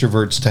for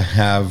extroverts to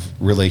have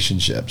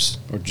relationships.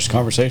 Or just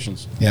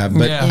conversations. Yeah,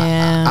 but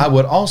Yeah. I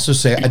would also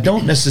say I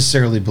don't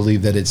necessarily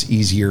believe that it's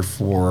easier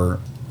for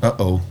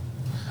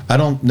I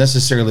don't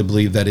necessarily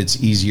believe that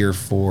it's easier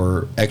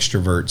for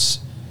extroverts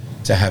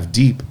to have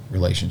deep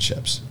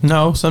relationships.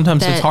 No,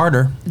 sometimes it's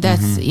harder.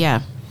 That's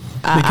I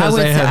Because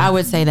I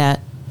would say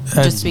that.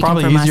 Just It's speaking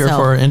probably for easier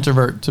myself. for an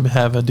introvert to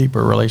have a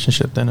deeper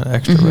relationship than an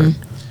extrovert.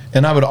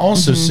 And I would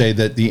also say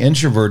that the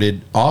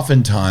introverted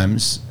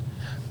oftentimes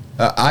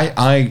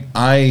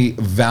I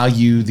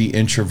value the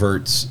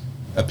introverts'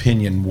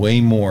 opinion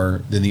way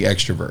more than the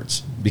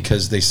extroverts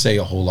because they say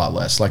a whole lot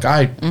less. Like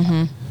I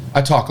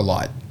talk a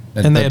lot.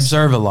 And they that's-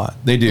 observe a lot.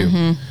 They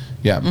do.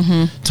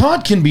 Yeah.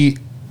 Todd can be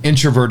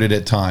introverted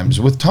at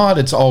times. With Todd,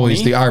 it's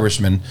always the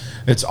Irishman.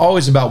 It's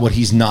always about what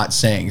he's not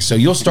saying. So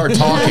you'll start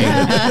talking,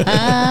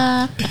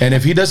 and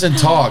if he doesn't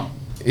talk,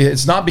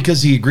 it's not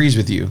because he agrees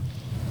with you.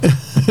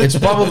 It's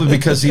probably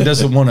because he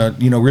doesn't want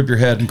to, rip your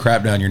head and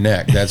crap down your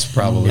neck. That's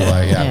probably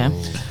why. Yeah.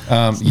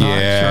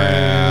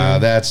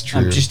 That's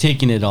true. I'm just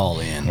taking it all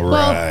in.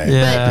 Right.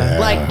 Yeah. But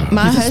like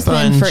my He's a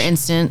husband, sponge. for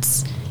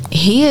instance,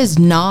 he is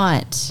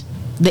not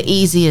the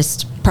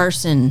easiest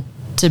person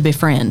to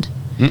befriend.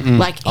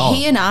 Like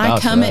he and I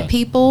vouch for come that. at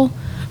people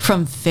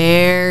from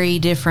very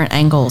different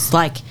angles.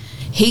 Like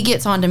he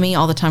gets onto me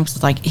all the time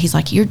because he's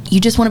like you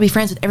just want to be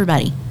friends with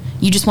everybody.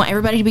 You just want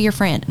everybody to be your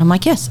friend. And I'm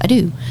like, yes, I do.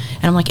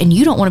 And I'm like, and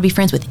you don't want to be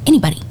friends with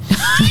anybody.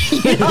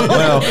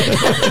 Well,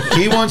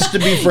 he wants to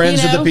be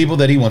friends with the people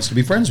that he wants to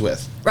be friends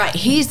with. Right.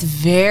 He's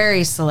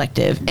very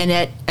selective.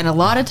 And a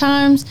lot of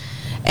times,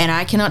 and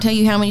I cannot tell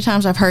you how many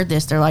times I've heard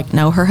this, they're like,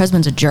 no, her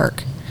husband's a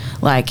jerk.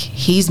 Like,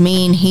 he's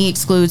mean, he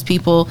excludes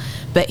people,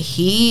 but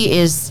he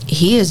is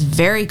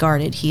very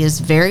guarded. He is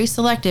very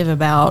selective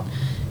about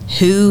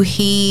who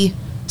he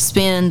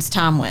spends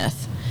time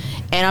with.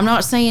 And I'm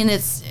not saying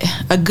it's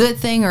a good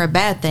thing or a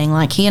bad thing.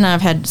 Like, he and I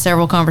have had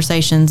several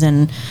conversations,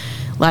 and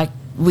like,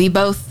 we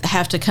both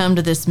have to come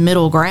to this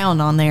middle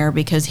ground on there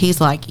because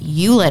he's like,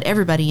 you let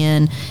everybody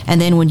in,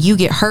 and then when you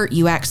get hurt,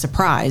 you act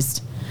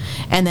surprised.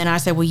 And then I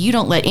said, well, you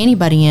don't let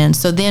anybody in.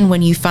 So then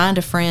when you find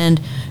a friend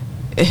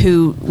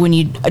who, when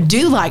you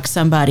do like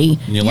somebody,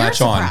 You you're latch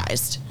on.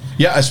 surprised.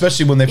 Yeah,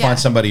 especially when they Yeah. find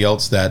somebody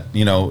else that,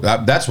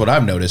 that's what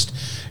I've noticed,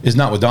 is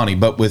not with Donnie,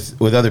 but with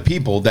other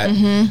people,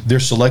 that they're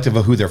selective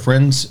of who their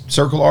friends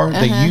circle are.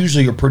 They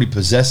usually are pretty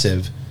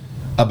possessive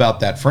about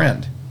that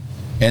friend.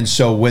 And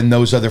so when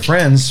those other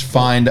friends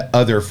find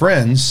other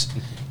friends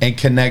and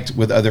connect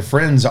with other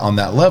friends on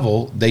that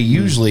level, they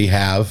usually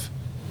have,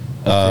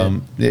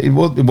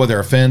 whether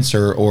offense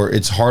or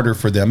it's harder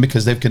for them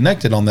because they've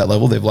connected on that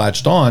level, they've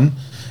latched on.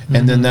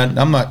 And then that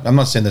I'm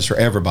not saying this for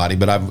everybody,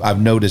 but I've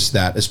noticed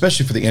that,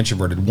 especially for the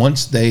introverted,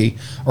 once they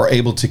are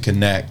able to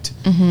connect,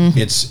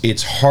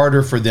 it's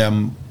harder for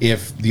them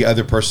if the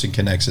other person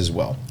connects as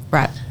well.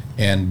 Right.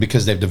 And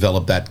because they've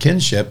developed that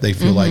kinship, they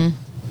feel like,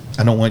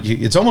 I don't want you.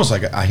 It's almost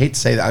like, I hate to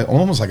say that,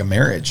 almost like a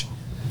marriage.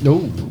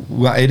 No.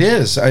 Well, it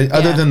is,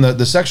 other than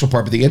the sexual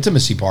part, but the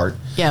intimacy part.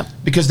 Yep.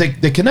 Because they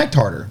connect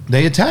harder,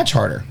 they attach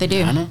harder. They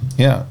do. I know.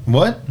 Yeah.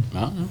 What? I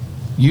don't know.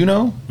 You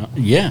know?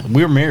 Yeah,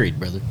 we're married,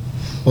 brother.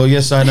 Well,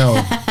 yes, I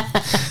know.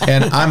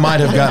 And I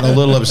might have gotten a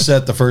little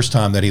upset the first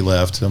time that he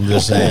left. I'm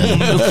just saying.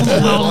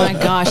 Oh my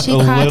gosh, he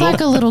cried little? like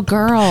a little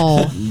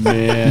girl.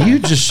 Yeah. You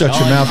just shut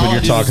your mouth when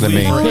you're talking to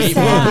me. So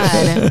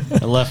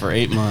sad. I left for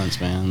 8 months,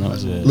 man. That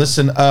was it.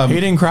 Listen, He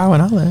didn't cry when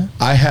I left.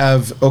 I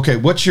have, okay,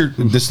 this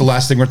is the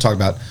last thing we're talking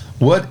about.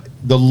 What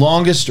the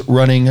longest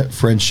running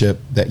friendship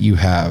that you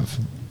have?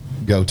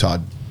 Go,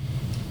 Todd.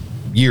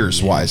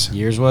 Years wise.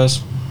 Years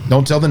was?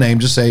 Don't tell the name,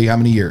 just say how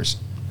many years.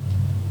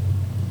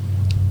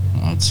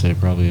 I'd say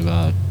probably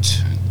about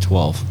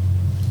 12.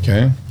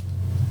 Okay.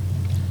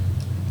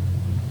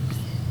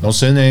 Don't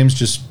say names,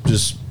 just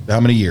How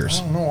many years?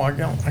 I don't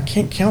know. I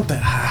can't count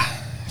that high.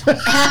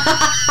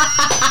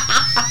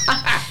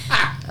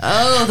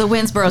 Oh, the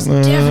Winsboro's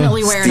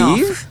definitely wearing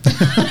off.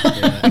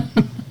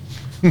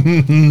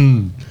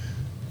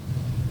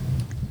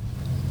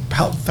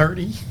 About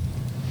 30.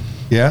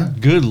 Yeah.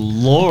 Good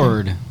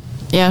Lord.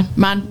 Yeah,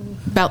 mine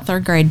about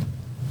third grade.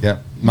 Yeah.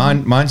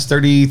 Mine's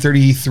 30,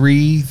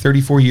 33,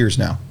 34 years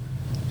now.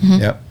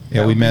 Yep.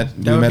 Yeah, we met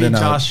would in be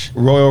Josh.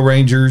 Royal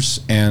Rangers,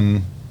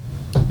 and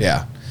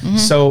yeah.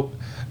 So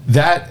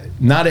that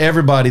not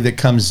everybody that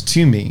comes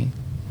to me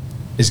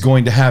is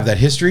going to have that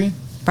history,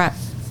 Right.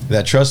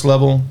 that trust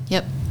level,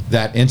 Yep.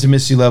 that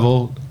intimacy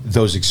level,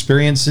 those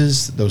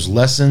experiences, those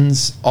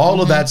lessons,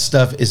 all of that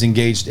stuff is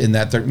engaged in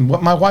that.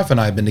 What my wife and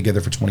I have been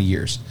together for 20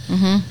 years.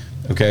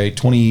 Okay,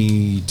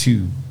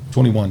 22,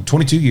 21,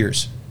 22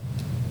 years.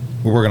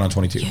 We're working on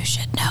 22. You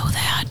should know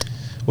that.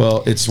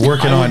 Well, it's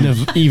working I on.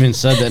 wouldn't have even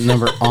said that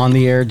number on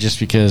the air just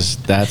because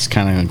that's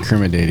kind of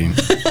incriminating.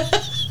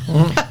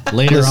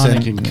 Later on,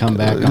 it can come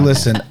back on.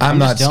 Listen, I'm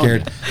not just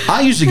telling scared.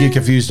 I usually get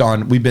confused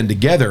on. We've been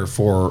together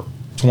for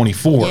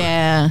 24.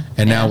 Yeah.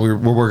 And now we're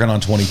working on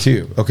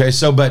 22. Okay,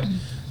 so but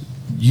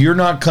you're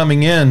not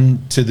coming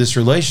in to this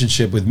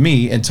relationship with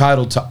me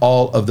entitled to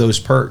all of those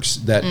perks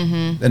that,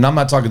 and I'm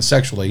not talking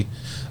sexually.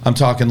 I'm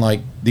talking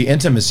like the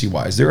intimacy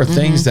wise. There are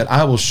things that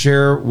I will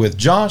share with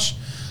Josh.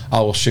 I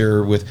will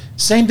share with,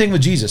 same thing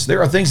with Jesus. There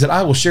are things that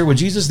I will share with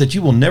Jesus that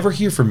you will never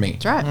hear from me.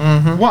 That's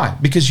right. Why?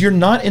 Because you're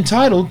not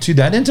entitled to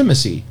that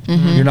intimacy.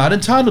 You're not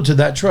entitled to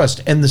that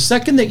trust. And the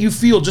second that you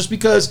feel, just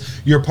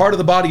because you're part of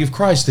the body of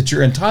Christ, that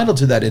you're entitled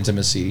to that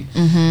intimacy,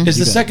 is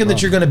the second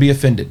that you're going to be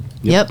offended.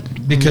 Yep.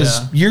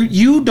 Because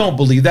you don't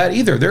believe that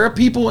either. There are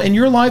people in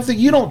your life that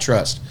you don't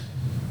trust.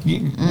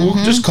 We'll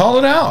just call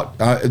it out.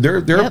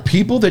 There are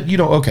people that you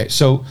don't. Okay,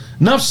 so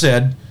enough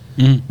said.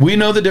 We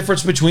know the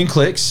difference between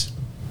cliques.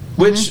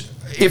 Which,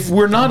 if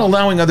we're not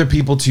allowing other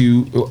people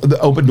to, the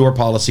open door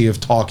policy of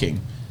talking,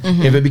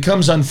 if it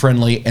becomes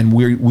unfriendly and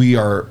we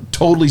are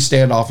totally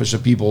standoffish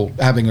of people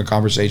having a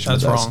conversation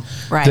That's with wrong.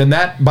 us, Right. then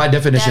that by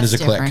definition That's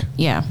is a clique. different.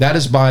 Yeah.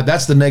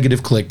 That's the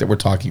negative clique that we're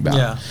talking about.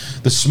 Yeah.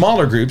 The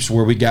smaller groups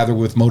where we gather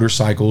with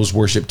motorcycles,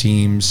 worship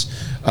teams,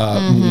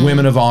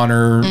 women of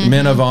honor,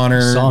 men of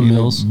honor,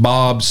 Sawmills.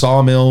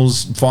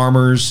 sawmills,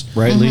 farmers,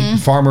 Rightly.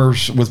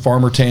 farmers with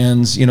farmer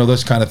tans,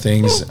 those kind of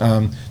things.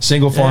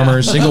 Single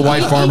farmers, single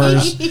white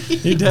farmers.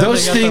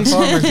 Those things,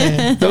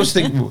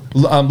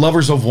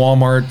 lovers of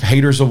Walmart,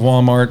 haters of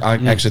Walmart. I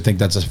actually think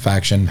that's a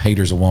faction,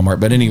 haters of Walmart.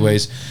 But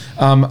anyways,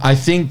 I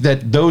think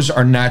that those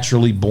are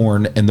naturally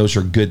born and those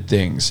are good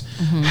things.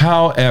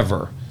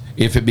 However,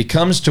 if it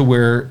becomes to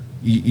where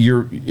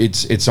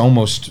it's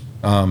almost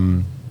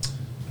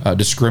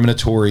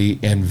discriminatory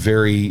and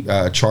very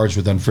charged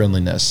with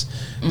unfriendliness,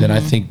 then I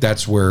think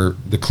that's where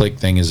the clique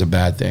thing is a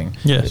bad thing.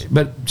 Yes.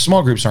 But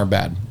small groups aren't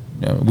bad.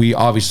 We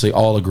obviously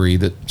all agree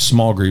that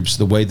small groups,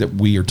 the way that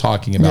we are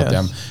talking about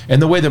them,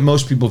 and the way that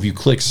most people view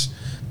cliques,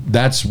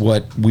 that's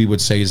what we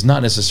would say is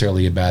not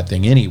necessarily a bad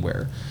thing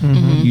anywhere.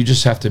 You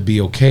just have to be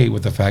okay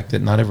with the fact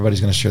that not everybody's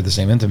going to share the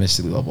same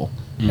intimacy level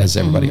as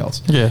everybody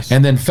else. Yes.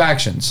 And then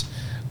factions.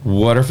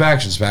 What are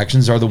factions?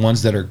 Factions are the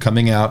ones that are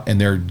coming out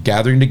and they're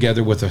gathering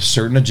together with a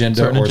certain agenda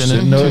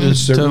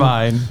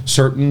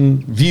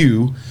certain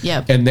view.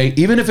 Yep. And they,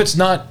 even if it's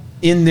not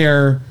in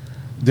their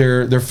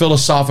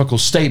philosophical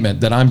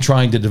statement that I'm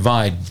trying to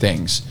divide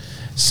things,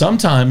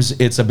 sometimes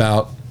it's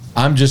about,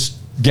 I'm just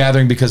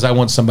gathering because I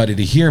want somebody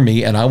to hear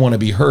me and I want to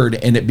be heard,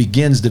 and it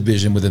begins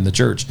division within the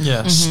church.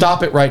 Yeah.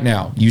 Stop it right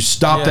now. You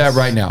stop that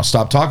right now.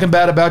 Stop talking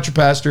bad about your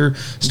pastor.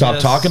 Stop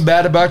talking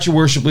bad about your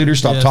worship leader.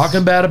 Stop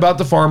talking bad about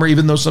the farmer,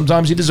 even though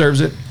sometimes he deserves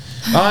it.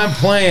 I'm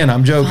playing.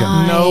 I'm joking.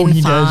 No,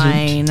 he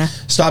doesn't.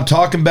 Stop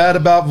talking bad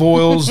about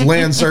Voiles,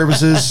 land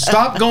services.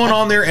 Stop going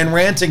on there and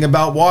ranting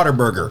about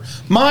Whataburger.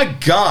 My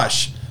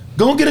gosh.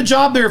 Go and get a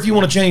job there if you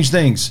want to change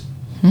things.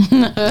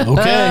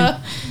 Okay.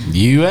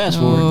 You asked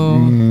for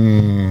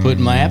it.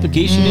 Putting my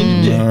application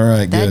in today. All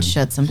right, That good.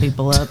 shut some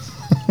people up.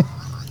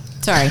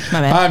 Sorry, my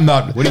bad. I'm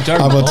not. What are you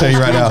talking I'm about? going to tell you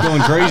right It's now.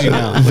 going crazy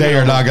now. They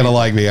are not going to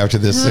like me after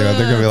this. They're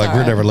going to be like,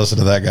 we're never listening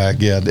to that guy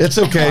again. It's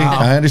okay.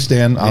 I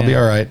understand. I'll be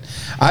all right.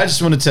 I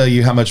just want to tell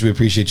you how much we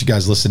appreciate you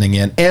guys listening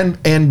in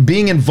and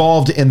being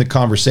involved in the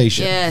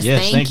conversation. Yes,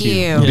 Yes, thank thank you.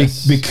 you.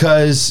 Yes.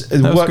 Because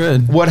was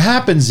good. what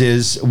happens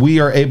is we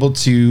are able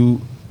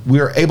to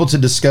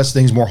discuss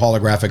things more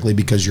holographically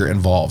because you're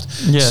involved.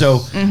 Yes. So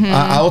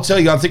I will tell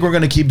you, I think we're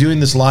going to keep doing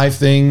this live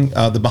thing,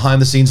 the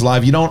behind the scenes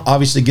live. You don't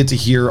obviously get to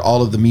hear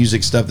all of the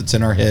music stuff that's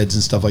in our heads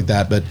and stuff like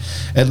that, but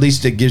at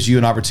least it gives you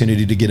an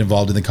opportunity to get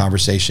involved in the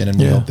conversation, and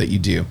we hope that you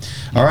do.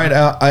 All right.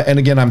 And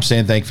again, I'm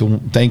saying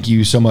thank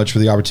you so much for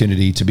the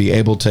opportunity to be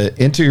able to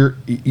enter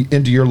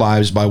into your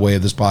lives by way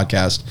of this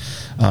podcast.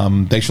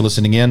 Thanks for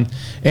listening in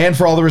and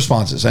for all the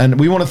responses. And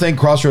we want to thank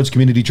Crossroads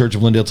Community Church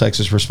of Lindale,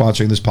 Texas for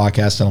sponsoring this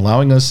podcast and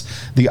allowing us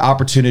the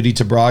opportunity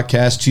to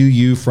broadcast to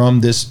you from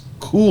this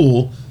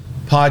cool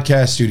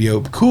podcast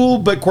studio. Cool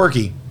but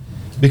quirky,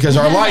 because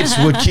our lights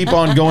would keep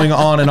on going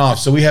on and off.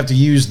 So we have to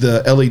use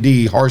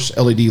the harsh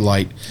LED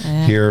light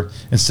here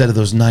instead of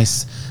those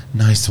nice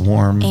nice,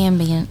 warm,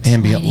 ambient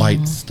light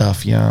lighting.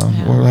 stuff. Yeah,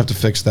 we'll have to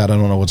fix that. I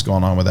don't know what's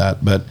going on with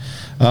that, but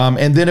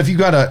and then if you've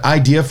got an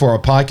idea for a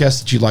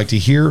podcast that you'd like to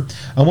hear,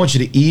 I want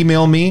you to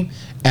email me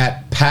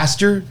at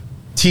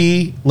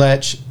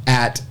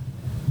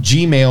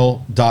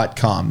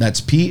pastortlech@gmail.com.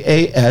 That's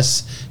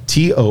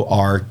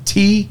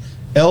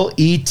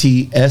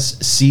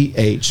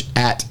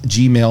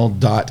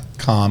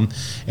pastorletsch@gmail.com,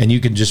 and you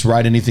can just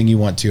write anything you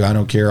want to. I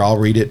don't care. I'll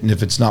read it, and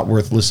if it's not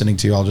worth listening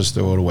to, I'll just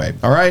throw it away.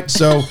 All right,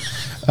 so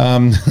let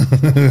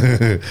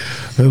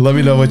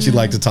me know what you'd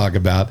like to talk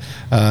about,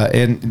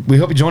 and we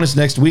hope you join us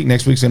next week.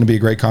 Next week's going to be a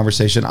great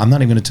conversation. I'm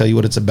not even going to tell you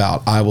what it's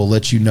about. I will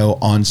let you know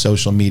on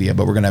social media,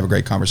 but we're going to have a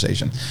great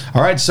conversation.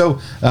 All right, so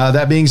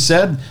that being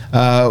said,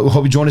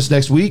 hope you join us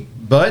next week.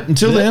 But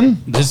until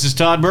then, this is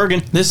Todd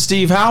Bergen. This is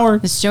Steve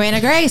Howard. This is Joanna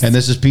Grace. And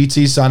this is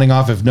PT signing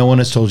off. If no one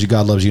has told you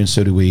God loves you, and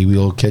so do we, we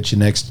will catch you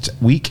next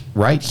week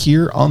right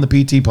here on the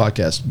PT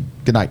Podcast.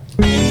 Good night.